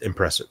is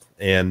impressive,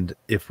 and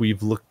if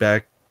we've looked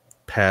back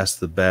past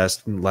the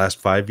last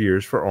 5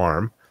 years for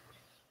ARM,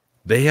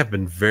 they have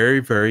been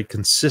very, very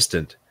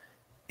consistent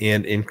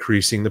in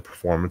increasing the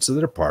performance of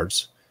their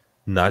parts,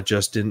 not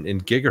just in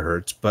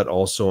gigahertz, but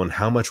also in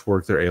how much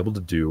work they're able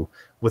to do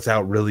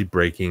without really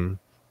breaking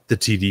the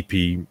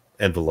TDP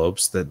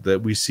envelopes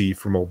that we see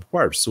for mobile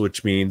parts. So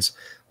which means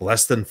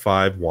less than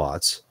 5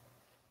 watts,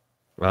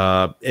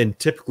 and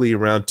typically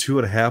around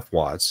 2.5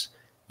 watts,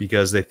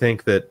 because they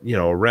think that,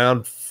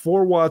 around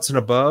 4 watts and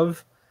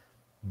above,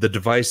 the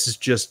devices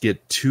just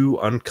get too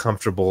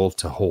uncomfortable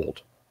to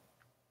hold.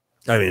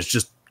 I mean, it's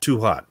just too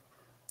hot.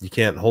 You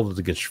can't hold it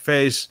against your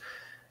face.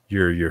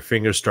 Your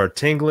fingers start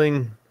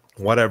tingling,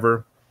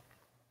 whatever.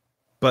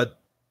 But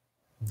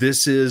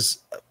this is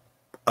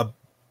a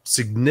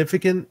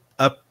significant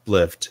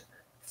uplift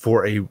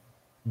for a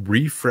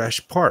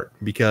refresh part,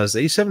 because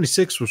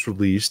A76 was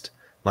released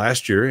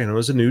last year, and it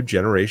was a new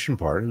generation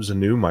part. It was a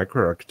new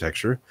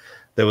microarchitecture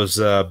that was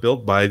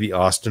built by the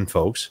Austin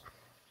folks.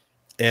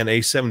 And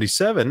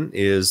A77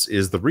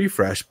 is the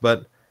refresh,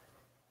 but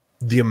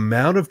the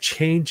amount of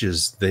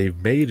changes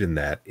they've made in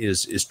that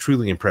is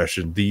truly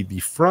impressive. The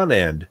front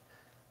end,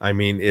 I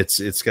mean,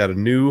 it's got a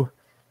new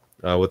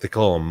what they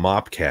call a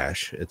MOP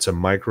cache. It's a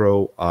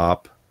micro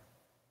op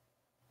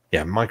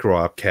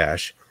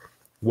cache,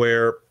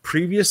 where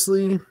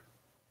previously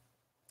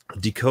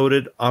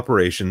decoded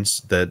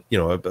operations that,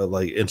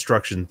 like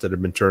instructions that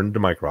have been turned into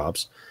micro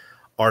ops,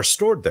 are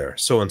stored there.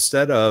 So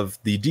instead of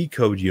the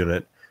decode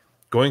unit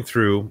going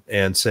through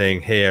and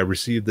saying, hey, I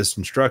received this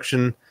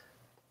instruction,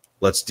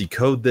 let's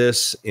decode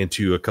this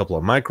into a couple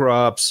of micro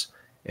ops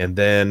and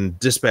then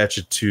dispatch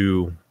it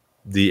to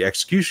the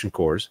execution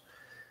cores,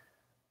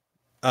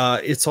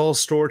 It's all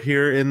stored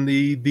here in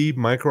the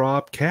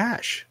micro-op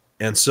cache.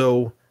 And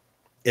so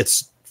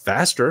it's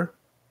faster,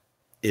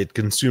 it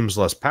consumes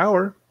less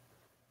power,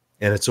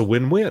 and it's a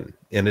win-win.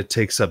 And it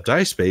takes up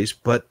die space,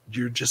 but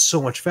you're just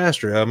so much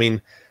faster. I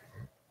mean,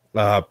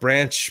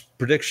 branch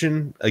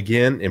prediction,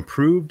 again,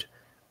 improved.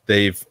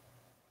 They've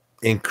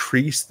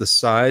increased the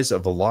size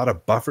of a lot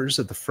of buffers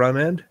at the front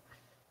end.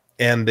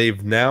 And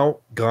they've now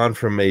gone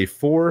from a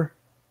 4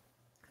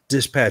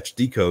 dispatch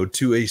decode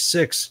to a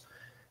 6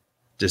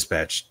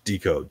 dispatch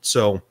decode.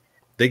 So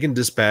they can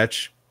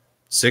dispatch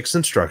 6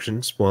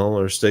 instructions,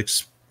 or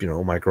 6,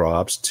 micro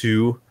ops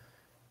to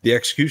the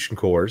execution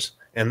cores,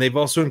 and they've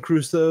also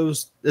increased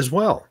those as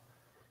well.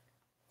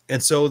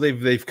 And so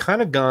they've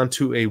kind of gone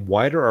to a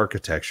wider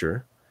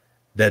architecture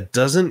that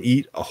doesn't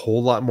eat a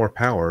whole lot more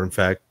power. In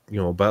fact,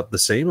 about the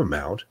same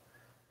amount.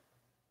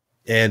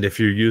 And if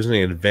you're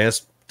using an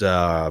advanced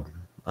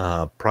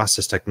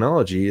process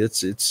technology,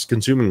 it's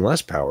consuming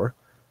less power,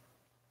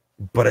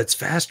 but it's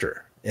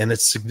faster, and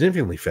it's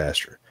significantly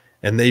faster.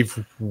 And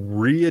they've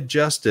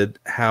readjusted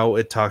how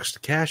it talks to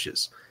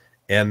caches,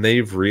 and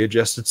they've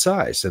readjusted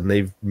size, and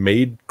they've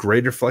made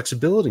greater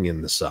flexibility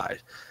in the size.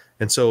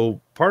 And so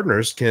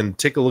partners can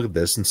take a look at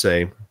this and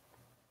say,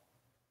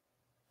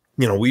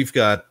 we've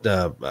got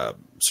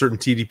certain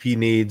TDP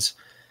needs.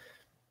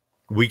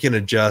 We can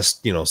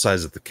adjust,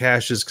 size of the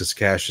caches, because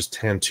caches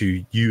tend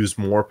to use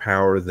more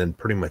power than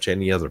pretty much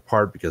any other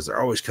part because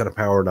they're always kind of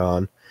powered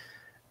on.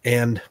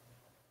 And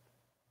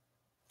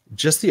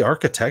just the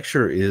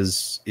architecture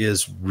is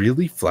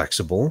really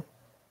flexible.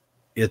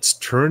 It's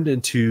turned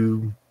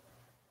into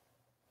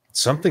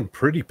something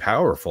pretty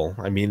powerful.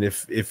 I mean,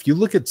 if you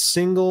look at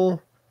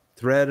single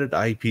threaded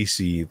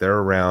IPC, they're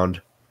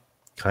around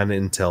kind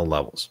of Intel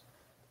levels.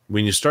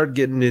 When you start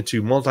getting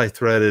into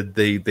multi-threaded,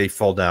 they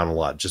fall down a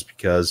lot, just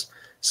because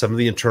some of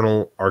the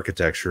internal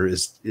architecture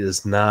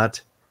is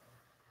not,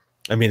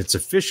 it's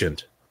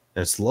efficient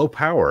and it's low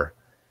power,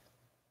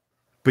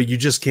 but you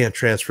just can't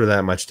transfer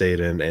that much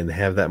data and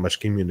have that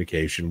much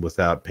communication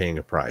without paying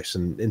a price.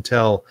 And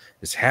Intel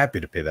is happy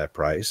to pay that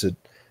price at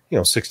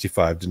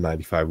 65 to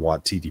 95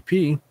 watt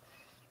TDP,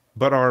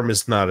 but ARM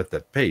is not at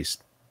that pace,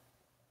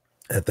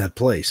 at that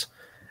place.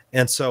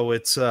 And so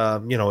it's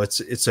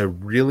it's a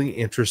really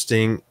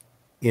interesting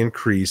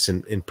increase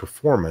in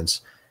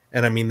performance.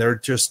 And they're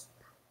just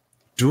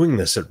doing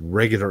this at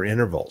regular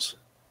intervals,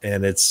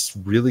 and it's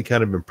really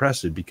kind of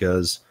impressive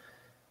because,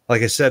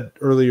 like I said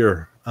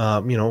earlier,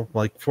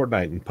 like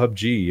Fortnite and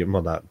PUBG,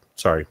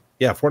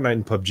 Fortnite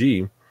and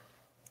PUBG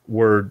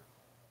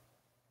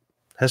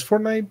has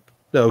Fortnite?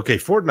 No, okay,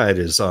 Fortnite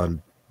is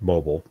on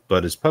mobile,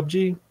 but is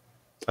PUBG?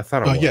 I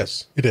thought it was.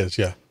 Yes, it is,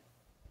 yeah.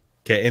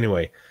 Okay,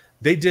 anyway,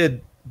 they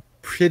did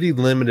pretty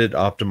limited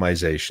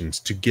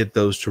optimizations to get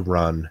those to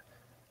run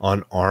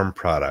on ARM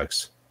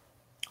products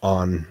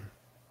on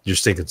your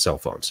stinking cell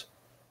phones.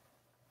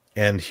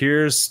 And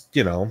here's,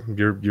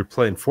 you're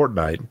playing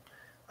Fortnite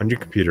on your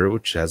computer,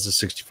 which has a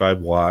 65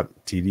 watt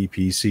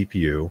TDP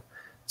CPU.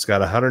 It's got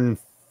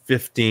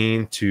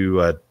 115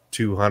 to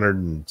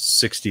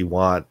 260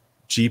 watt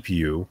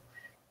GPU.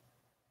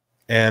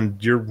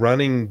 And you're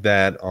running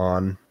that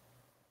on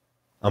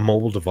a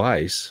mobile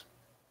device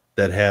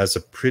that has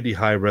a pretty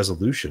high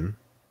resolution.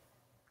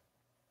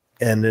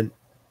 And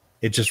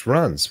it just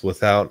runs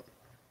without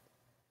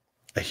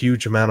a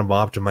huge amount of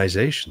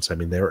optimizations.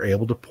 They were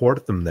able to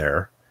port them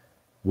there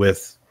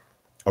with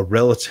a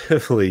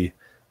relatively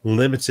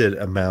limited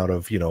amount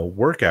of,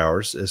 work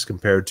hours as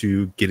compared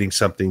to getting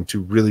something to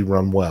really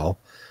run well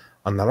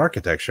on that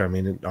architecture.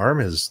 ARM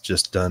has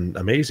just done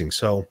amazing.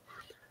 So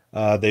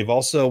they've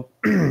also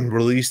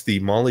released the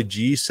Mali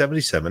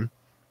G77,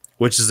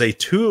 which is a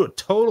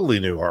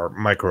totally new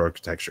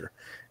microarchitecture.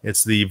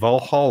 It's the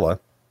Valhalla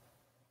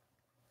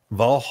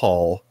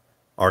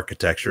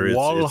architecture.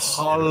 Valhalla.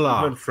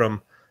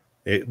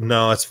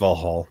 It's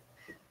Valhalla,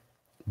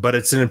 but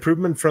it's an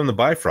improvement from the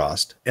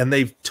Bifrost, and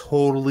they've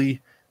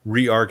totally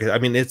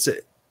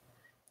re-architected.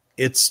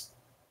 It's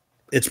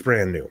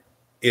brand new.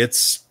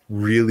 It's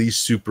really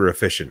super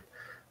efficient.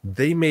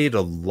 They made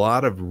a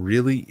lot of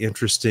really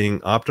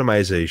interesting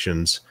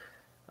optimizations,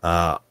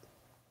 a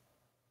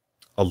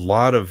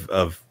lot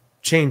of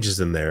changes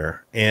in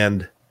there,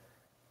 and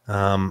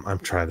I'm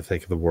trying to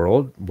think of the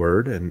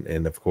word,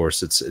 and of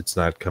course it's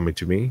not coming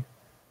to me.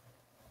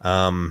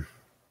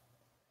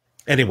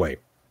 Anyway,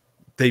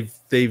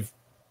 they've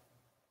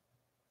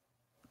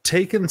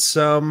taken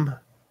some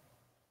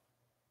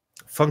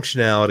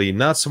functionality,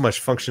 not so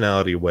much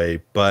functionality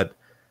away, but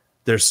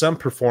there's some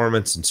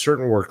performance in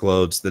certain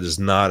workloads that is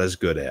not as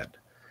good at.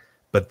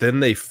 But then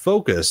they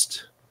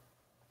focused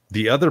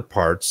the other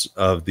parts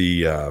of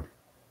the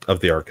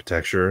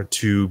architecture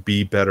to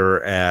be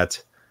better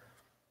at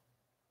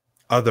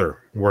other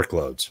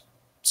workloads.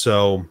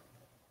 So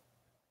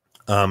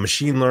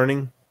machine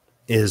learning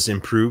is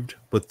improved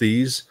with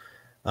these.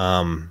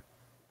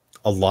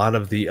 A lot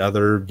of the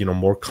other,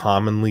 more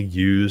commonly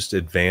used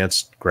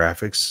advanced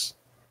graphics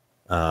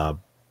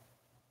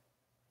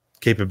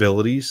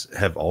capabilities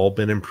have all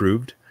been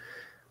improved.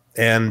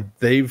 And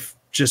they've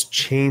just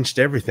changed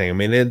everything. I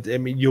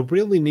mean, you'll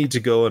really need to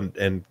go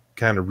and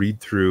kind of read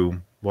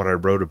through what I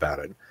wrote about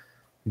it,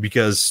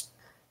 because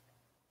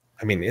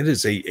I mean, it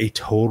is a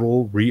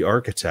total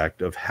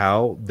re-architect of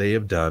how they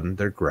have done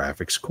their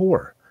graphics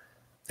core.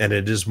 And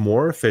it is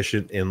more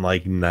efficient in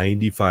like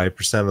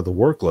 95% of the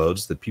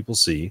workloads that people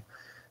see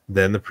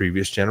than the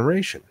previous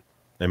generation.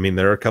 I mean,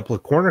 there are a couple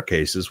of corner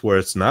cases where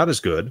it's not as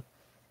good.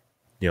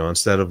 You know,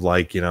 instead of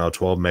like, 12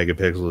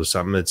 megapixels or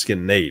something, it's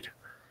getting 8.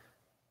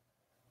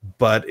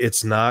 But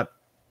it's not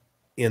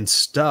in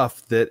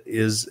stuff that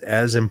is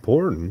as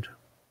important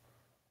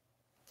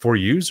for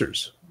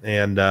users.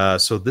 And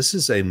so this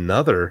is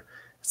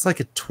it's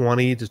like a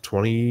 20 to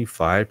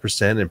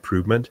 25%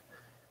 improvement,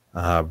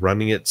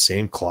 running at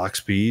same clock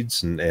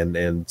speeds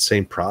and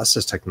same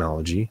process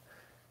technology,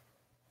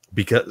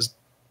 because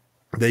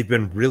they've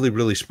been really,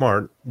 really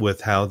smart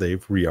with how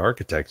they've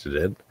re-architected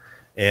it.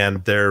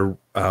 And they're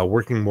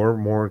working more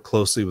and more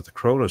closely with the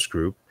Kronos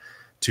group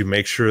to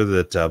make sure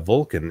that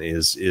Vulkan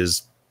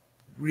is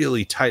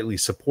really tightly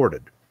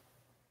supported.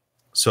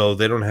 So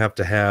they don't have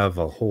to have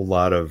a whole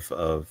lot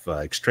of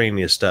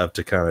extraneous stuff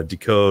to kind of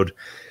decode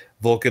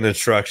Vulkan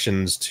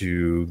instructions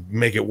to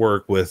make it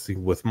work with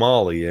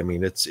Mali. I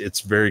mean,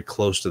 it's very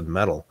close to the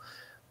metal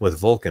with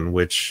Vulkan,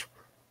 which,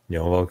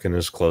 Vulkan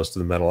is close to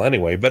the metal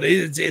anyway. But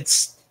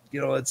it's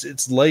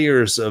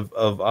layers of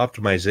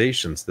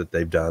optimizations that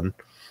they've done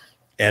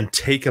and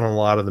taken a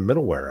lot of the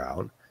middleware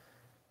out.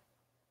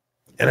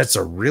 And it's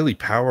a really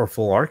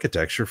powerful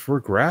architecture for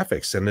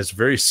graphics, and it's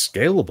very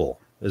scalable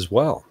as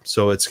well.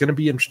 So it's going to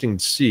be interesting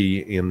to see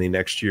in the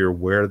next year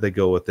where they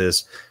go with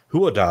this,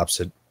 who adopts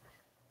it,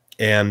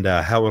 and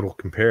how it'll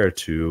compare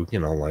to,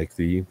 like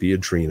the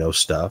Adreno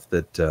stuff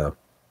that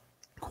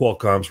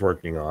Qualcomm's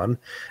working on.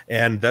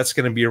 And that's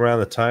going to be around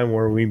the time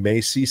where we may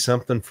see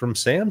something from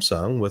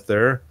Samsung with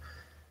their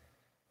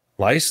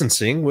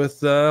licensing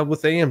with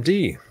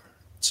AMD.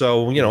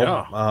 So,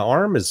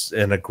 ARM is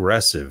an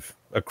aggressive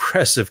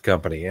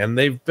company, and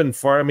they've been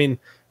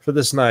for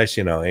this nice,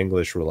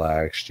 English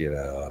relaxed,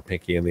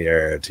 pinky in the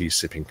air, tea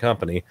sipping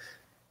company.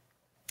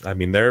 I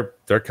mean,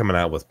 they're coming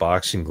out with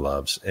boxing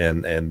gloves,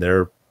 and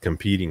they're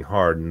competing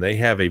hard, and they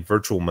have a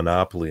virtual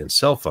monopoly in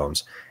cell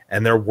phones,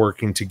 and they're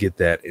working to get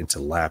that into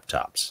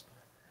laptops,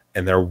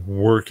 and they're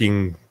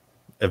working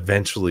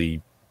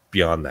eventually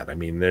beyond that. I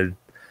mean, they're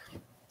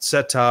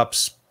set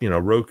tops,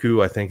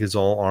 Roku, I think, is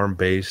all ARM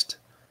based.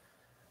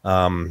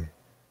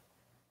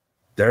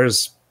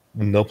 There's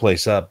no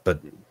place but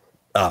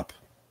up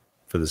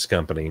for this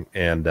company,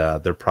 and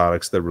their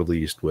products that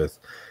released with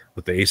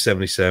the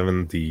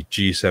A77, the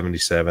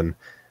G77,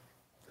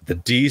 the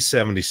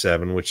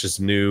D77, which is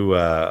new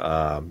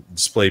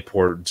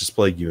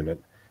display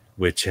unit,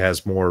 which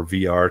has more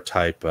VR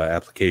type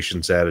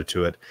applications added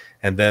to it,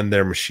 and then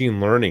their machine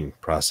learning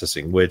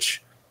processing,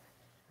 which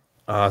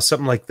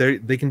something like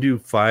they can do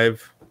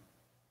 5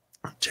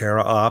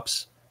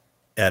 teraops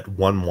at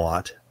 1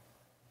 watt.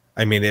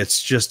 I mean,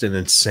 it's just an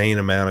insane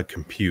amount of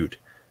compute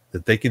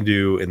that they can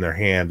do in their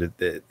hand.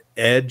 The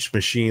edge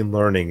machine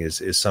learning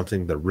is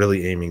something they're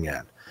really aiming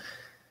at.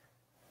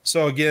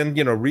 So again,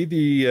 read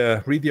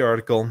the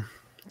article.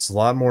 It's a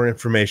lot more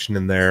information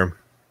in there.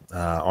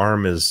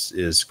 ARM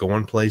is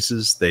going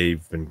places.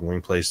 They've been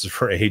going places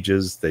for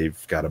ages.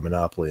 They've got a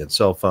monopoly on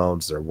cell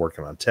phones. They're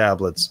working on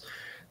tablets.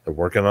 They're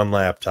working on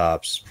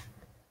laptops.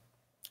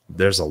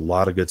 There's a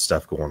lot of good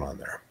stuff going on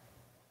there.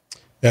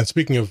 And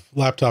speaking of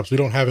laptops, we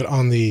don't have it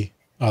on the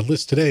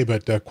list today,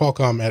 but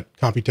Qualcomm at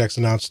Computex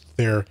announced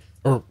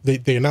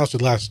they announced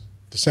it last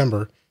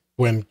December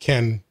when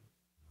Ken,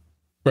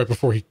 right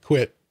before he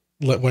quit,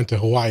 went to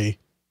Hawaii,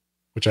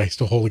 which I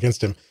still hold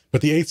against him.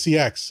 But the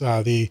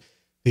 8CX,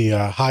 the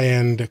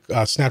high-end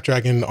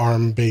Snapdragon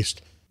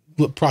ARM-based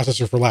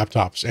processor for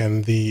laptops,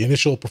 and the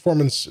initial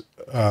performance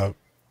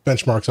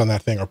benchmarks on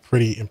that thing are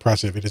pretty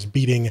impressive. It is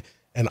beating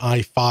an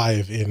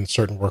i5 in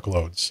certain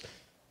workloads.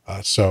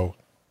 So,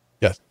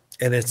 yeah.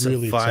 And it's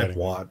really a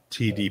 5-watt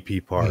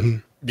TDP part. Mm-hmm.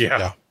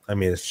 Yeah. I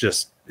mean, it's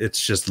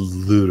just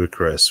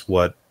ludicrous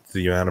what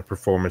the amount of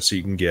performance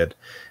you can get.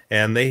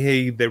 And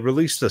they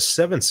released a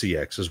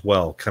 7CX as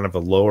well, kind of a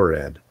lower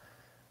end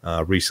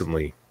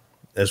recently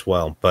as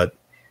well. But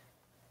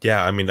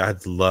yeah, I mean,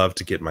 I'd love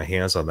to get my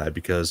hands on that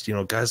because,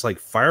 guys like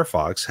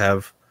Firefox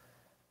have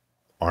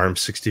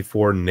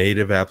ARM64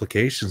 native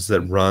applications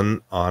that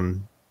run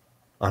on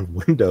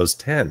Windows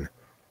 10.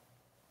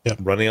 Yep.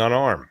 Running on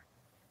ARM.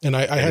 And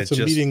I had some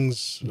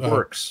meetings.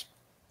 Works.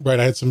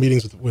 Right. I had some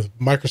meetings with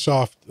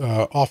Microsoft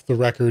off the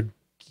record,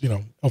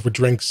 over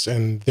drinks,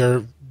 and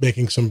they're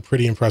making some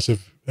pretty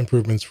impressive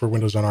improvements for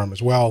Windows on ARM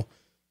as well.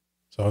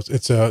 So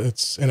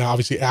it's and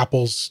obviously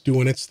Apple's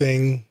doing its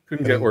thing.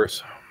 Couldn't get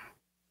worse.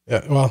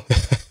 Yeah. Well,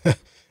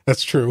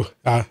 that's true.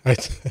 And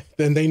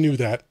they knew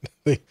that.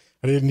 They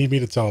didn't need me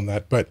to tell them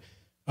that, but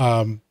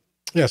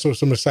yeah. So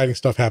some exciting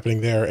stuff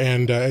happening there.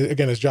 And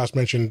again, as Josh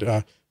mentioned,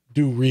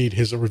 do read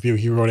his review.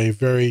 He wrote a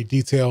very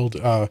detailed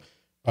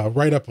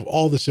write-up of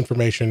all this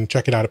information.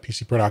 Check it out at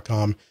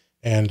pcpro.com.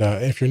 And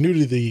if you're new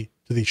to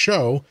the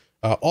show,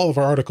 All of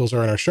our articles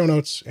are in our show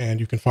notes, and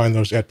you can find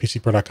those at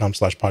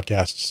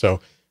pcpro.com/podcast. So,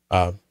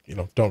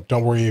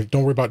 don't worry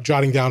about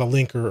jotting down a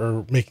link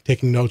or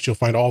taking notes. You'll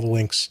find all the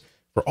links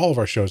for all of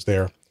our shows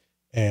there.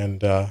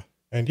 And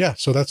yeah,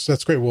 so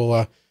that's great.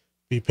 We'll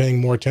be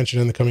paying more attention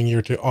in the coming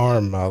year to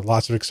ARM.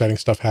 Lots of exciting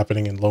stuff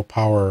happening in low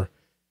power,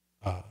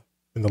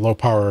 in the low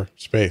power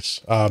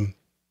space.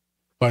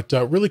 But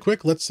really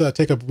quick, let's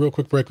take a real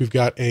quick break. We've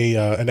got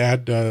an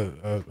ad,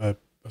 a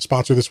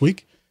sponsor this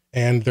week,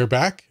 and they're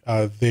back.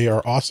 They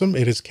are awesome.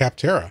 It is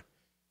Capterra.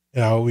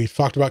 We've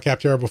talked about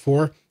Capterra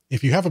before.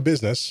 If you have a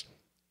business,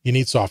 you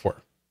need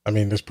software. I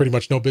mean, there's pretty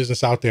much no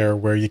business out there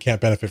where you can't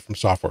benefit from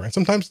software. And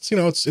sometimes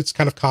it's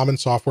kind of common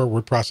software,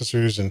 word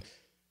processors and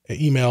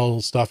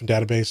email stuff and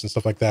database and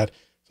stuff like that.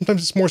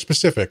 Sometimes it's more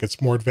specific.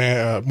 It's more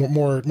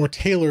more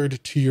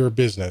tailored to your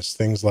business.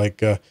 Things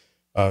like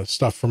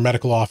stuff for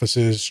medical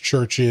offices,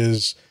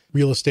 churches,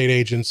 real estate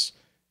agents.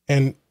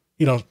 And,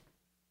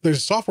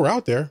 there's software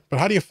out there, but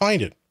how do you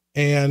find it?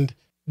 And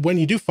when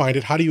you do find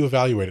it, how do you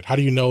evaluate it? How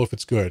do you know if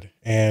it's good?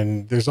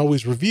 And there's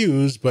always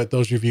reviews, but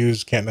those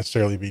reviews can't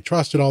necessarily be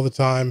trusted all the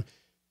time.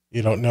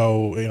 You don't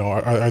know,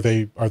 are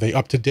they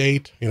up to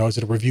date? Is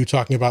it a review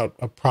talking about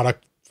a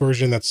product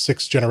version that's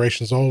 6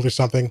 generations old or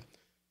something?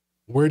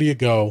 Where do you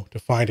go to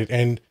find it?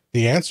 And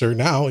the answer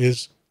now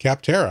is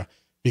Capterra,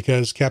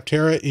 because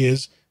Capterra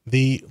is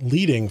the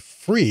leading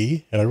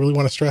free, and I really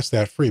want to stress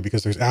that, free,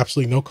 because there's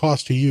absolutely no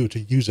cost to you to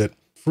use it,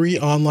 free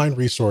online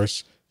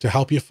resource to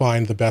help you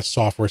find the best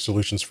software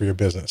solutions for your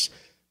business.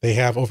 They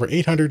have over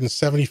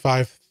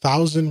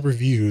 875,000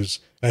 reviews,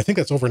 and I think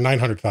that's over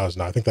 900,000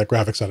 now. I think that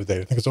graphic's out of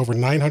date. I think it's over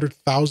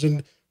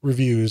 900,000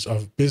 reviews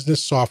of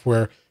business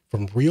software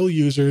from real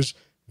users,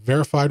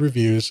 verified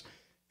reviews,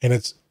 and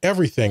it's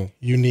everything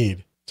you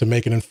need to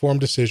make an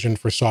informed decision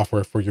for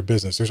software for your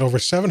business. There's over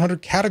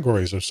 700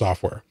 categories of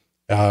software.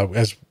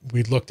 As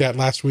we looked at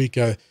last week,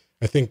 I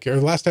think, or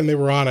last time they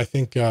were on, I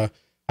think I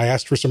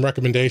asked for some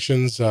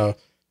recommendations.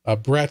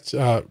 Brett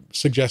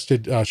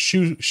suggested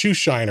Shoe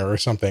Shiner or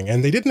something,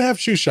 and they didn't have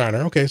Shoe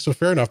Shiner. Okay, so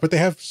fair enough, but they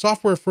have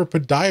software for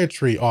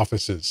podiatry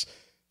offices.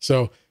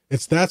 So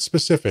it's that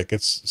specific.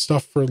 It's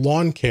stuff for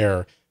lawn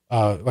care,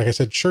 like I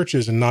said,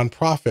 churches and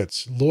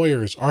nonprofits,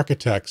 lawyers,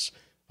 architects,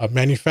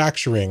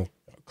 manufacturing,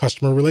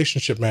 customer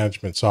relationship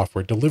management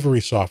software,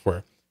 delivery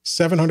software.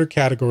 700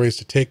 categories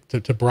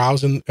to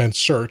browse and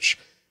search.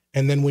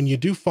 And then when you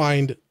do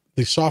find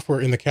the software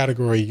in the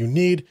category you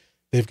need,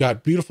 they've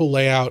got beautiful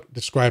layout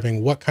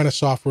describing what kind of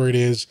software it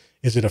is.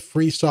 Is it a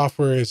free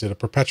software? Is it a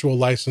perpetual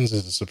license?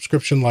 Is it a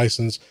subscription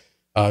license?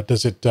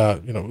 Does it,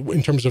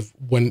 in terms of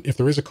if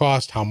there is a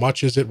cost, how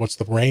much is it? What's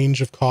the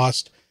range of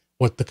cost?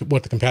 What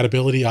the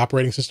compatibility,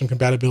 operating system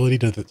compatibility?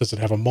 Does it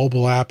have a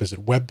mobile app? Is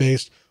it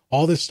web-based?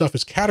 All this stuff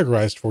is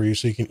categorized for you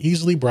so you can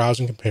easily browse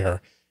and compare.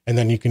 And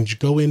then you can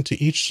go into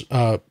each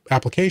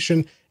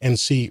application and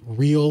see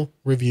real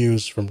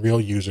reviews from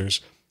real users.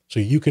 So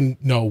you can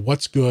know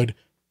what's good,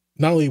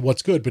 not only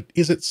what's good, but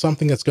is it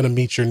something that's going to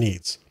meet your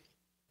needs?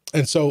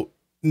 And so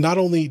not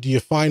only do you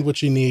find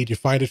what you need, you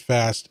find it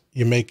fast,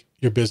 you make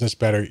your business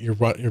better, your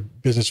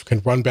business can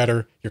run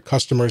better, your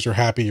customers are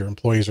happy, your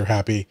employees are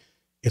happy.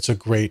 It's a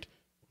great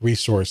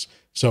resource.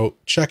 So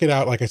check it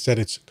out. Like I said,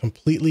 it's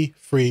completely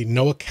free,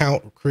 no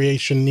account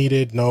creation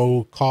needed,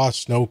 no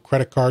cost, no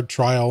credit card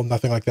trial,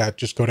 nothing like that.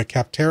 Just go to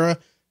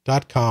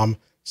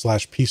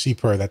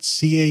capterra.com/PCPer.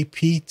 That's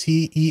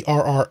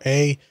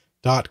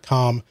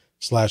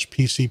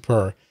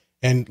CAPTERRA.com/PCPer.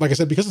 And like I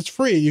said, because it's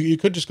free, you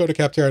could just go to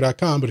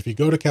capterra.com, but if you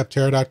go to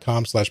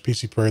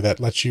capterra.com/PCPer, that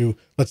lets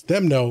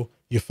them know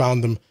you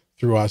found them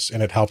through us,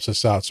 and it helps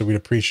us out. So we'd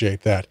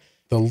appreciate that.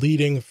 The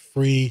leading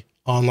free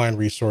online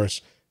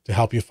resource to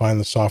help you find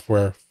the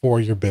software for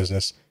your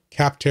business,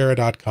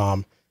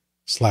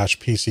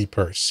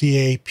 capterra.com/PCPer,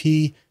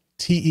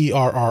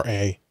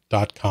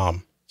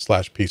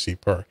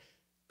 CAPTERRA.com/PCPer.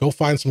 Go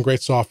find some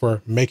great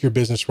software, make your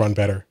business run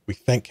better. We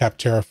thank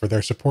Capterra for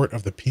their support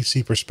of the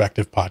PC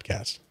Perspective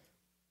podcast.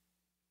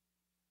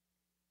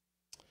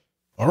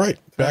 All right,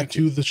 back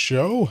to the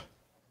show.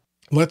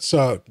 Let's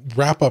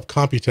wrap up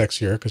Computex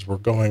here because we're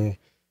going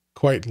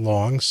quite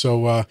long.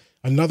 So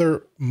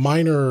another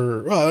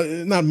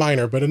not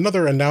minor, but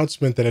another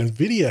announcement that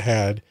NVIDIA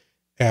had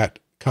at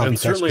Computex. And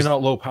certainly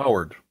not low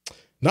powered.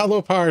 Not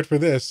low powered for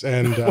this,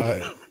 and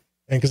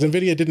because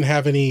NVIDIA didn't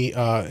have any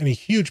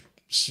huge,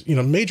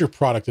 major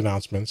product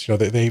announcements.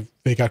 They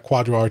got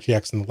Quadro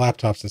RTX and the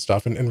laptops and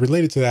stuff, and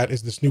related to that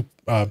is this new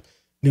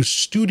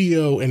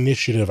studio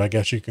initiative, I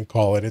guess you can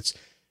call it. It's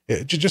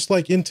just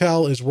like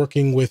Intel is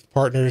working with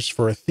partners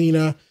for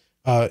Athena.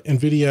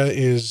 NVIDIA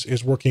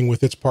is working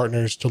with its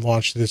partners to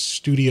launch this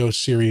studio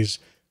series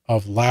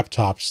of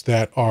laptops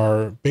that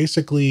are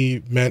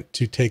basically meant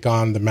to take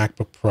on the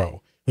MacBook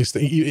Pro. At least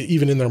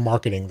even in their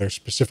marketing, they're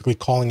specifically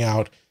calling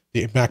out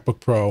the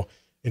MacBook Pro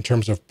in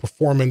terms of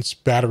performance,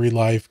 battery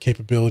life,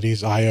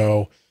 capabilities,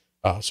 I/O.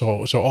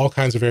 So all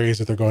kinds of areas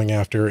that they're going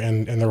after.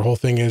 And their whole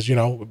thing is,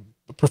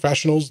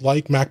 professionals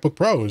like MacBook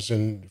Pros,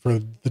 and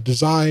for the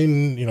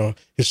design,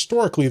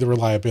 historically the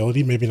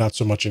reliability, maybe not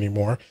so much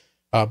anymore.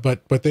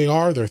 But they're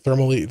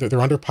thermally, they're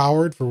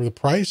underpowered for the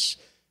price.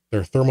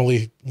 They're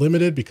thermally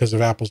limited because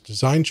of Apple's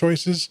design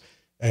choices,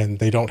 and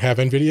they don't have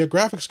NVIDIA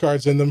graphics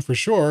cards in them for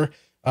sure.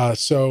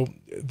 So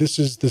this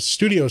is the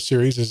Studio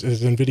series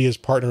is NVIDIA's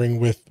partnering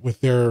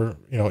with their,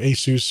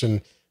 ASUS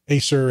and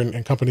Acer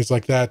and companies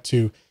like that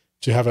to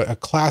have a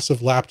class of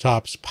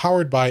laptops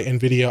powered by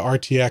NVIDIA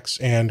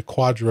RTX and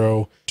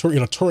Quadro,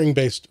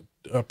 Turing-based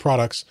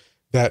products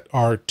that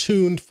are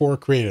tuned for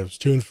creatives,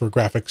 tuned for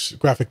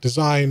graphic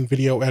design,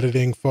 video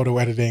editing, photo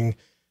editing,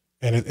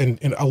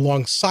 and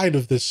alongside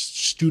of this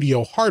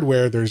studio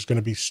hardware, there's going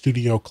to be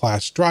studio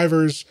class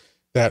drivers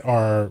that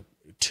are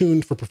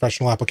tuned for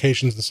professional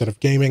applications instead of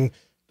gaming,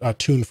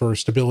 tuned for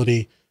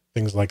stability,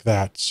 things like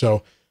that.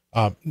 So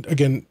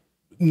again,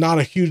 not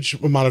a huge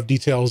amount of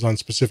details on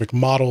specific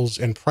models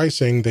and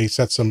pricing. They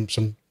set some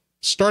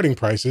starting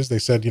prices. They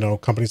said,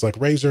 companies like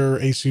Razer,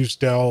 ASUS,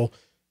 Dell,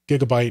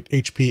 Gigabyte,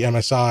 HP,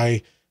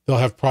 MSI, they'll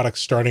have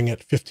products starting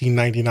at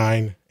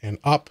 $15.99 and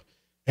up.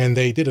 And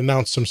they did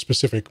announce some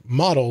specific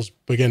models,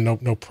 but again,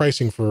 no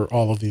pricing for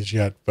all of these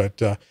yet.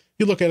 But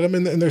you look at them,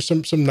 and there's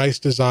some nice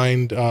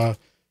designed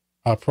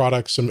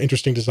products, some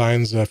interesting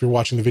designs. If you're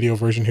watching the video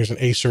version, here's an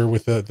Acer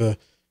with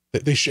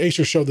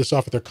Acer showed this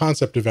off at their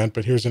concept event,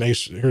 but here's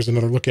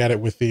another look at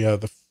it with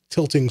the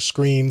tilting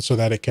screen so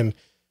that it can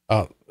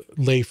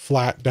lay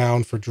flat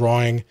down for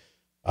drawing.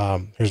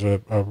 Here's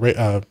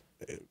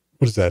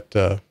what is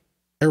that?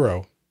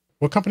 Arrow.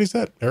 What company is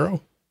that?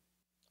 Arrow?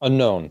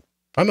 Unknown.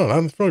 I'm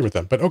not familiar with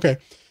them, but okay.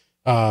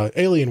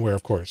 Alienware,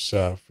 of course,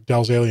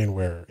 Dell's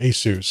Alienware,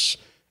 ASUS,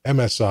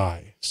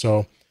 MSI.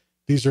 So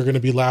these are going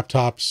to be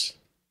laptops,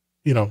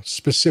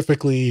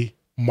 specifically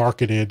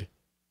marketed,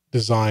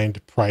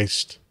 designed,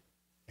 priced,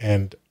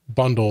 and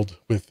bundled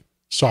with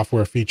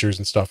software features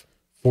and stuff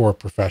for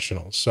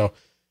professionals. So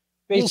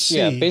we'll see.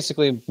 Yeah,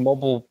 basically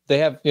mobile. They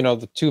have,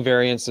 the two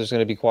variants. There's going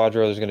to be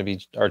Quadro. There's going to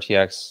be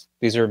RTX.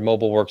 These are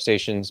mobile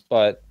workstations.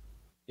 But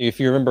if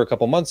you remember a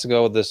couple months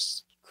ago,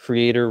 this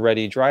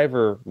creator-ready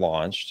driver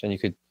launched, and you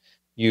could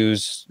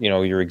use,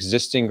 your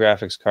existing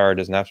graphics card.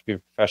 It doesn't have to be a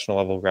professional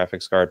level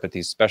graphics card, but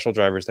these special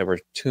drivers that were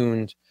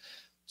tuned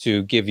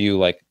to give you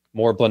like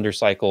more Blender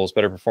cycles,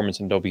 better performance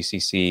in Adobe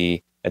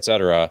CC,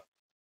 etc.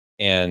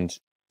 And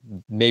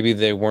maybe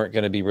they weren't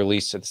going to be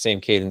released at the same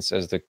cadence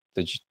as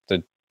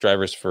the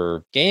drivers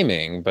for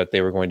gaming, but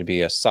they were going to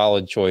be a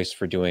solid choice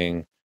for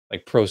doing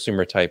like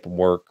prosumer type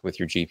work with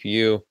your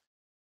GPU.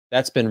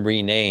 That's been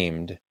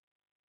renamed.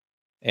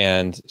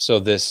 And so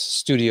this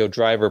Studio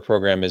Driver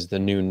program is the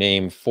new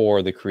name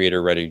for the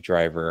Creator Ready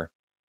driver.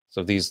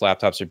 So these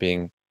laptops are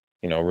being,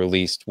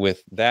 released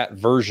with that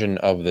version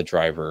of the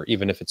driver,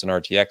 even if it's an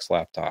RTX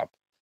laptop.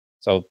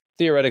 So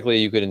theoretically,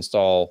 you could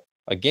install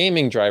a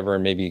gaming driver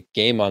and maybe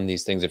game on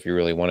these things if you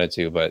really wanted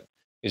to. But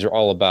these are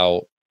all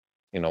about,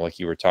 like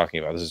you were talking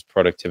about, this is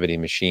productivity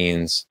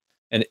machines.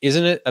 And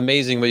isn't it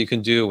amazing what you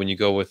can do when you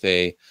go with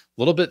a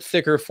little bit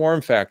thicker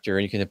form factor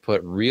and you can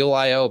put real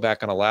I/O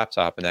back on a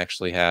laptop and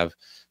actually have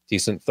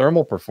decent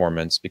thermal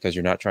performance because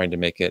you're not trying to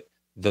make it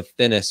the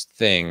thinnest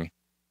thing.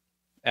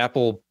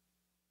 Apple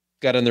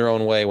got in their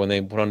own way when they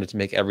wanted to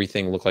make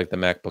everything look like the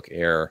MacBook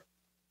Air,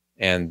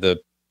 and the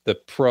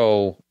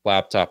Pro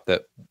laptop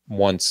that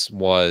once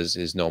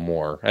is no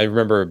more. I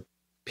remember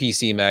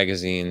PC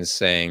magazines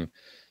saying,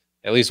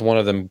 at least one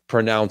of them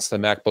pronounced the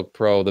MacBook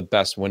Pro the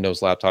best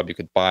Windows laptop you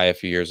could buy a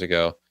few years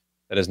ago.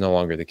 That is no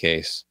longer the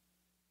case.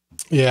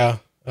 Yeah,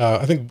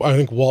 I think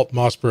Walt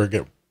Mossberg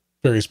at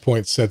various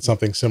points said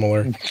something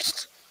similar.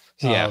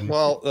 Yeah,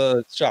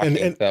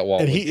 shocking that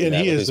Walt. And he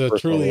is a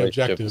truly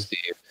objective.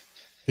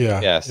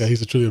 Yeah, yes, yeah,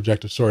 he's a truly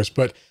objective source.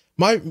 But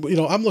I'm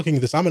looking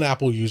at this. I'm an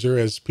Apple user,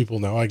 as people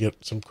know. I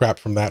get some crap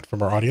from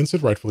our audience,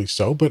 and rightfully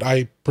so. But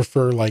I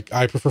prefer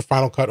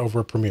Final Cut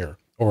over Premiere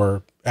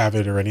or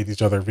Avid or any of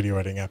these other video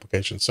editing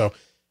applications. So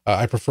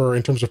I prefer,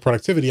 in terms of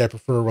productivity, I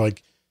prefer I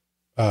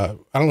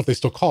don't know if they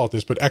still call it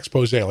this, but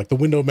expose, like the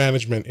window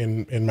management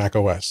in Mac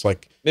OS,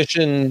 like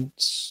mission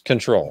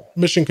control.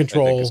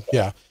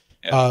 Yeah.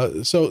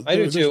 So I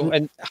do too.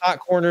 And hot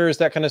corners,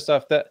 that kind of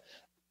stuff, that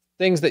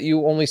things that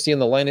you only see in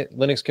the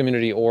Linux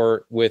community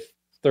or with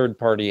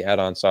third-party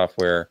add-on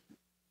software.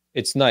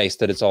 It's nice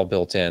that it's all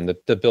built in.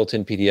 The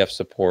built-in PDF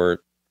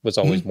support was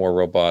always more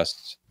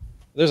robust.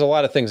 There's a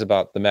lot of things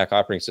about the Mac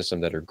operating system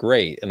that are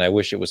great, and I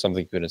wish it was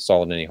something you could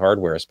install in any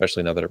hardware,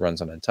 especially now that it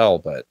runs on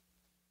Intel. But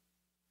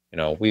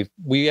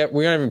we aren't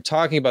even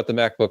talking about the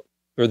MacBook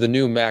or the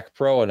new Mac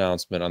Pro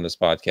announcement on this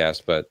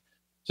podcast, but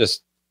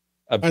just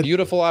a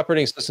beautiful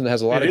operating system that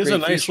has a lot of great features.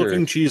 It is a nice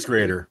looking cheese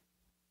grater.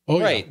 Oh,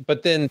 right. Yeah.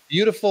 But then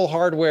beautiful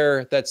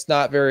hardware that's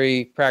not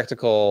very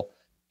practical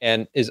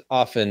and is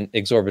often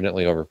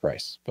exorbitantly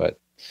overpriced. But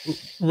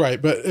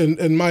right. But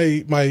and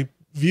my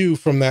view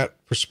from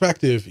that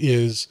perspective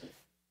is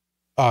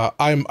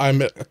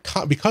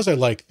because I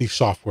like the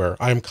software,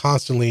 I'm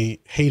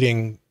constantly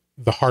hating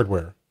the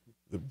hardware,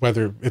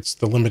 whether it's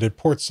the limited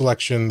port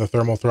selection, the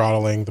thermal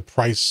throttling, the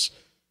price,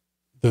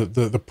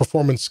 the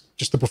performance,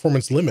 just the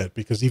performance limit,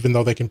 because even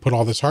though they can put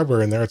all this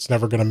hardware in there, it's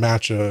never going to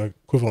match a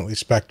equivalently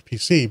spec'd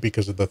PC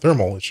because of the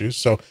thermal issues.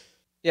 So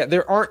Yeah,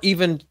 there aren't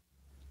even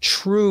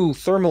true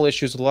thermal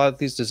issues with a lot of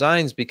these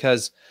designs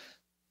because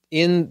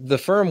in the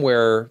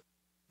firmware,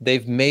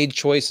 they've made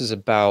choices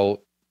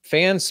about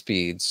fan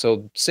speeds.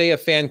 So say a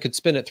fan could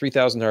spin at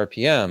 3000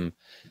 RPM,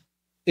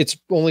 it's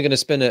only going to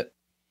spin at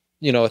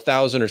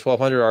 1000 or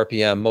 1200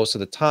 RPM most of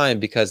the time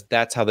because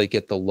that's how they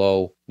get the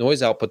low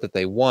noise output that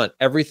they want.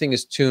 Everything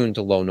is tuned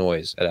to low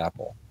noise at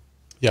Apple.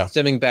 Yeah.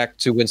 Stemming back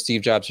to when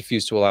Steve Jobs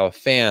refused to allow a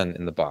fan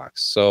in the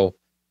box. So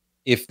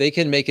if they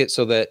can make it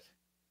so that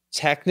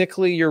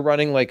technically you're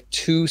running like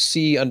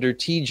 2C under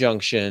T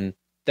junction,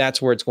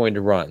 that's where it's going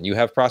to run. You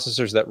have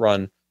processors that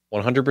run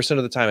 100%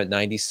 of the time at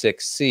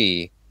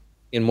 96C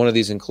in one of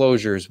these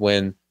enclosures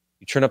when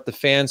you turn up the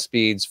fan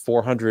speeds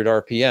 400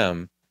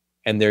 RPM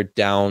and they're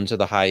down to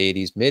the high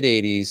 80s, mid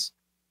 80s.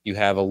 You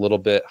have a little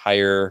bit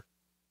higher,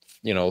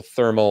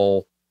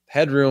 thermal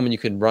headroom and you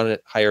can run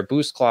at higher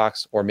boost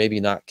clocks or maybe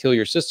not kill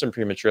your system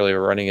prematurely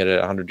or running it at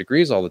 100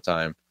 degrees all the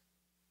time.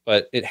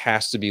 But it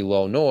has to be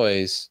low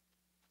noise.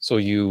 So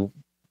you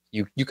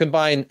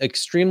combine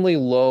extremely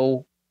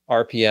low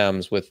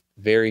RPMs with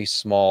very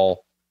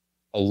small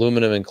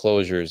aluminum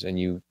enclosures, and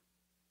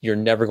you're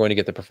never going to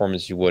get the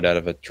performance you would out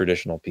of a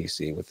traditional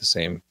PC with the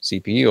same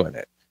CPU in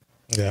it.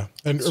 Yeah.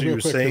 And so you're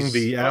saying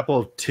the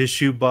Apple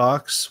tissue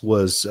box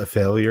was a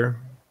failure?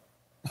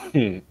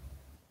 The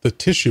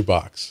tissue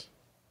box.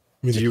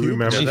 I mean, do you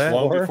remember that?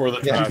 Long before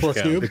the trash G4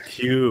 can. Cube? The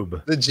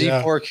cube. The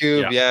G4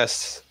 Cube,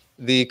 yes.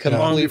 The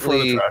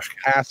completely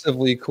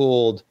passively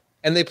cooled.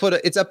 And they put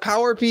it's a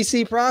Power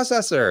PC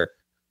processor.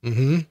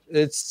 Mm-hmm.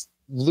 It's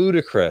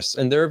ludicrous.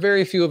 And there are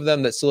very few of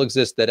them that still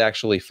exist that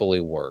actually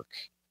fully work.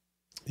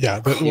 Yeah.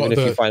 Even if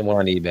you find one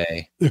on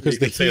eBay. Because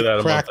they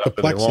crack the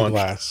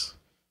plexiglass.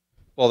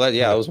 Well,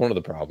 that was one of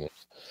the problems.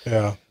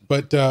 Yeah.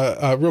 But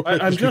real quick.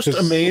 I'm just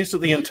amazed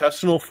at the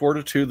intestinal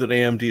fortitude that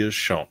AMD has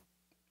shown.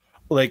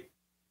 Like,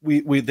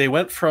 they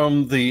went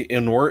from the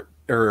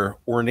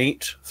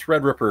ornate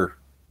Threadripper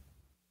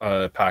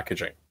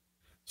packaging.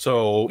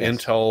 So yes.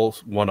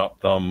 Intel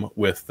one-upped them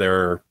with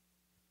their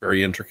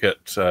very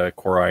intricate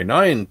Core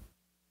i9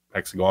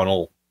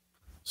 hexagonal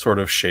sort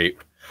of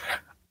shape.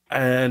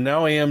 And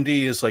now AMD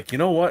is like, you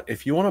know what?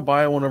 If you want to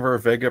buy one of our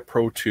Vega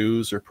Pro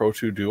 2s or Pro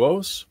 2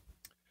 Duos,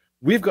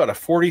 we've got a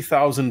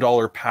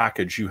 $40,000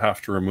 package you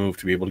have to remove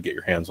to be able to get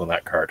your hands on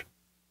that card.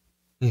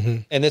 Mm-hmm.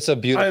 And it's a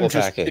beautiful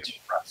package.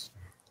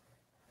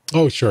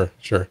 Oh, sure.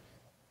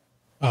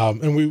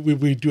 And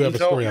we do have a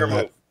story on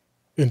that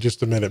in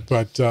just a minute.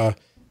 But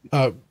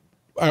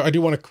I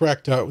do want to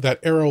correct that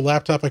Aero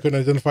laptop. I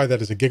couldn't identify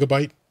that as a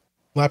Gigabyte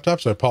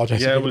laptop, so I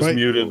apologize. Yeah, it was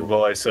muted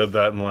while I said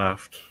that and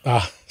laughed.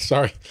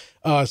 Sorry.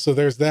 So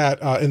there's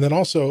that. And then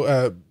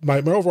also, my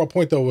overall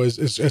point, though, was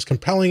as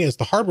compelling as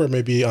the hardware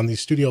may be on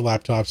these studio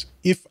laptops,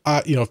 if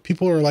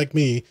people are like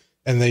me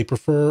and they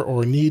prefer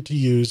or need to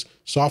use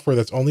software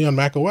that's only on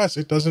Mac OS,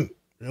 it doesn't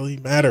really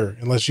matter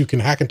unless you can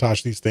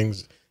Hackintosh these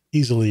things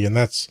easily. And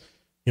that's,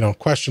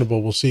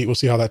 questionable. We'll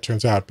see how that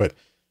turns out. But,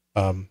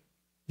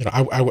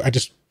 I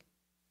just,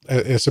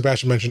 as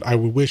Sebastian mentioned, I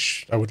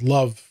would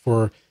love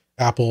for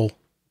Apple,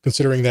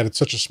 considering that it's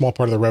such a small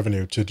part of the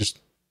revenue, to just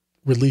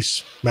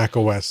release Mac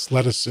OS.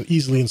 Let us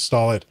easily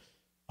install it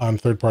on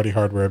third-party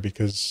hardware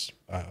because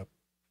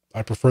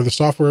I prefer the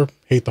software,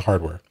 hate the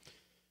hardware.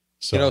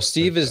 So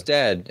Steve is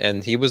dead,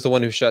 and he was the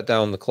one who shut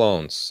down the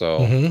clones.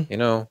 So,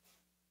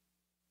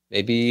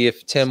 maybe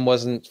if Tim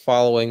wasn't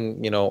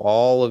following,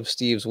 all of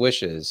Steve's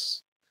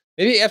wishes,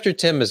 maybe after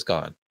Tim is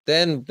gone,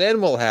 then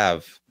we'll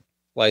have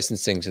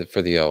licensing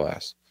for the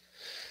OS.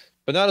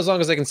 But not as long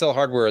as they can sell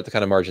hardware at the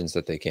kind of margins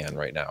that they can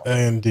right now.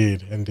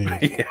 Indeed.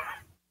 Yeah.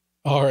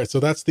 All right, so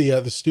that's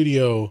the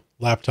studio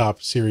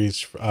laptop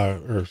series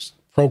or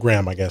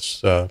program, I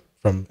guess,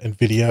 from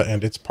NVIDIA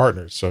and its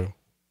partners. So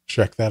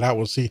check that out.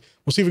 We'll see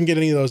if we can get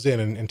any of those in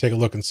and take a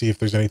look and see if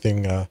there's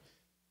anything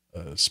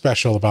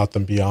special about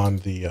them beyond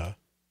the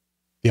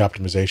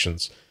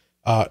optimizations.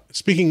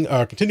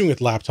 Continuing with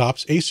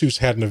laptops, ASUS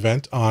had an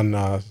event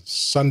on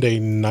Sunday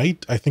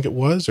night, I think it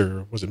was,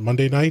 or was it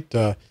Monday night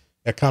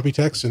at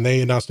Computex, and they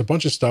announced a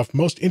bunch of stuff.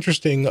 Most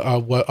interesting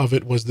of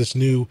it was this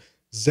new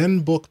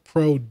ZenBook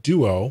Pro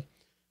Duo,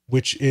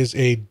 which is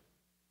a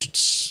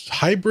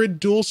hybrid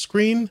dual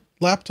screen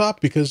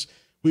laptop, because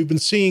we've been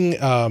seeing,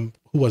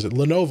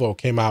 Lenovo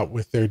came out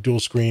with their dual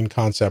screen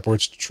concept where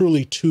it's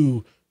truly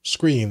two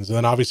screens. And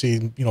then obviously,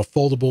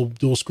 foldable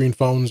dual screen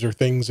phones or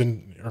things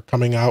are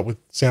coming out with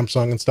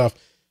Samsung and stuff.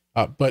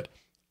 But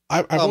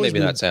maybe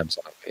not Samsung.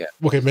 Yeah.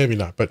 Okay. Maybe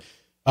not, but,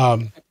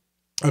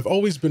 I've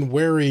always been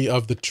wary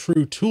of the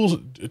true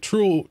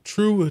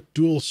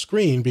dual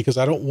screen because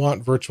I don't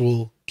want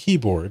virtual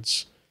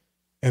keyboards.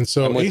 And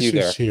so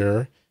ASUS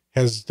here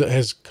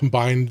has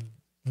combined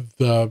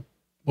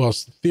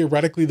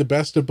theoretically the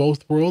best of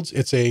both worlds.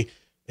 It's a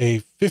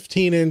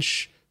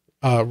 15-inch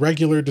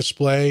regular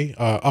display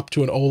up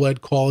to an OLED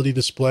quality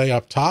display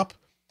up top.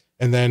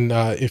 And then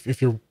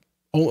if you're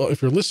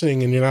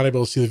listening and you're not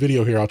able to see the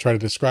video here, I'll try to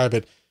describe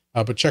it.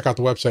 But check out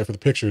the website for the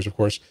pictures, of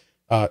course.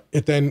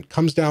 It then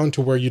comes down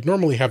to where you'd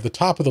normally have the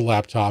top of the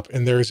laptop,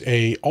 and there's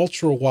a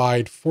ultra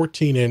wide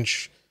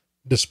 14-inch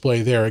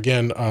display there.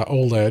 Again,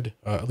 OLED,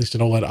 at least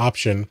an OLED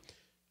option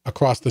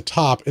across the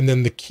top, and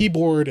then the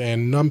keyboard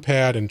and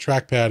numpad and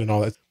trackpad and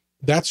all that,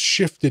 that's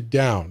shifted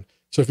down.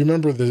 So if you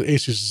remember the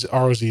ASUS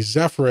ROG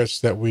Zephyrus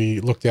that we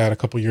looked at a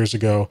couple years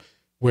ago,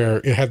 where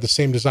it had the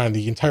same design,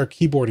 the entire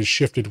keyboard is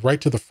shifted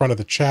right to the front of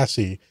the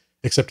chassis,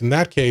 except in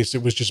that case,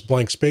 it was just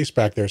blank space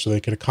back there so they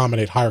could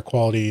accommodate higher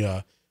quality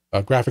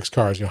graphics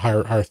cards,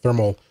 higher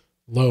thermal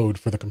load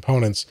for the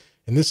components.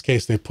 In this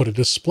case, they put a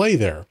display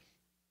there.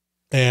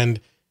 And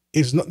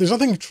there's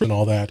nothing true in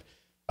all that.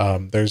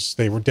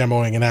 They were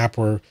demoing an app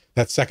where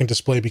that second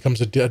display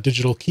becomes a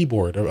digital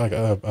keyboard, or like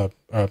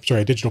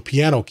a digital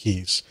piano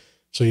keys,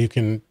 so you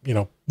can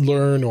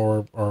learn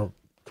or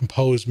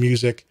compose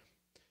music.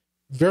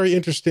 Very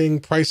interesting.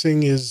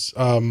 Pricing is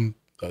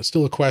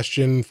still a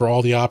question for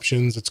all the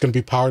options. It's going to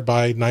be powered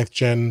by 9th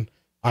gen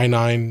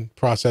i9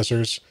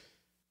 processors,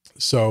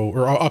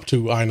 or up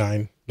to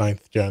i9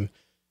 9th gen.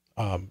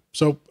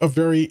 So a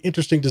very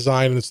interesting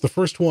design, and it's the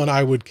first one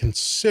I would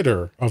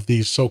consider of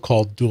these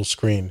so-called dual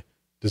screen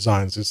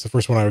designs. It's the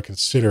first one I would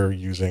consider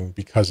using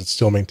because it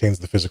still maintains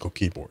the physical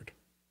keyboard.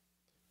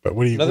 But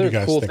what do you guys think?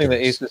 Another cool thing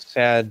that ASUS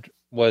had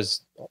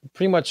was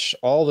pretty much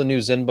all the new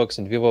ZenBooks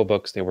and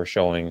VivoBooks they were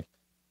showing.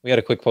 We had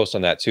a quick post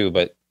on that too,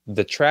 but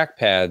the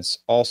trackpads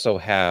also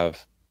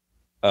have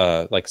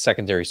like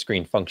secondary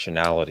screen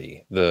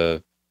functionality.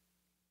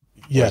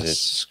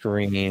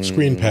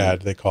 Screen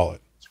pad, they call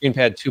it.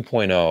 ScreenPad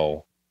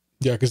 2.0.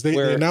 Yeah, because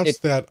they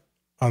announced that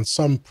on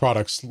some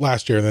products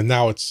last year, and then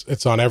now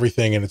it's on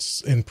everything and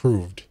it's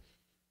improved.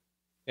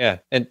 Yeah,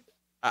 and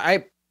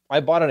I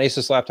bought an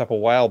Asus laptop a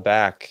while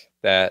back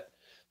that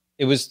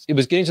it was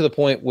getting to the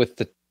point with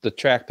the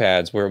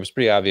trackpads where it was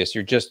pretty obvious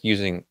you're just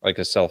using like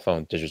a cell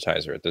phone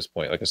digitizer at this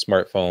point, like a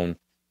smartphone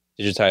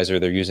digitizer.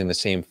 They're using the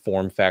same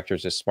form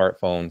factors as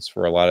smartphones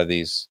for a lot of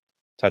these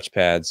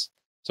touchpads.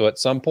 So at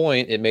some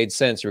point it made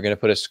sense. You're going to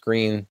put a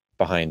screen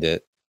behind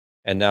it.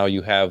 And now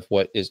you have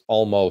what is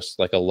almost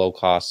like a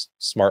low-cost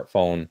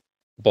smartphone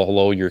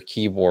below your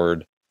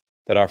keyboard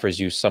that offers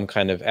you some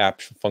kind of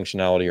app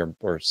functionality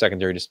or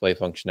secondary display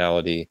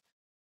functionality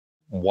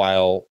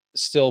while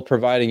still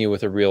providing you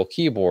with a real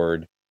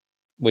keyboard,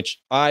 which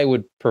I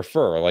would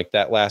prefer. Like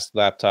that last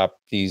laptop,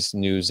 these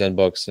new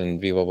ZenBooks and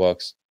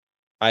VivoBooks,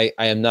 I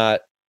am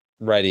not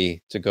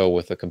ready to go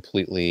with a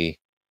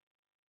completely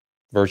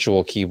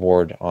virtual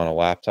keyboard on a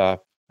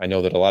laptop. I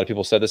know that a lot of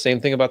people said the same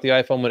thing about the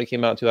iPhone when it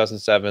came out in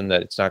 2007,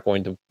 that it's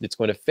going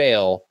to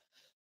fail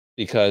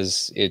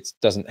because it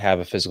doesn't have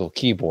a physical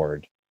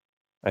keyboard.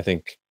 I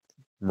think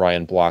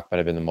Ryan Block might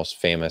have been the most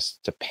famous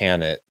to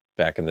pan it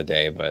back in the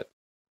day, but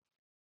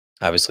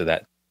obviously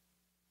that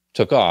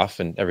took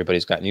off and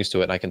everybody's gotten used to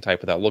it. And I can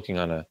type without looking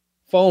on a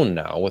phone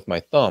now with my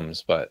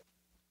thumbs, but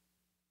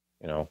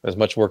as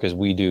much work as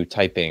we do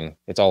typing,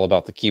 it's all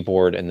about the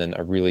keyboard and then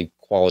a really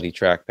quality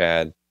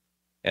trackpad.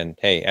 And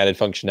hey, added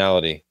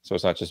functionality, so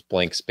it's not just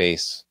blank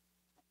space.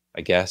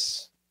 I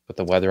guess put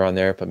the weather on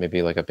there, but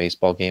maybe like a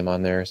baseball game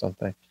on there or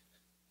something.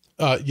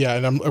 Yeah,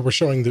 and we're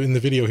showing in the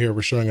video here.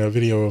 We're showing a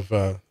video of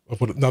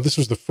what. Now this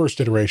was the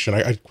first iteration.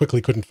 I quickly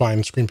couldn't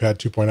find ScreenPad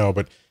 2.0,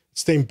 but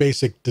same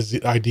basic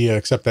idea,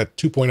 except that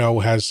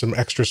 2.0 has some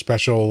extra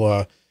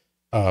special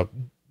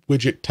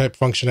widget type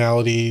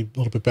functionality, a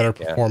little bit better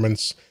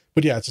performance. Yeah.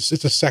 But yeah, it's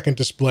a second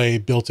display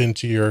built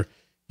into your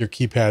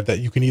keypad that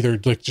you can either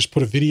like just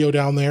put a video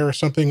down there or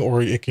something,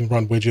 or it can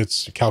run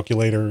widgets,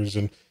 calculators,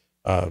 and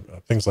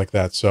things like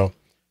that. So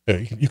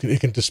it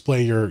can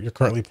display your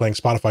currently playing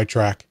Spotify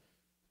track,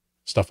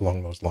 stuff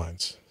along those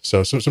lines.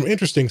 So some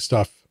interesting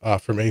stuff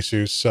from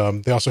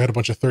ASUS. They also had a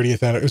bunch of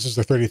this is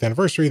their 30th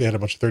anniversary. They had a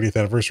bunch of 30th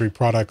anniversary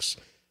products.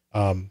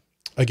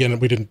 Again,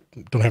 we don't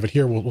have it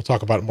here. We'll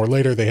talk about it more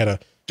later. They had a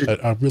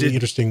really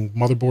interesting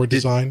motherboard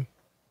design.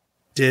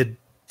 Did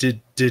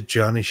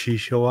Johnny Shee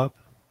show up?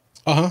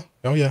 Uh-huh.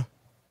 Oh yeah.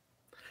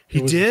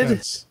 He did?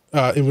 Intense.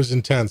 It was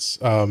intense.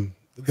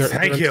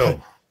 Thank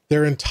you.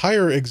 Their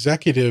entire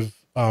executive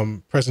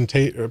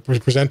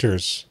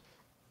presenters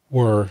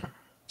were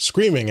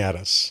screaming at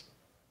us.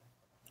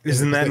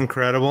 Isn't that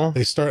incredible?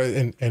 They start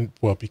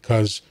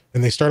because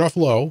they start off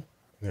low.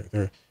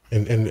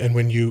 And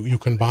when you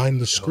combine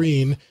the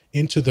screen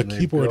into the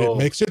keyboard, it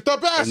makes it the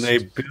best. And they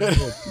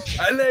build.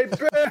 And they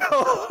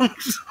build.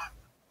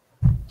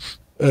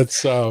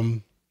 It's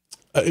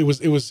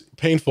it was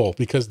painful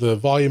because the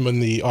volume in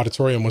the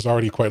auditorium was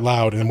already quite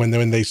loud, and when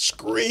they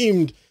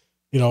screamed,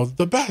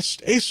 the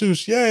best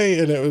ASUS, yay!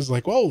 And it was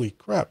like, holy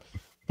crap!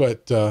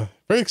 But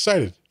very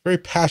excited, very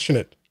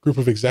passionate group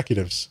of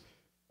executives.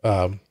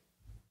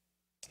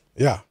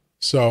 Yeah.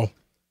 So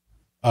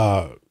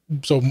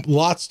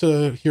lots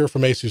to hear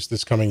from ASUS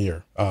this coming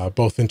year,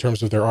 both in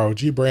terms of their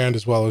ROG brand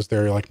as well as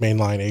their like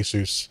mainline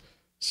ASUS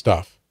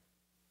stuff.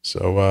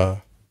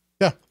 So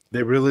yeah,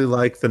 they really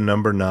like the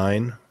number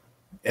 9.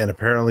 And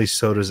apparently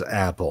so does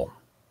Apple.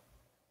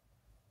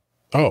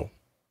 Oh.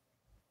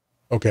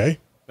 Okay.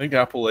 I think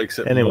Apple likes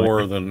it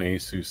more than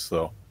Asus,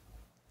 though.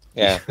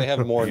 Yeah, they have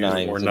more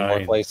 9s in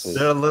more places.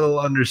 They're a little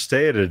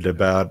understated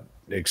about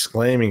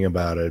exclaiming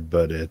about it,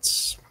 but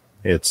it's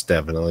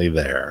definitely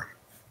there.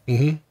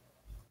 Mm-hmm.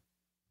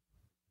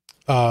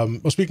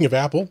 Well, speaking of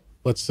Apple,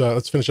 let's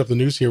finish up the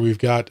news here. We've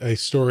got a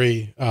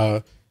story.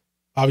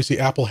 Obviously,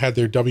 Apple had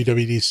their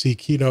WWDC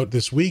keynote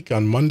this week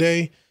on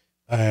Monday,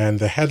 and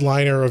the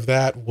headliner of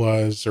that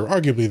was, or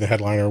arguably the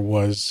headliner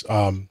was,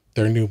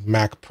 their new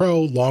Mac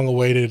Pro, long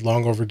awaited,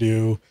 long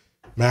overdue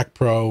Mac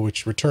Pro,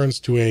 which returns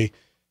to a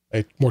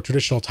more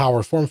traditional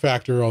tower form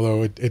factor.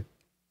 Although it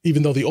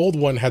even though the old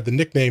one had the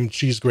nickname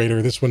cheese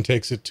grater, this one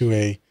takes it to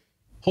a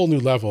whole new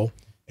level.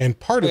 And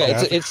part of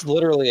that, it's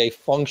literally a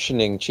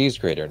functioning cheese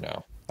grater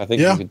now. I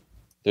think you could,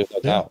 there's no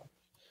doubt.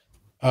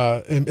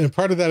 And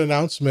part of that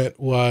announcement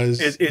was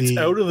it's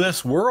out of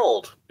this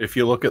world. If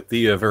you look at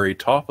the very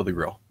top of the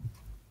grill,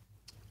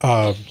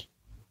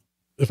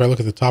 if I look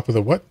at the top of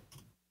the what?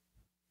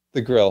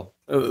 The grill.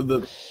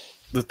 The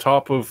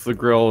top of the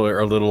grill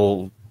are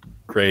little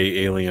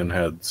gray alien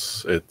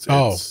heads. It's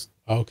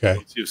okay.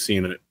 Once you've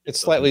seen it, it's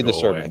slightly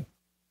disturbing.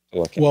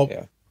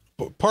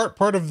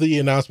 Part of the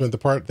announcement, the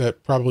part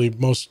that probably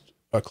most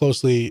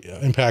closely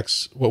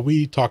impacts what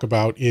we talk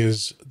about,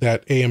 is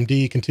that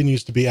AMD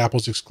continues to be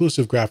Apple's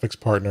exclusive graphics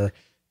partner,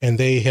 and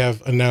they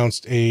have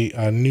announced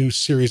a new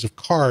series of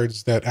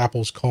cards that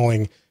Apple's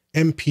calling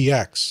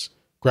MPX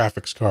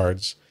graphics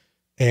cards,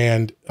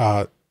 and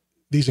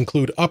these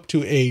include up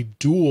to a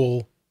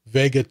dual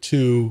Vega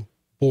 2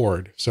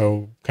 board.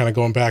 So kind of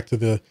going back to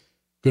the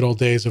good old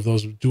days of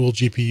those dual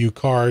GPU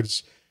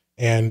cards.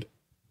 And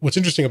what's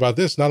interesting about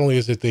this, not only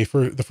is it the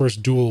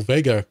first dual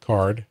Vega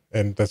card,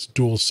 and that's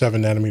dual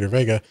 7nm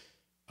Vega,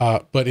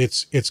 but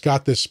it's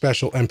got this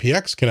special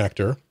MPX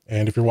connector.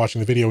 And if you're watching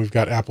the video, we've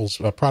got Apple's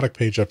product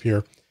page up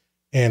here.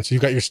 And so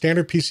you've got your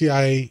standard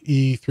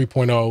PCIe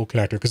 3.0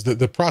 connector, because the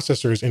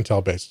processor is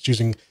Intel based. It's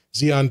using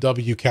Xeon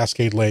W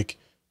Cascade Lake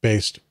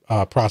based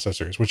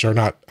processors, which are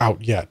not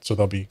out yet. So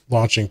they'll be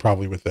launching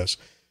probably with this.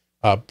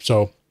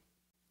 So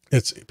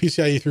it's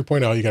PCIe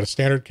 3.0. You got a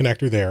standard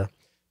connector there,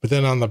 but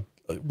then on the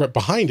right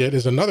behind it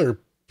is another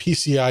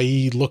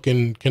PCIe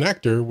looking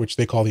connector, which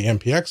they call the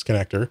MPX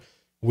connector,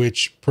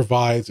 which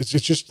provides, it's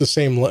just the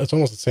same, it's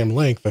almost the same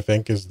length, I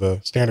think, as the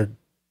standard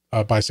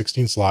by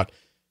 16 slot,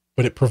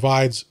 but it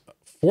provides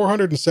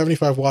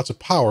 475 watts of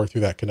power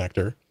through that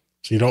connector.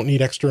 So you don't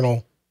need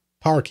external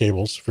power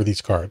cables for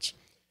these cards,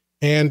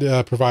 and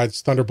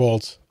provides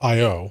Thunderbolt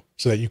IO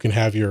so that you can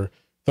have your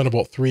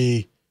Thunderbolt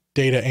 3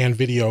 data and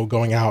video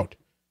going out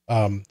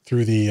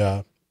through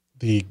the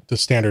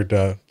standard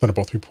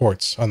Thunderbolt 3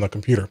 ports on the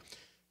computer.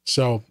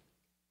 So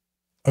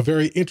a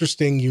very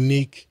interesting,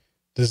 unique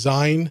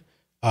design.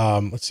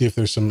 Let's see if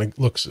there's some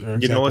looks. Or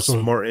you know what's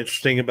more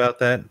interesting about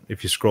that?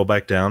 If you scroll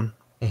back down,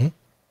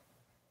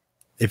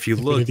 if you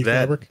look,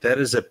 that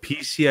is a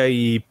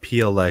PCIe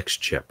PLX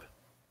chip.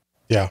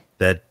 Yeah,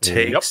 that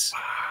takes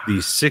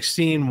the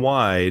 16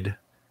 wide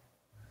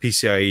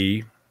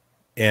PCIe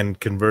and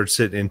converts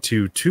it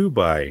into 2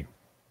 by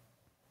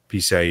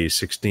PCIe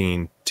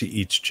 16 to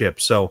each chip.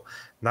 So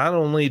not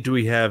only do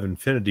we have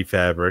Infinity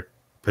Fabric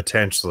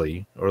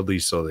potentially, or at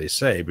least so they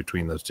say,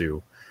 between those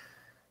two,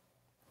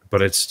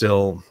 but it's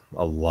still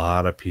a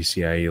lot of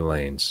PCIe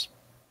lanes.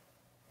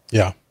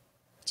 Yeah.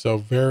 So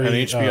very... And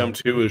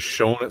HBM2 is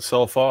showing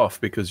itself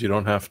off, because you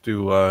don't have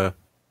to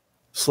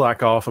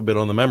slack off a bit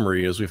on the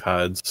memory, as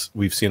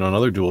we've seen on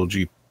other dual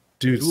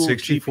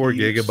 64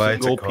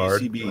 gigabytes of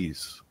card.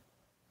 PCBs.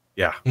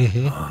 Yeah.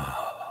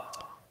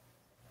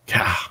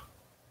 Yeah.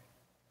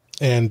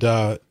 And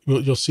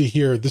you'll see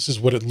here, this is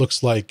what it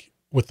looks like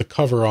with the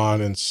cover on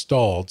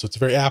installed. So it's a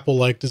very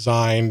Apple-like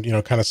design,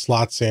 kind of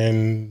slots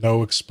in,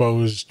 no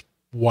exposed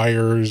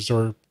wires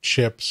or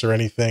chips or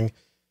anything.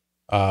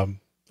 And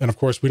of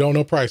course, we don't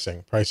know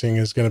pricing. Pricing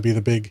is going to be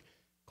the big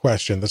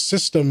question. The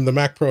system, the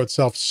Mac Pro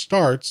itself,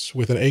 starts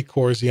with an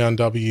 8-core Xeon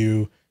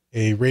W,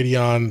 a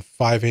Radeon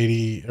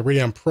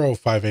Pro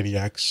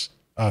 580X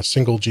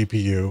single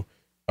GPU,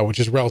 which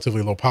is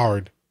relatively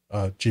low-powered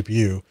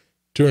GPU,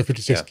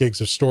 256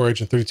 gigs of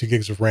storage and 32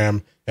 gigs of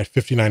RAM at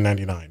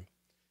 $59.99.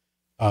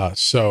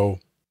 So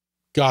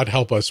God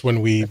help us when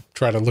we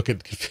try to look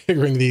at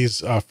configuring these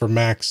for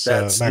Max.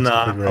 That's Max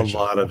not a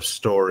lot of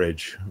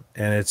storage,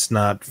 and it's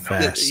not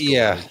fast.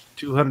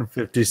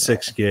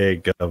 256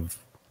 gig of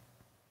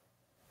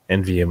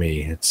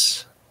NVMe.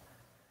 It's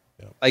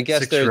I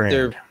guess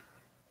they're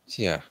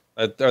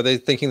are they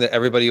thinking that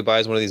everybody who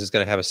buys one of these is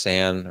going to have a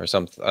SAN or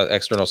some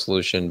external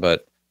solution?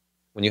 But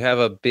when you have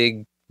a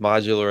big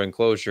modular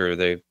enclosure,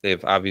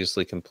 they've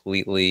obviously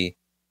completely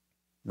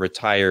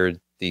retired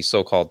the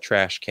so-called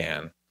trash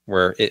can,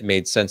 where it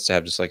made sense to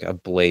have just like a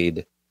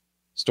blade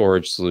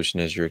storage solution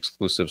as your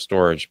exclusive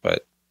storage.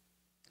 But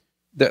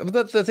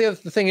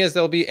the thing is,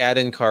 there'll be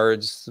add-in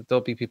cards.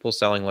 There'll be people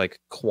selling like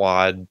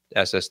quad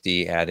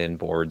SSD add-in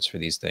boards for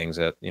these things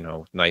at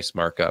nice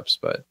markups.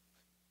 But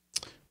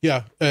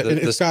yeah, and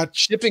it's got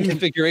shipping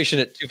configuration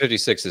at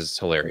 256 is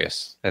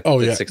hilarious. At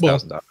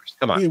 $6,000.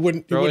 Come on, it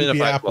wouldn't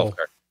be Apple.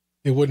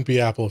 It wouldn't be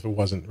Apple if it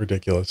wasn't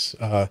ridiculous.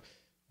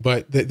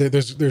 But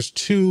there's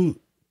two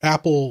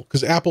Apple,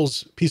 because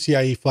Apple's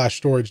PCIe flash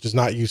storage does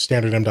not use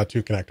standard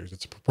M.2 connectors.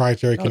 It's a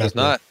proprietary connector. It does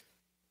not.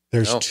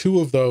 There's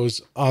two of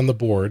those on the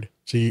board,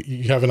 So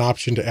you have an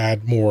option to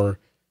add more.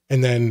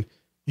 And then,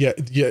 yeah,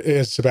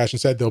 as Sebastian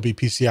said, there'll be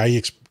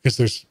PCIe because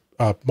there's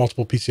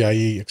multiple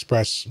PCIe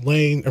Express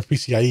lane or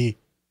PCIe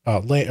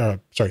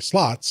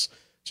slots.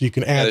 So you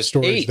can add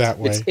storage that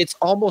way. It's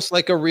almost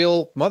like a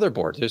real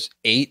motherboard. There's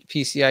 8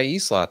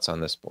 PCIe slots on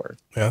this board.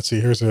 Yeah, let's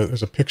see. There's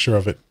a picture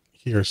of it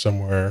here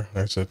somewhere.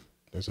 There's a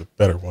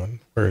better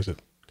one. Where is it?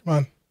 Come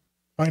on,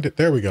 find it.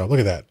 There we go. Look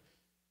at that.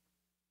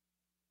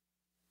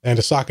 And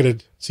a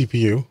socketed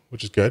CPU,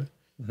 which is good.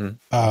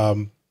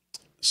 Mm-hmm.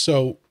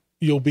 So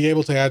you'll be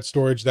able to add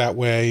storage that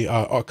way.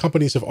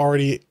 Companies have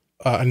already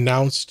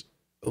announced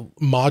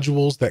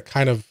modules that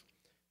kind of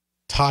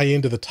tie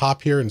into the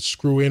top here and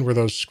screw in where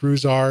those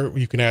screws are.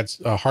 You can add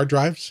hard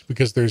drives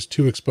because there's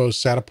 2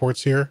 exposed SATA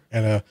ports here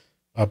and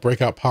a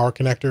breakout power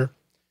connector,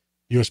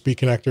 USB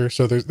connector.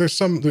 So there's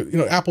some,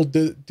 Apple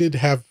did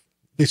have,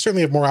 they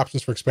certainly have more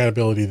options for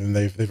expandability than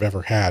they've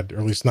ever had, or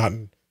at least not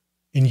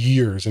in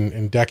years and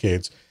in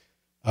decades.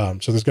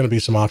 So there's going to be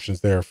some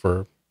options there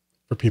for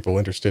people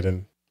interested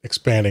in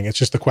expanding. It's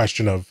just a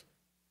question of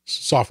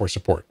software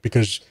support,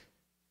 because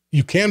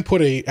you can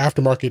put a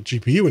aftermarket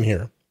GPU in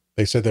here.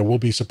 They said there will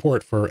be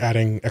support for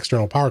adding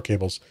external power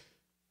cables,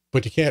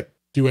 but you can't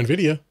do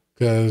NVIDIA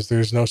because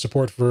there's no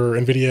support for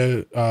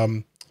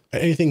NVIDIA,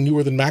 anything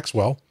newer than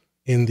Maxwell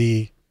in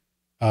the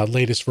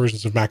latest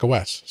versions of Mac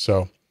OS.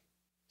 So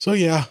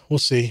yeah, we'll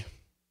see.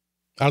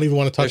 I don't even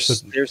want to touch the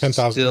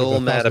 $10,000. Still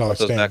mad about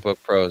those MacBook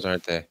Pros,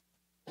 aren't they?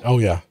 Oh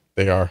yeah,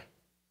 they are.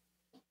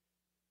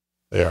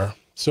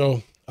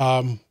 So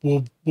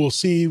we'll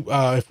see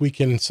if we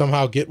can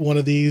somehow get one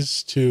of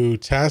these to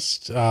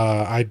test.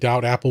 I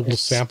doubt Apple will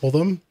sample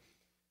them.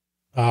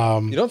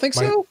 You don't think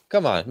so?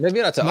 Come on,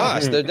 maybe not to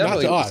us. They're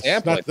definitely not to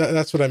us.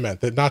 That's what I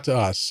meant. That not to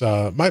us.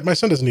 My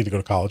son doesn't need to go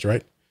to college,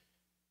 right?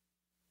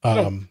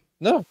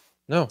 No.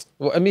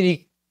 Well, I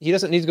mean, he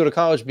doesn't need to go to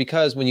college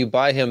because when you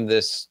buy him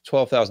this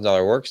 $12,000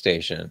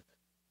 workstation,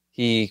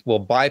 he will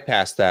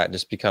bypass that and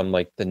just become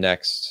like the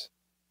next,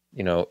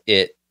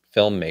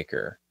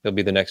 filmmaker. He'll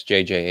be the next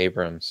J.J.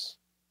 Abrams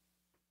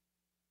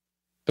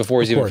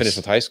before he's even finished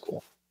with high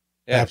school.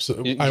 Yeah,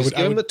 absolutely. I would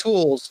give him the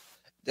tools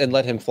and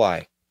let him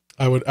fly.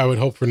 I would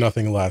hope for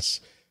nothing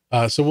less.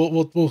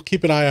 So we'll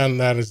keep an eye on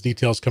that as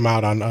details come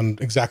out on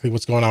exactly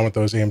what's going on with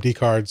those AMD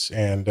cards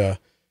and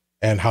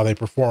how they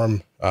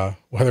perform,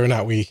 whether or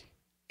not we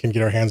can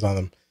get our hands on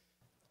them.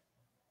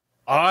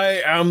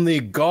 I am the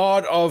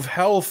god of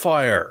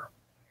Hellfire,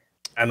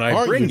 and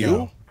I bring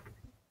you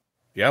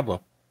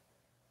Diablo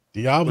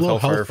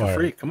Hellfire for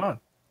free. Come on.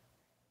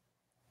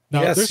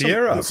 Now, yeah,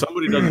 Sierra.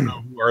 Somebody doesn't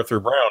know who Arthur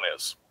Brown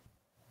is.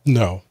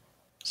 No,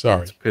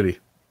 sorry. It's a pity.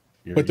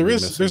 But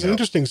there's an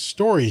interesting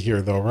story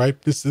here, though, right?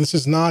 This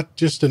is not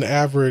just an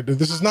average.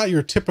 This is not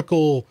your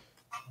typical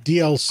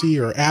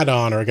DLC or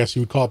add-on, or I guess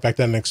you would call it back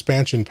then an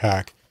expansion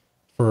pack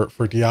for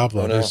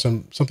Diablo. Oh, no. There's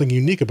something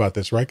unique about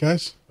this, right,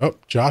 guys? Oh,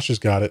 Josh has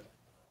got it.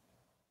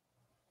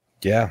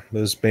 Yeah, it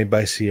was made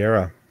by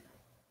Sierra,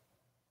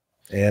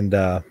 and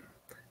it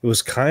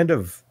was kind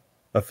of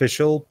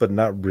official, but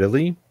not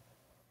really.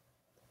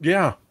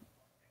 Yeah.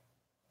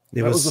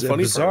 It was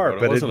bizarre,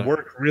 but it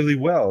worked really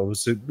well.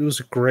 It was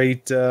a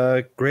great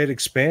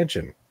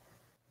expansion.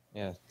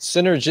 Yeah,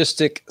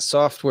 Synergistic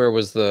Software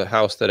was the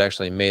house that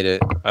actually made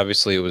it.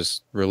 Obviously, it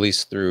was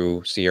released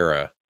through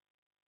Sierra,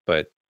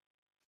 but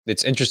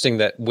it's interesting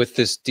that with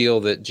this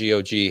deal that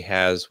GOG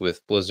has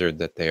with Blizzard,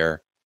 that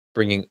they're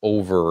bringing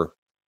over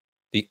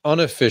the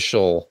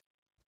unofficial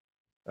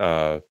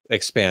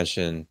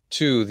expansion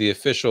to the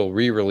official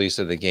re-release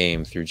of the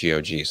game through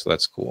GOG. So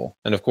that's cool.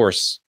 And of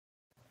course,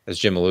 as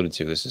Jim alluded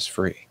to, this is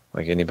free.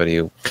 Like anybody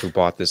who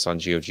bought this on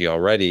GOG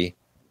already,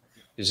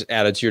 you just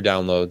add it to your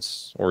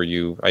downloads, or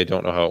I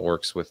don't know how it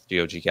works with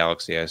GOG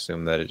Galaxy. I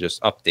assume that it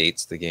just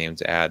updates the game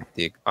to add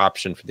the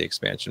option for the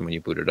expansion when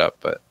you boot it up.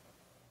 But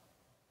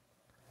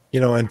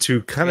and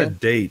to kind of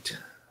date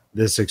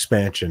this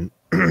expansion,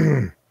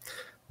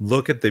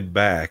 look at the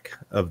back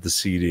of the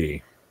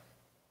CD.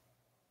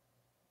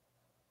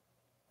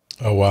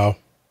 Oh wow!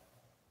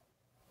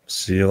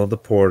 Seal the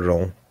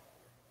portal,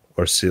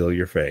 or seal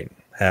your fate.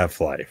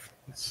 Half-Life.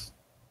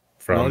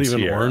 From not even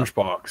Sierra. Orange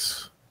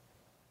box.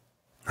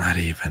 Not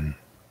even.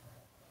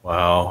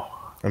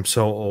 Wow. I'm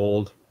so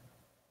old.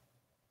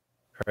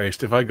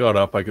 Christ, if I got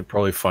up, I could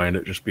probably find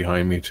it just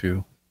behind me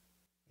too.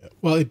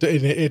 Well,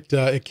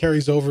 it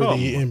carries over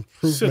the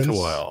improvements. Sit a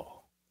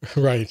while.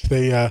 Right.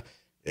 They,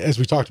 as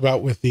we talked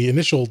about with the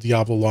initial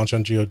Diablo launch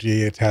on GOG,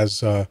 it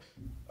has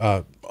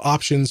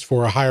options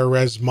for a higher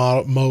res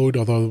mode,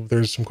 although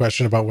there's some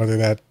question about whether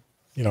that,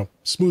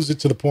 smooths it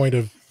to the point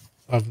of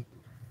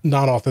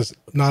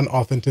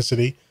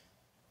non-authenticity.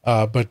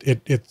 But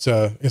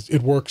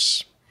it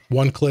works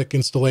one-click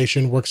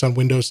installation, works on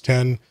Windows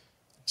 10.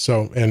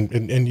 So, and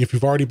if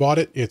you've already bought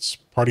it, it's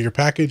part of your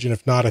package. And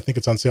if not, I think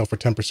it's on sale for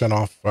 10%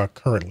 off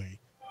currently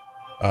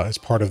as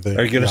part of the.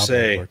 Are you going to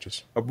say?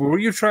 Purchase. Were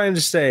you trying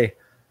to say,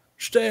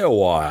 stay a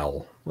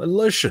while and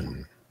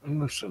listen?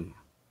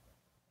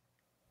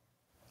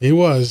 He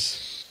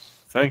was.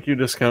 Thank you,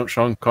 discount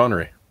Sean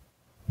Connery.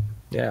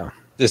 Yeah,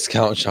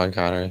 discount Sean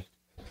Connery.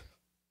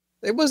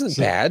 It wasn't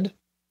bad.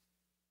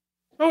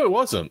 No, it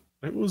wasn't.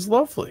 It was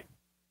lovely.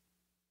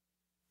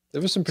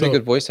 There was some pretty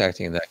good voice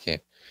acting in that game.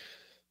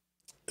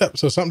 Yep,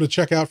 so something to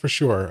check out for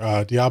sure.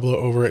 Diablo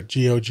over at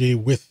GOG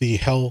with the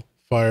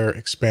Hellfire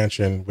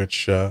expansion,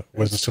 which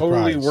was a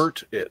surprise. Totally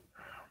worked it.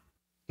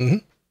 Mm-hmm.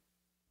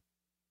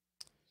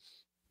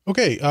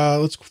 Okay,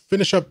 let's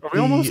finish up. Are we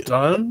almost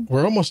done?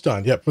 We're almost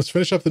done. Yep, let's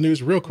finish up the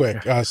news real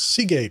quick.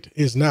 Seagate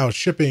is now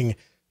shipping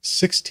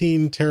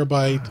 16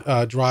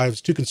 terabyte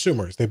drives to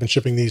consumers. They've been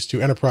shipping these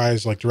to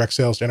enterprise, like direct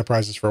sales to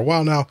enterprises for a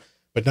while now,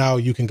 but now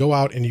you can go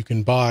out and you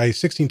can buy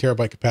 16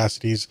 terabyte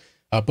capacities,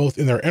 both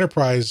in their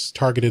enterprise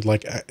targeted,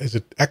 like, is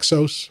it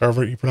Exos,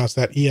 however you pronounce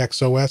that,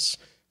 EXOS?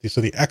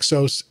 So the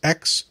Exos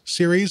X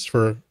series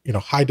for,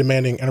 high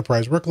demanding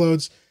enterprise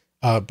workloads,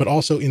 but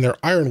also in their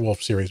Iron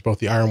Wolf series, both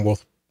the Iron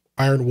Wolf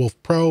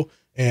Pro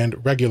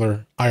and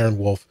regular Iron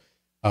Wolf.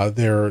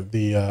 They're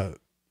the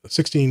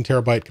 16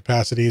 terabyte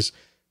capacities.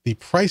 The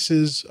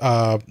prices,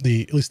 at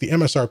least the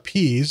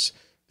MSRPs,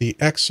 the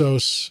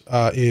Exos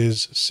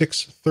is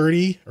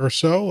 $630 or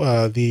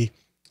so. The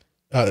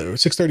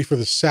 $630 for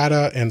the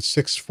SATA and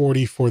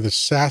 $640 for the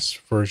SAS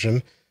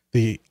version.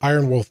 The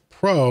Iron Wolf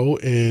Pro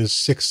is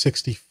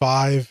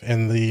 $665,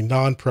 and the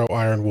non-Pro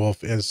Iron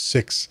Wolf is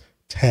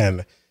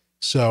 $610.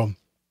 So,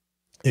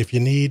 if you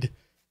need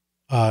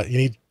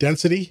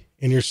density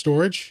in your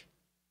storage,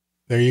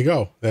 there you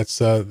go.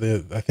 That's I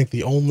think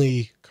the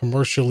only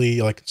commercially,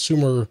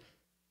 consumer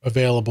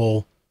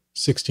available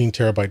 16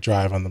 terabyte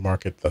drive on the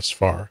market thus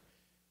far.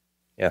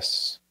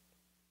 Yes.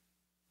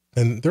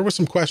 And there was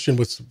some question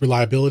with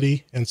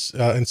reliability and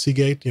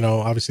Seagate.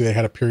 Obviously they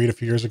had a period a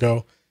few years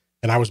ago,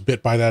 and I was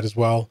bit by that as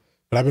well.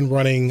 But I've been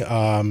running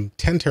 10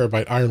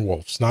 terabyte Iron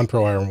Wolves,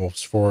 non-Pro Iron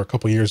Wolves, for a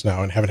couple years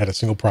now and haven't had a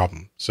single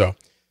problem. So,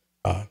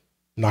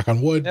 knock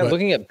on wood. Yeah, but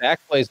looking at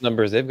Backblaze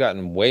numbers, they've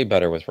gotten way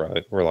better with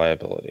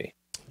reliability.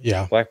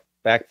 Yeah.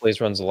 Backblaze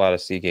runs a lot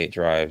of Seagate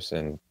drives,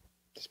 and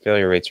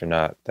failure rates are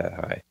not that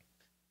high.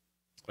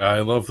 I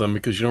love them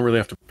because you don't really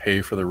have to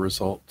pay for the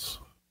results.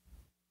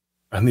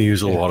 And they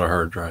use a lot of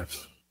hard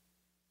drives.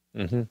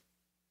 Mm-hmm.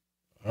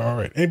 All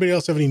right. Anybody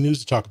else have any news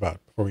to talk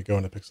about before we go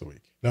into Picks of the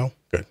Week? No?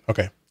 Good.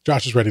 Okay.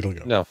 Josh is ready to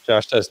go. No,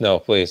 Josh does no,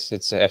 please.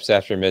 It's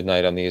after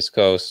midnight on the East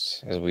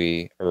Coast as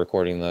we are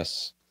recording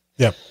this.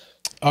 Yep.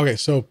 Okay,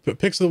 so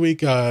Picks of the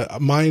Week,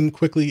 mine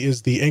quickly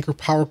is the Anker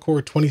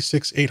PowerCore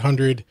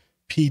 26800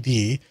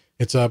 PD.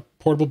 It's a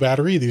portable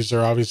battery. These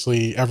are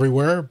obviously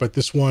everywhere, but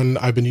this one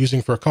I've been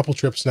using for a couple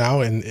trips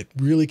now, and it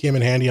really came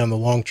in handy on the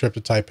long trip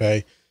to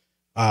Taipei.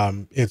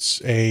 It's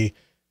a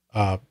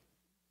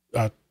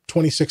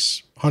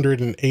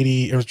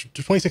 2680 or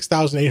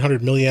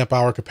 26,800 milliamp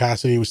hour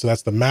capacity. So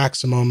that's the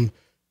maximum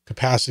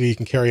capacity you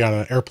can carry on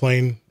an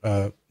airplane,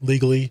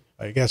 legally,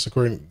 I guess,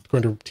 according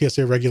to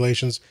TSA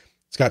regulations.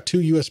 It's got two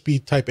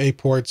USB type A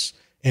ports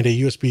and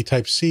a USB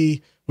type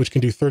C, which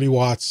can do 30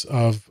 watts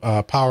of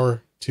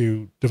power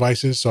to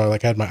devices. So I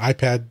had my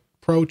iPad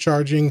Pro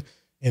charging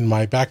in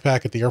my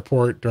backpack at the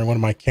airport during one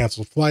of my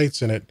canceled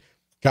flights, and it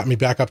got me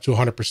back up to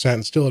 100%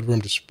 and still had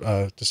room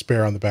to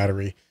spare on the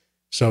battery.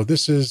 So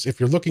this is, if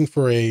you're looking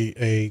for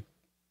a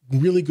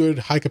really good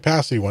high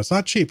capacity one, it's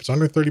not cheap, it's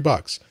under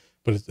 $30,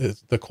 but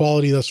it's the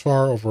quality thus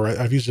far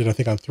I've used it, I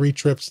think, on 3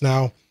 trips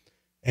now,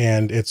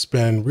 and it's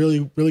been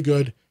really, really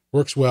good.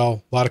 Works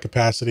well, a lot of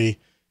capacity,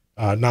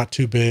 not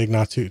too big,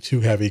 not too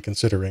heavy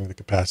considering the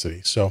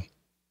capacity. So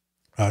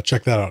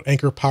check that out.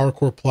 Anker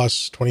PowerCore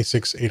Plus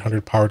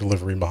 26800 power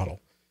delivery model.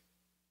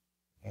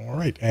 All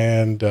right.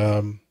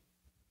 And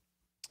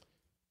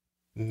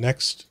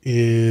next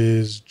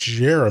is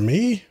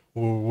Jeremy.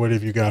 What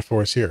have you got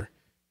for us here?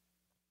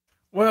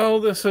 Well,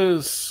 this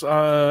is,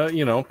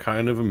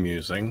 kind of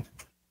amusing.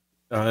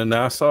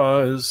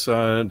 NASA is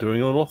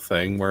doing a little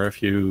thing where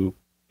if you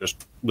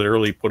just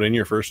literally put in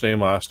your first name,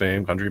 last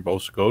name, country,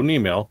 postal code, and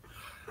email,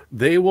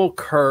 they will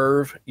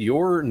carve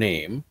your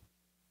name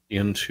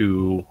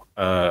into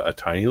a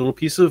tiny little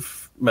piece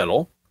of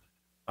metal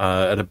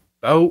at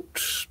about,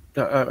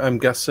 I'm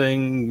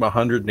guessing,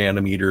 100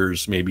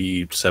 nanometers,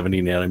 maybe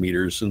 70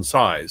 nanometers in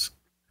size,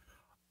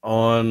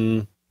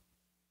 on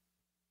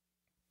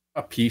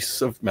a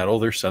piece of metal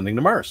they're sending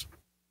to Mars.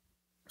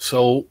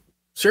 So,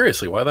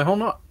 seriously, why the hell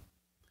not?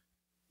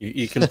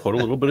 You can put a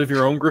little bit of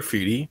your own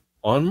graffiti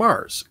on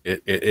Mars.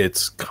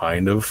 It's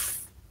kind of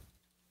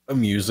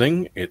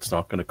amusing. It's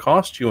not going to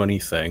cost you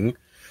anything.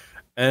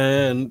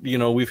 And,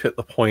 we've hit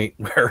the point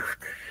where,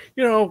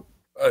 a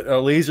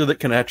laser that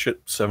can etch at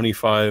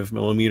 75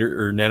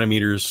 millimeter or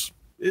nanometers,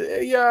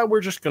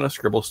 we're just going to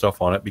scribble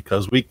stuff on it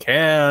because we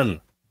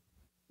can.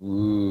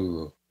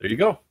 Ooh. There you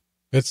go.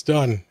 It's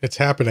done. It's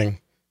happening.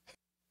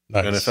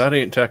 Nice. And if that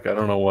ain't tech, I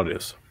don't know what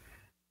is.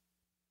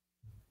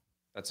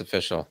 That's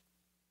official.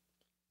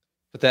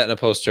 Put that in a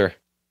poster.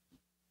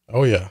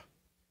 Oh, yeah.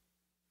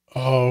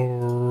 All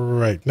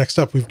right. Next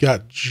up, we've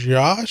got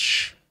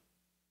Josh.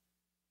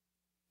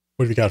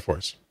 What have you got for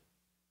us?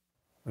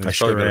 I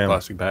sure am. A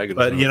plastic bag.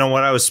 But you know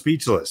what? I was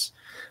speechless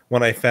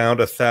when I found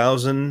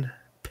 1,000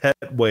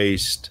 pet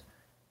waste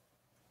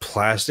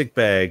plastic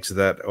bags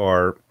that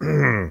are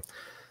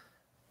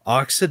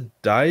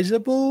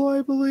oxidizable,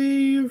 I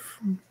believe.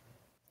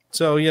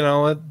 So,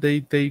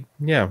 they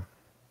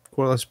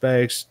cordless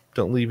bags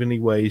don't leave any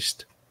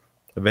waste.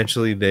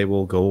 Eventually they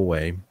will go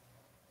away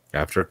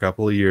after a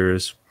couple of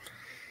years.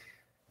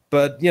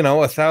 But,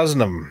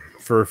 1,000 of them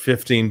for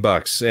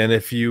 $15. And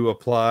if you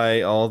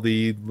apply all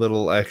the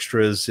little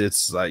extras,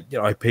 it's like,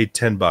 I paid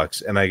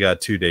 $10 and I got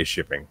 2-day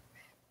shipping.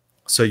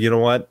 So you know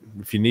what?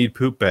 If you need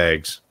poop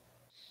bags,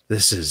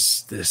 this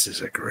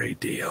is a great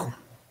deal.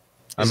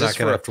 I'm not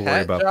going to have to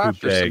worry about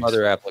poop bags. Some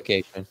other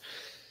application.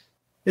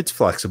 It's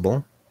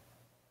flexible.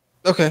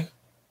 Okay.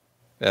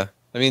 Yeah.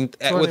 I mean,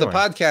 with a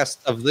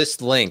podcast of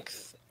this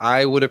length,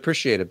 I would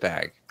appreciate a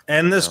bag.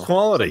 And this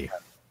quality.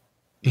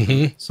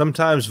 Mm-hmm.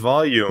 Sometimes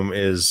volume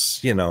is,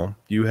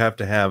 you have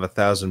to have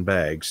 1,000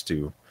 bags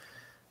to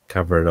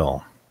cover it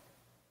all.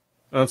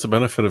 That's the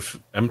benefit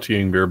of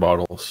emptying beer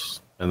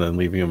bottles and then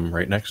leaving them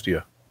right next to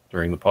you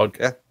during the podcast.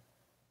 Yeah.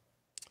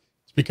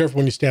 Just be careful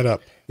when you stand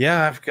up.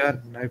 Yeah, I've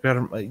got them.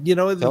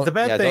 The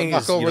bad thing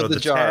is, the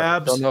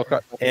tabs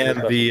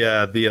and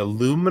the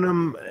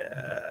aluminum,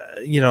 areas.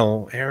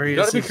 You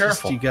got to be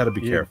careful. You got to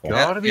be careful.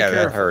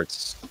 That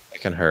hurts.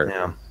 It can hurt.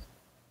 Yeah.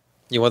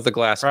 You want the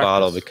glass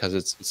bottle because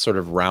it's sort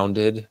of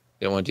rounded. You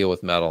don't want to deal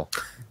with metal,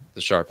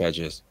 the sharp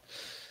edges.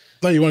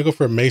 No, you want to go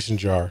for a mason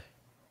jar.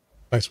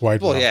 Nice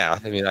wide. Well, yeah.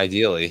 I mean,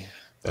 ideally. Yeah.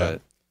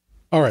 But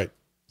all right,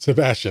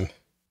 Sebastian.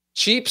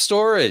 Cheap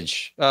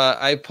storage.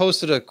 I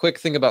posted a quick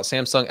thing about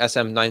Samsung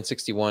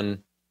SM961.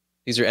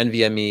 These are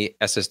NVMe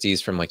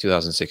SSDs from like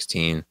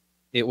 2016.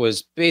 It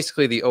was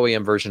basically the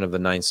OEM version of the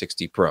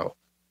 960 Pro.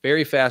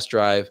 Very fast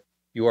drive.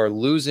 You are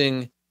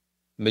losing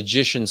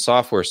Magician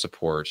software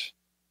support.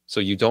 So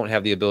you don't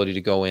have the ability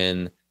to go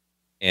in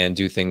and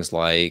do things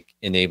like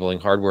enabling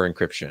hardware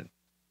encryption.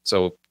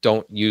 So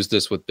don't use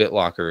this with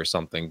BitLocker or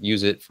something.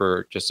 Use it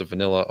for just a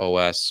vanilla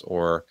OS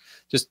or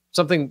just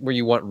something where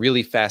you want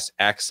really fast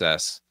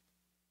access.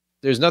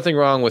 There's nothing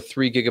wrong with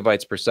 3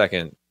 gigabytes per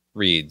second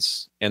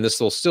reads, and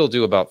this will still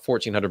do about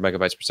 1,400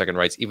 megabytes per second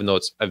writes, even though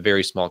it's a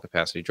very small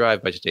capacity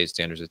drive by today's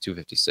standards at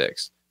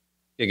 256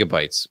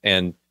 gigabytes.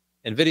 And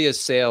NVIDIA's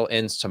sale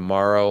ends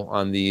tomorrow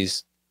on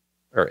these.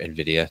 Or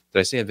NVIDIA. Did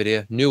I say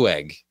NVIDIA?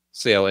 Newegg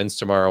sale ends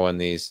tomorrow on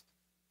these.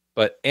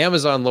 But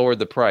Amazon lowered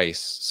the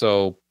price.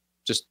 So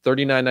just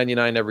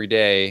 $39.99 every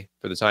day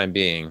for the time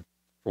being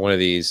for one of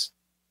these.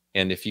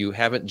 And if you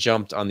haven't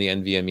jumped on the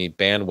NVMe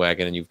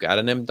bandwagon and you've got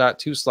an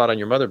M.2 slot on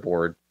your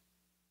motherboard,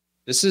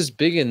 this is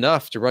big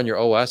enough to run your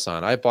OS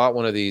on. I bought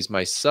one of these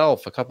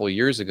myself a couple of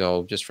years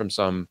ago just from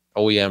some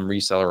OEM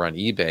reseller on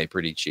eBay,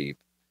 pretty cheap.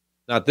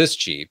 Not this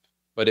cheap,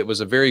 but it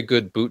was a very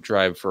good boot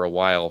drive for a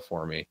while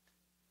for me,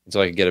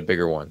 until I could get a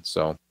bigger one.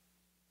 So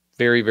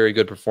very, very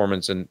good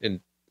performance and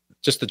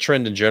just the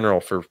trend in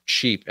general for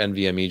cheap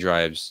NVMe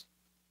drives.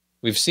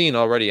 We've seen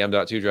already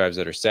M.2 drives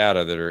that are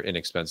SATA that are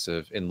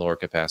inexpensive in lower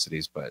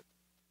capacities, but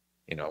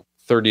 $30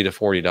 to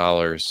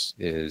 $40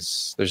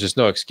 there's just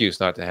no excuse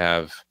not to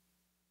have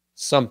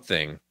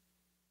something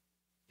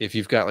if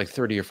you've got like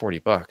 30 or 40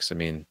 bucks. I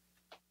mean,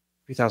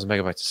 3,000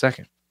 megabytes a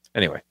second.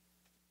 Anyway,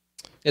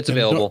 it's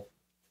available.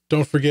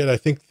 Don't forget, I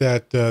think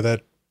that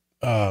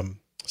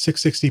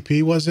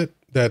 660p was it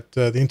that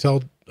the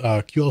Intel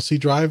QLC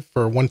drive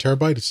for 1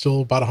 terabyte is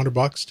still about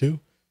 $100 too.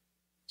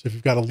 So if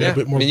you've got a little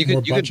bit more, you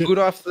could budget, boot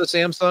off the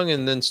Samsung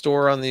and then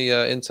store on the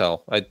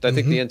Intel. I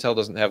think the Intel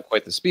doesn't have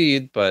quite the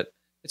speed, but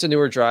it's a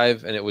newer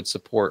drive and it would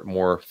support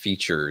more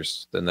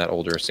features than that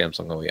older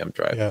Samsung OEM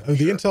drive. Yeah, and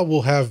the Intel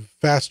will have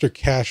faster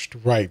cached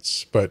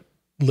writes, but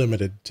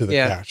limited to the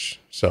cache.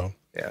 So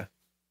yeah.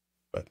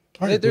 But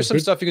there's some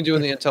stuff you can do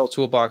in the Intel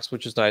toolbox,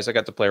 which is nice. I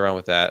got to play around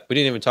with that. We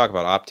didn't even talk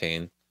about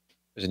Optane.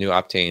 There's a new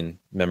Optane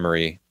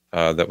memory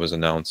that was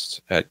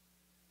announced at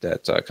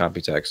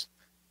Computex.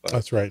 But,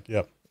 that's right.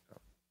 Yep.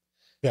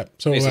 Yeah.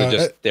 So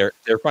basically,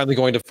 they're finally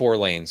going to 4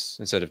 lanes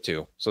instead of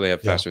 2, so they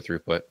have faster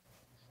throughput,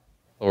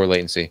 lower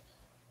latency.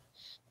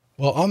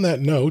 Well, on that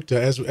note,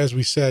 as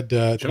we said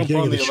at the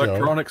beginning of the show,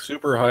 electronic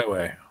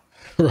superhighway.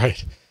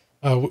 Right.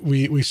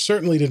 We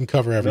certainly didn't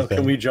cover everything.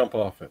 Can we jump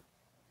off it?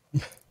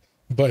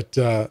 But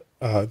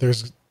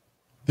there's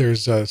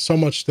so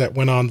much that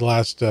went on the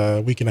last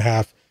week and a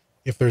half.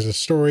 If there's a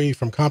story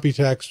from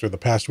Computex or the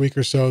past week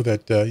or so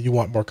that you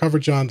want more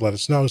coverage on, let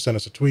us know. Send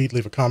us a tweet,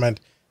 leave a comment,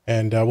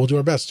 and we'll do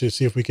our best to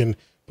see if we can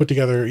put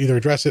together, either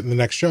address it in the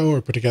next show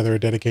or put together a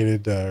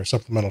dedicated or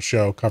supplemental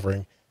show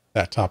covering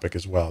that topic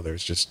as well.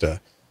 There's just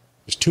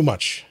there's too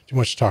much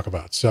to talk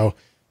about. So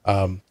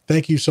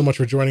thank you so much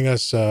for joining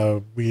us.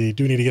 We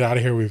do need to get out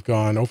of here. We've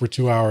gone over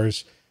 2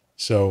 hours.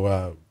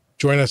 So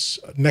join us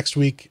next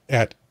week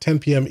at 10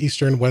 p.m.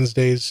 Eastern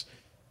Wednesdays,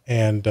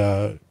 and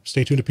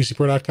stay tuned to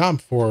PCPro.com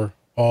for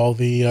all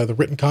the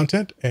written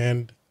content,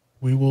 and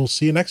we will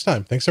see you next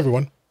time. Thanks,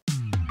 everyone.